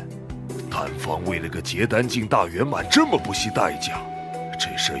万？丹房为了个结丹境大圆满这么不惜代价，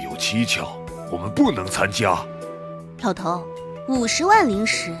这事儿有蹊跷，我们不能参加。老头，50万灵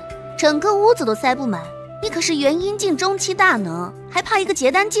石，整个屋子都塞不满。你可是元婴境中期大能，还怕一个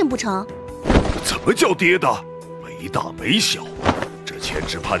结丹境不成？怎么叫爹的？没大没小，这钱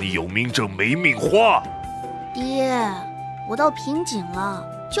只怕你有命挣没命花。爹，我到瓶颈了，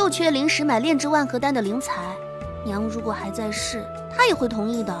就缺临时买炼制万合丹的灵材。娘如果还在世，她也会同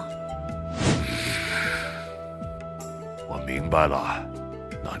意的。我明白了，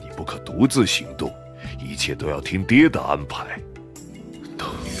那你不可独自行动，一切都要听爹的安排。等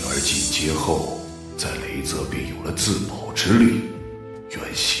女儿进阶后，在雷泽便有了自保之力。元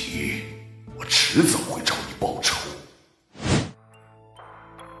喜，我迟早会找你报仇。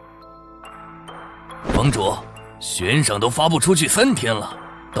房主，悬赏都发布出去3天了，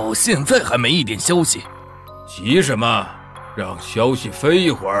到现在还没一点消息。急什么？让消息飞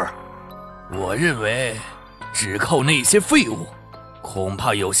一会儿。我认为，只靠那些废物，恐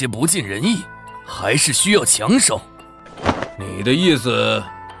怕有些不尽人意，还是需要强手。你的意思？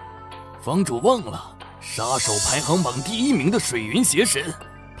房主忘了，杀手排行榜第1名的水云邪神，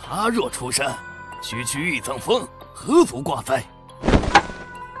他若出山，区区玉藏峰何足挂哉？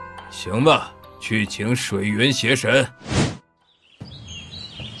行吧，去请水云邪神。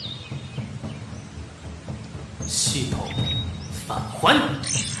系统返还，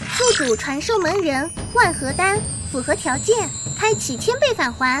宿主传授门人万合丹，符合条件，开启1000倍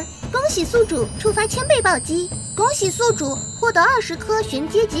返还。恭喜宿主触发1000倍暴击，恭喜宿主获得20颗玄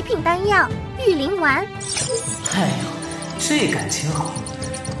阶极品丹药玉灵丸。哎呦，这感情好，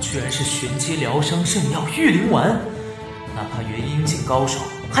居然是玄阶疗伤圣药玉灵丸，哪怕元婴境高手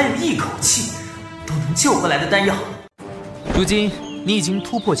还有一口气都能救回来的丹药。如今你已经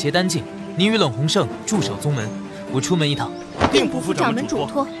突破结丹境，你与冷洪胜驻守宗门，我出门一趟。定不负掌门嘱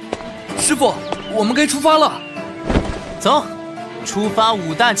托。师傅，我们该出发了。走，出发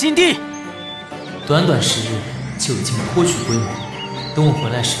5大禁地。短短10日就已经颇具规模，等我回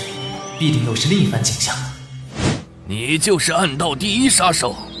来时，必定又是另一番景象。你就是暗道第1杀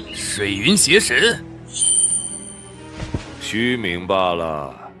手，水云邪神。虚名罢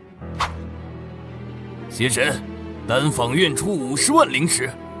了。邪神，丹坊愿出50万灵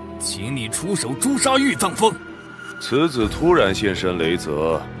石，请你出手诛杀玉藏峰。此子突然现身雷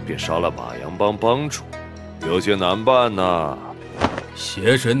泽，便杀了把阳帮帮主，有些难办呐。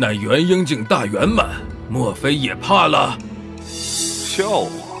邪神乃元婴境大圆满，莫非也怕了？笑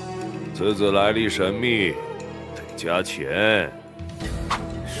话，此子来历神秘，得加钱。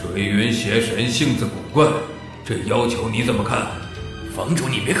水云邪神性子古怪，这要求你怎么看？房主，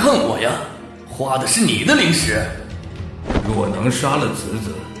你别看我呀，花的是你的灵石。若能杀了此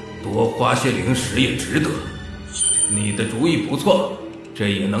子，多花些灵石也值得。你的主意不错，这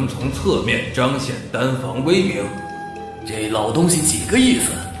也能从侧面彰显丹房威名。这老东西几个意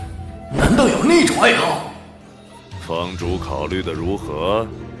思？难道有那种爱好？房主考虑的如何？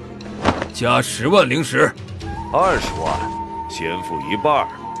加10万灵石，20万，先付一半。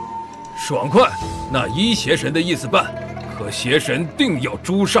爽快，那依邪神的意思办，可邪神定要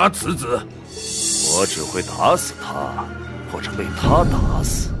诛杀此子。我只会打死他，或者被他打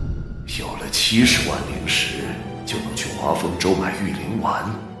死。有了70万灵石，就能去华丰州买玉灵丸。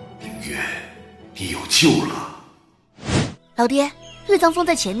明月，你有救了。老爹，玉藏峰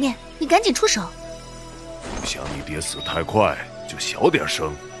在前面，你赶紧出手。不想你爹死太快，就小点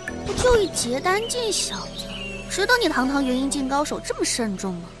声。不就一结丹境小子，值得你堂堂元婴境高手这么慎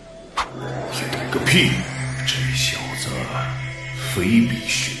重吗？也懂个屁！这小子非比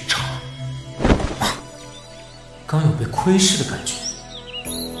寻常。刚有被窥视的感觉，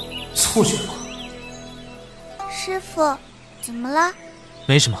错觉吗？师傅，怎么了？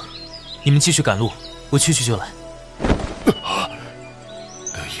没什么，你们继续赶路，我去就来。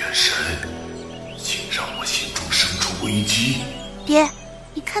那眼神，竟让我心中生出危机。爹，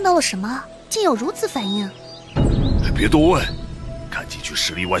你看到了什么？竟有如此反应？别多问，赶紧去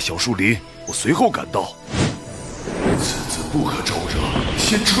10里外小树林，我随后赶到。此子不可招惹，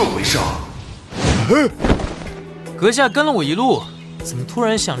先撤为上。阁下跟了我一路，怎么突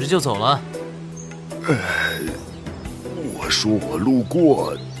然想着就走了？我说我路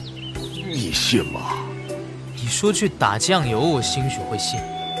过，你信吗？你说去打酱油，我兴许会信。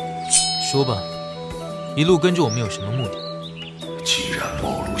说吧，一路跟着我们有什么目的？既然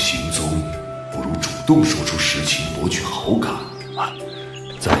暴露行踪，不如主动说出实情，博取好感。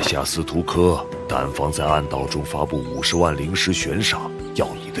在下司徒科，丹方在暗道中发布50万灵石悬赏，要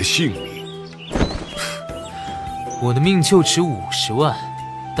你的性命。我的命就值50万，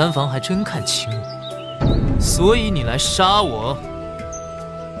丹房还真看轻我，所以你来杀我？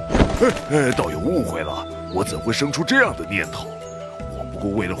道友误会了，我怎会生出这样的念头？我不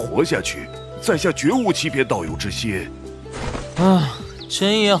过为了活下去，在下绝无欺骗道友之心。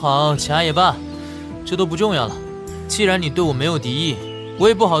真也好，假也罢，这都不重要了。既然你对我没有敌意，我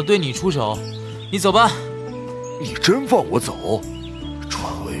也不好对你出手。你走吧。你真放我走？传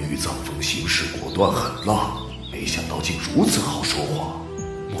闻玉藏峰行事果断狠辣，没想到竟如此好说话。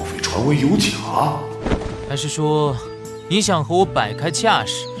莫非传闻有假？还是说你想和我摆开架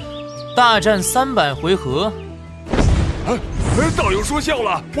势，大战300回合？道友说笑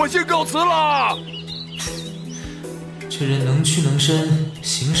了，我先告辞了。这人能屈能伸，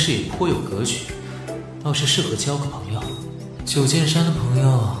行事也颇有格局，倒是适合交个朋友。九剑山的朋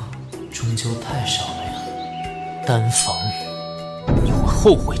友终究太少了呀。丹房，你会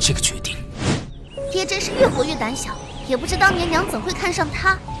后悔这个决定。爹真是越活越胆小，也不知当年娘怎会看上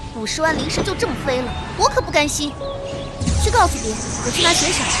他。50万灵石就这么飞了，我可不甘心。去告诉爹，我去拿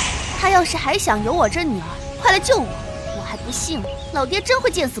悬赏。他要是还想有我这女儿，快来救我！我还不信老爹真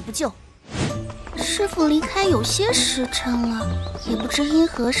会见死不救。师父离开有些时辰了，也不知因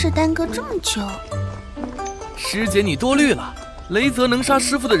何事耽搁这么久。师姐你多虑了，雷泽能杀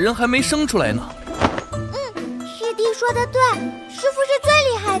师父的人还没生出来呢。师弟说的对，师父是最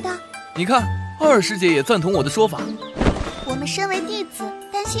厉害的。你看，二师姐也赞同我的说法。我们身为弟子，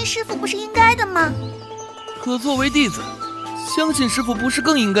担心师父不是应该的吗？可作为弟子，相信师父不是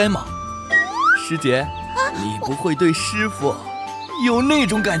更应该吗？师姐，你不会对师父有那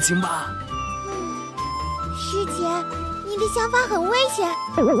种感情吧？师姐，你的想法很危险。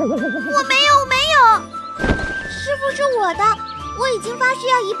我没有。师父是我的，我已经发誓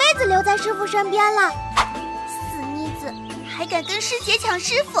要一辈子留在师父身边了。死妮子，还敢跟师姐抢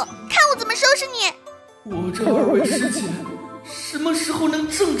师父，看我怎么收拾你！我这2位师姐什么时候能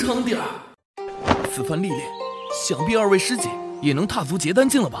正常点儿？此番历练，想必2位师姐也能踏足结丹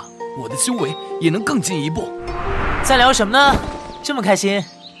境了吧？我的修为也能更进一步。在聊什么呢？这么开心？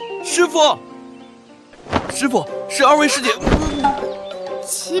师父，是2位师姐。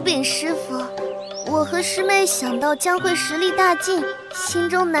启禀师父，我和师妹想到将会实力大进，心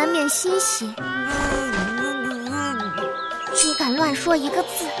中难免欣喜。你敢乱说一个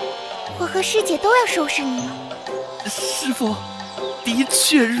字，我和师姐都要收拾你了。师父，的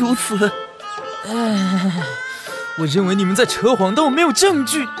确如此。我认为你们在扯谎，但我没有证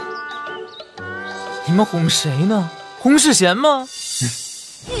据。你们哄谁呢？哄世贤吗？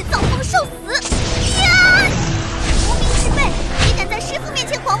玉藏峰受死！呀！无名之辈，你敢在师父面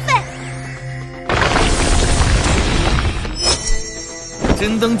前狂吠！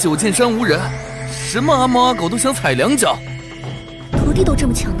真当九剑山无人，什么阿猫阿狗都想踩2脚。徒弟都这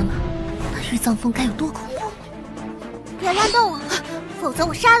么强的吗？那玉藏风该有多恐怖？别乱动啊，否则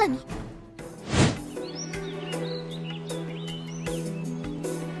我杀了你！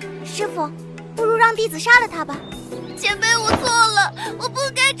师傅，不如让弟子杀了他吧。前辈，我错了，我不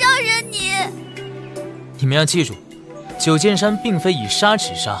该招惹你。你们要记住，九剑山并非以杀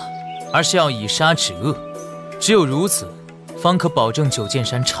止杀，而是要以杀止恶。只有如此，方可保证九剑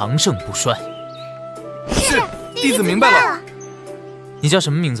山长盛不衰。是，弟子明白了。你叫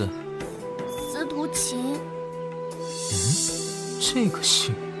什么名字？司徒琴。这个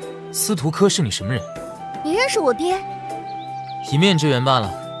姓，司徒科是你什么人？你认识我爹？一面之缘罢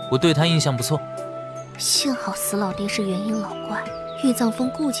了，我对他印象不错。幸好死老爹是元婴老怪，玉藏风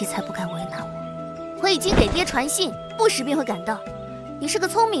顾忌才不敢为难我。我已经给爹传信，不时便会赶到。你是个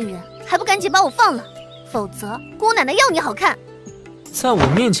聪明人，还不赶紧把我放了，否则姑奶奶要你好看。在我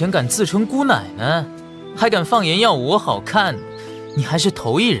面前敢自称姑奶奶，还敢放言要我好看，你还是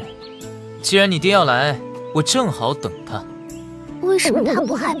头一人。既然你爹要来，我正好等他。为什么他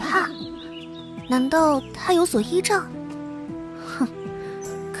不害怕？难道他有所依仗？哼，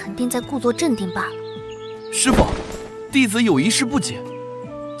肯定在故作镇定罢了。师傅，弟子有一事不解。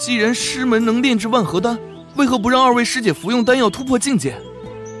既然师门能炼制万合丹，为何不让二位师姐服用丹药突破境界？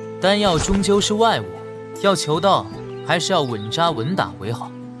丹药终究是外物，要求道还是要稳扎稳打为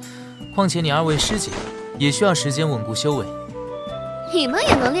好。况且你二位师姐也需要时间稳固修为。你们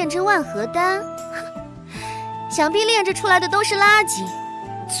也能炼制万合丹？想必炼制出来的都是垃圾。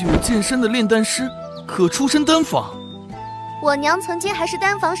九剑山的炼丹师可出身丹坊。我娘曾经还是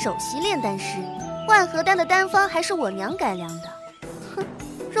丹坊首席炼丹师，万合丹的丹方还是我娘改良的。哼，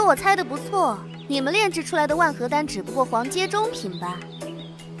若我猜的不错，你们炼制出来的万合丹只不过黄阶中品吧？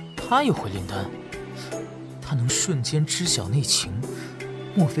他也会炼丹，他能瞬间知晓内情，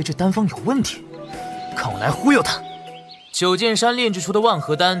莫非这丹方有问题？看我来忽悠他！九剑山炼制出的万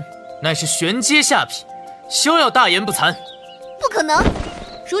合丹乃是玄阶下品，休要大言不惭！不可能，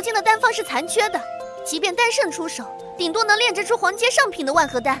如今的丹方是残缺的，即便丹圣出手，顶多能炼制出黄阶上品的万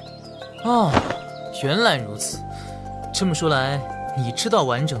合丹。啊，原来如此。这么说来，你知道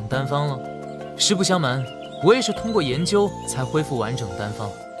完整丹方了？实不相瞒，我也是通过研究才恢复完整丹方。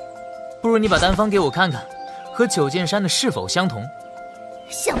不如你把丹方给我看看，和九剑山的是否相同？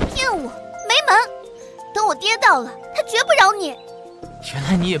想骗我？没门！等我爹到了，他绝不饶你。原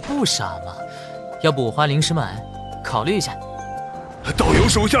来你也不傻嘛，要不我花零食买，考虑一下。道友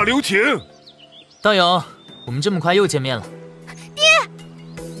手下留情。道友，我们这么快又见面了。爹！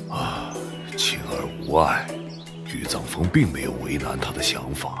啊，晴儿无碍，玉藏风并没有为难他的想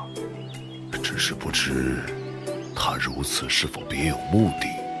法，只是不知他如此是否别有目的。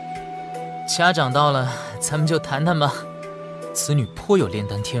家长到了，咱们就谈谈吧。此女颇有炼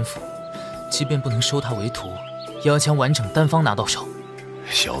丹天赋，即便不能收她为徒，也要将完整丹方拿到手。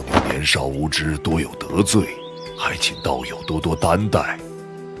小女年少无知，多有得罪，还请道友多多担待。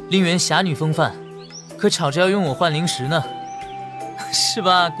令媛侠女风范，可吵着要用我换零食呢，是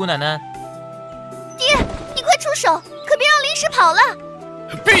吧，姑奶奶？爹，你快出手，可别让零食跑了！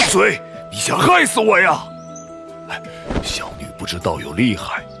闭嘴！你想害死我呀？小女不知道友厉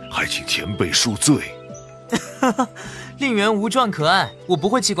害，还请前辈恕罪。令媛无状可爱，我不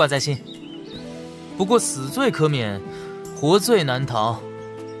会记挂在心。不过死罪可免，活罪难逃。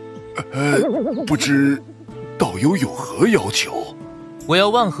不知道友有何要求？我要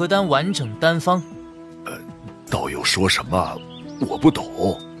万合丹完整丹方。道友说什么？我不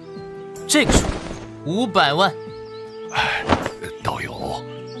懂。这个数500万。道友，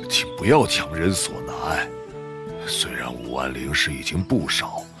请不要强人所难。虽然5万灵石已经不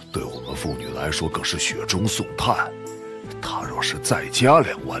少，对我们妇女来说更是雪中送炭。他若是再加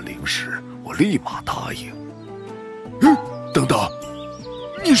2万灵石，我立马答应。等等，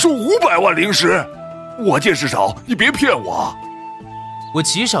你说500万灵石？我见识少，你别骗我。我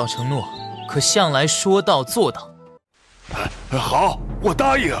极少承诺，可向来说到做到。好，我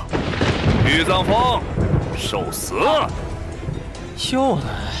答应。玉藏风，受死！又来！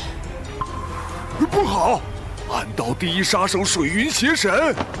不好，暗道第一杀手水云邪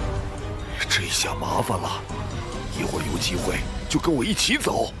神，这下麻烦了。一会儿有机会就跟我一起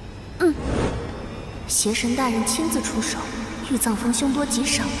走。邪神大人亲自出手，玉藏风凶多吉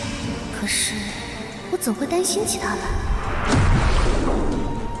少。可是我怎会担心起他来？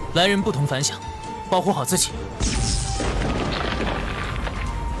来人不同凡响，保护好自己。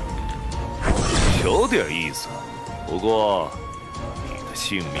有点意思，不过你的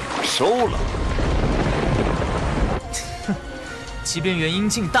性命收了。哼，即便元婴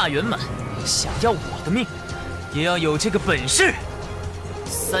境大圆满，想要我的命，也要有这个本事。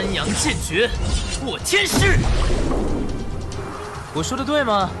三阳剑诀，破天师。我说的对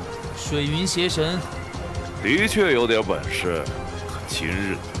吗？水云邪神，的确有点本事，可今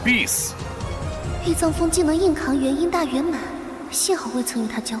日你必死。玉藏风技能硬扛元婴大圆满，幸好未曾与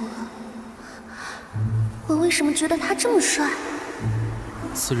他交恶。我为什么觉得他这么帅？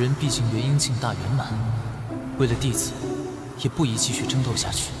此人毕竟元婴境大圆满，为了弟子，也不宜继续争斗下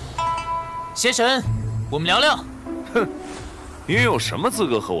去。邪神，我们聊聊。哼，你有什么资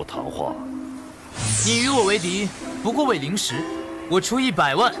格和我谈话？你与我为敌，不过为零食，我出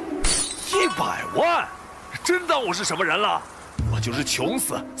100万。100万？真当我是什么人了？我就是穷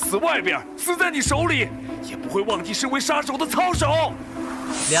死，死外边，死在你手里，也不会忘记身为杀手的操守。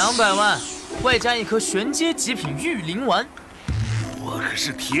200万，外加一颗玄阶极品玉灵丸。我可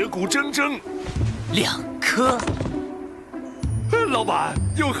是铁骨铮铮。2颗。老板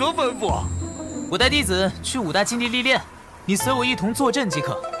有何吩咐？我带弟子去5大禁地历练，你随我一同坐镇即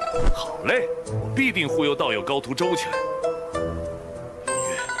可。好嘞，我必定忽悠道友高途周全。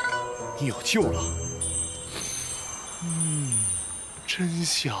月，你有救了。真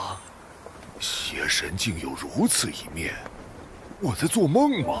香！邪神竟有如此一面，我在做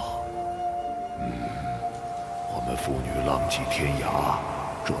梦吗？我们父女浪迹天涯，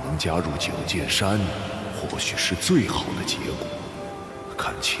若能加入九剑山，或许是最好的结果。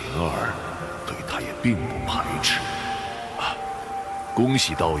看晴儿，对他也并不排斥。恭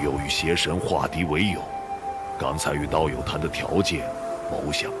喜道友与邪神化敌为友。刚才与道友谈的条件，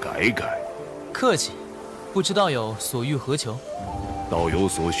某想改改。客气，不知道友所欲何求？道友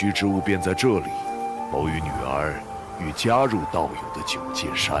所需之物便在这里。某与女儿欲加入道友的九剑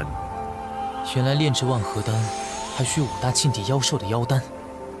山。原来炼制万合丹还需5大禁地妖兽的妖丹，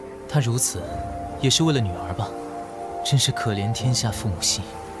他如此也是为了女儿吧？真是可怜天下父母心。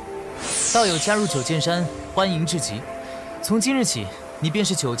道友加入九剑山，欢迎至极。从今日起，你便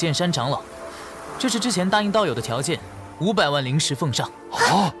是九剑山长老。这是之前答应道友的条件，500万灵石奉上。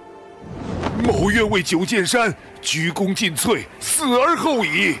啊！某愿为九剑山鞠躬尽瘁，死而后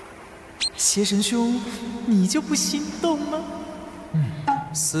已。邪神兄，你就不心动吗？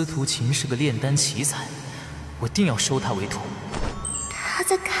司徒琴是个炼丹奇才，我定要收他为徒。他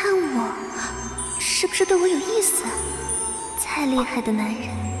在看我，是不是对我有意思？再厉害的男人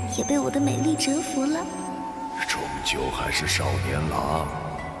也被我的美丽折服了。终究还是少年郎，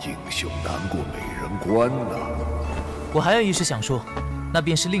英雄难过美人关呐。我还有一事想说，那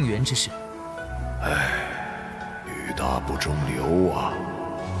便是令缘之事。女大不中留啊！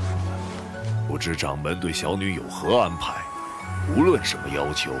不知掌门对小女有何安排？无论什么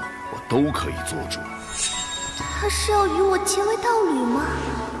要求，我都可以做主。他是要与我结为道侣吗？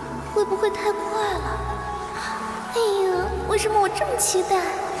会不会太快了？哎呀，为什么我这么期待？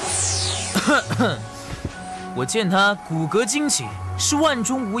我见他骨骼惊奇，是万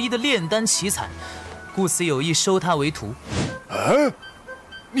中无一的炼丹奇才，故此有意收他为徒。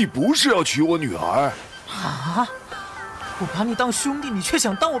你不是要娶我女儿？啊！我把你当兄弟，你却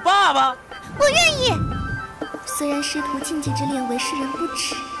想当我爸爸？我愿意。虽然师徒禁忌之恋为世人不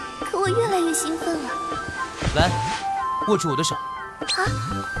齿，可我越来越兴奋了。来，握住我的手。啊！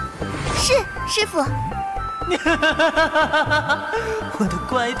是师父。我的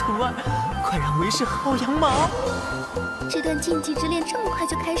乖徒儿，快让为师薅羊毛。这段禁忌之恋这么快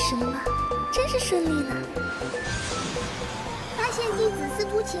就开始了吗？真是顺利呢。发现弟子司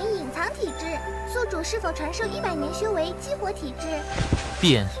徒琴隐藏体质，宿主是否传授100年修为激活体质？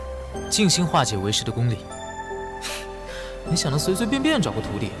便静心化解为师的功力。没想到随随便便找个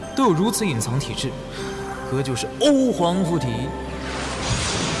徒弟都有如此隐藏体质，哥就是欧皇附体。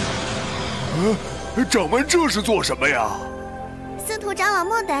掌门这是做什么呀？司徒长老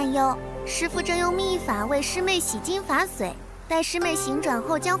莫担忧，师父正用秘法为师妹洗精法髓，待师妹醒转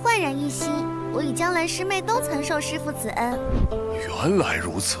后将焕然一新。我与将来师妹都曾受师父此恩。原来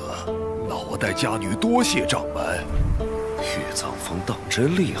如此，那我代家女多谢掌门。玉藏风当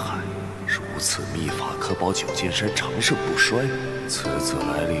真厉害，如此秘法可保九剑山长盛不衰。此子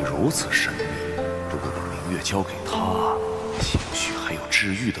来历如此神秘，如果把明月交给他，兴许还有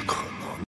治愈的可能。